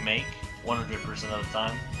to make 100% of the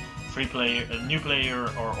time. Free player, a new player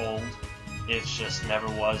or old, it just never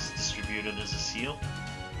was distributed as a seal.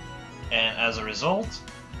 And as a result,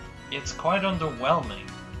 it's quite underwhelming.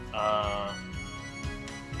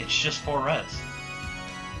 It's just 4 res.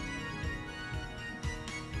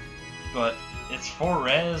 But it's 4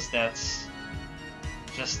 res that's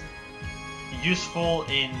just useful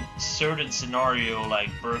in certain scenario like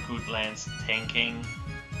Berkut lands tanking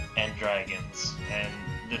and dragons. And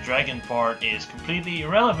the dragon part is completely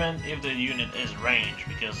irrelevant if the unit is ranged,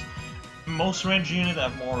 because most ranged units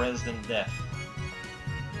have more res than death.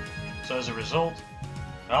 So as a result,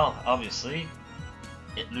 well, obviously,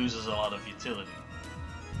 it loses a lot of utility.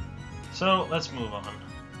 So let's move on.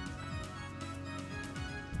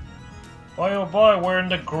 Boy oh boy, we're in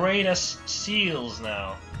the greatest seals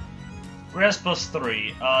now. Res plus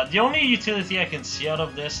 3. The only utility I can see out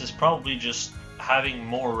of this is probably just having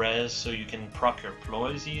more res so you can proc your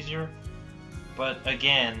ploys easier. But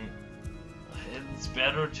again, it's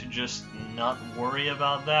better to just not worry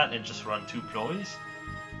about that and just run 2 ploys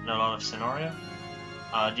in a lot of scenario.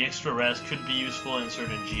 The extra res could be useful in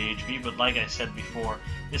certain GHB, but like I said before,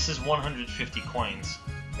 this is 150 coins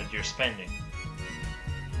that you're spending.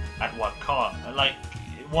 At what cost? Like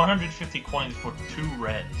 150 coins for 2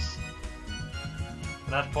 res.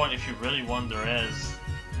 At that point, if you really want the res,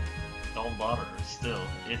 don't bother. Still,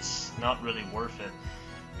 it's not really worth it.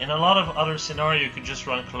 In a lot of other scenarios, you could just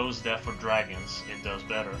run close death for dragons. It does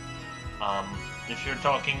better. If you're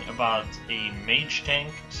talking about a mage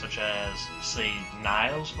tank, such as, say,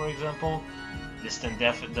 Niles, for example, distant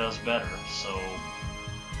death it does better. So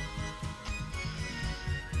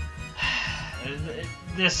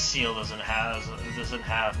this seal doesn't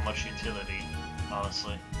have much utility,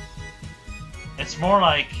 honestly. It's more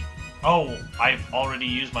like, oh, I've already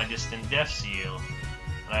used my distant death seal,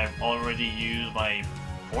 and I've already used my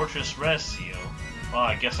fortress res seal. Well,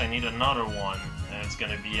 I guess I need another one, and it's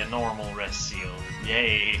gonna be a normal res seal.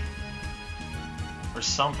 Yay! Or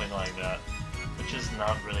something like that, which is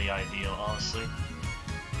not really ideal, honestly.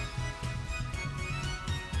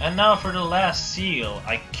 And now for the last seal.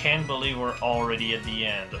 I can't believe we're already at the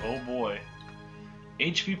end. Oh boy.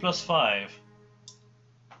 HP plus 5.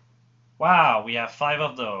 Wow, we have 5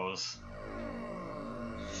 of those.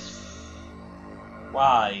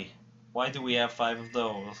 Why? Why do we have 5 of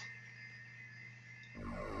those?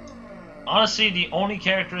 Honestly, the only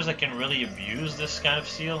characters that can really abuse this kind of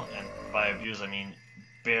seal, and by abuse I mean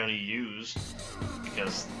barely use,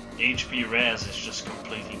 because HP res is just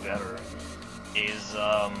completely better, is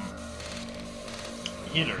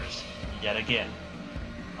healers, yet again.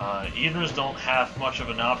 Healers don't have much of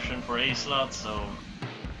an option for A slots, so,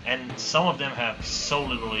 and some of them have so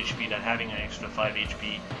little HP that having an extra 5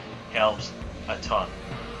 HP helps a ton.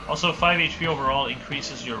 Also, 5 HP overall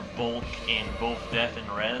increases your bulk in both death and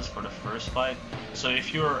res for the first fight. So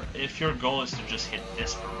if your goal is to just hit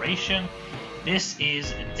desperation, this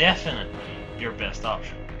is definitely your best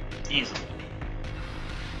option, easily.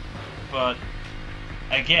 But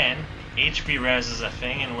again, HP res is a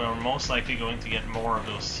thing, and we're most likely going to get more of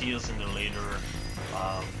those seals in the later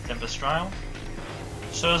Tempest trial.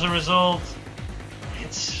 So as a result,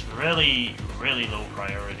 it's really, really low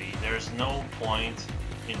priority. There's no point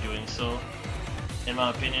in doing so, in my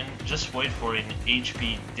opinion. Just wait for an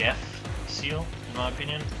HP death seal, in my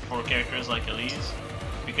opinion, for characters like Elise,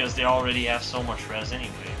 because they already have so much res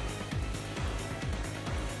anyway.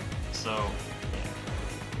 So, yeah.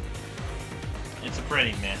 It's a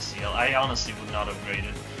pretty mess seal. I honestly would not upgrade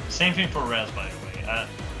it. Same thing for res, by the way.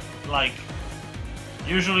 Like,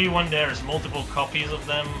 usually when there's multiple copies of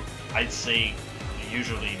them, I'd say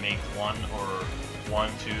usually make 1 or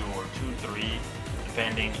 1, 2, or 2, 3,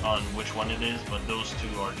 depending on which one it is, but those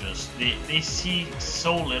 2 are just, they see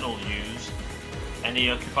so little use, and they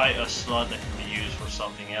occupy a slot that can be used for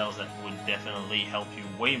something else that would definitely help you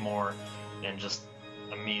way more than just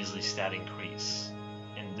a measly stat increase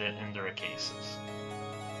in their cases.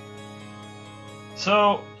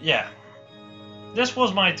 So yeah, this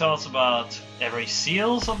was my thoughts about every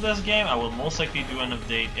seals of this game. I will most likely do an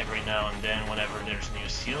update every now and then whenever there's new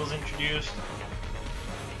seals introduced.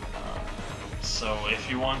 So if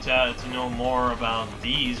you want to know more about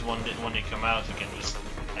these when they come out, you can just,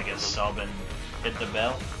 I guess, sub and hit the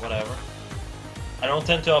bell, whatever. I don't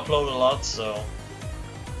tend to upload a lot, so...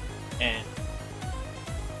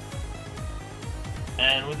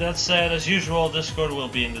 And with that said, as usual, Discord will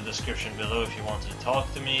be in the description below if you want to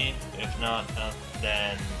talk to me. If not,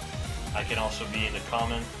 then I can also be in the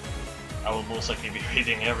comment. I will most likely be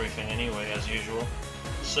reading everything anyway, as usual.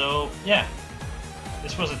 So, yeah.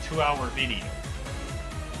 This was a 2-hour video.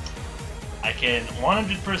 I can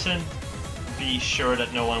 100% be sure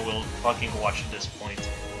that no one will fucking watch at this point.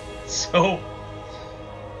 So,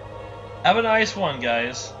 have a nice one,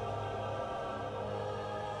 guys.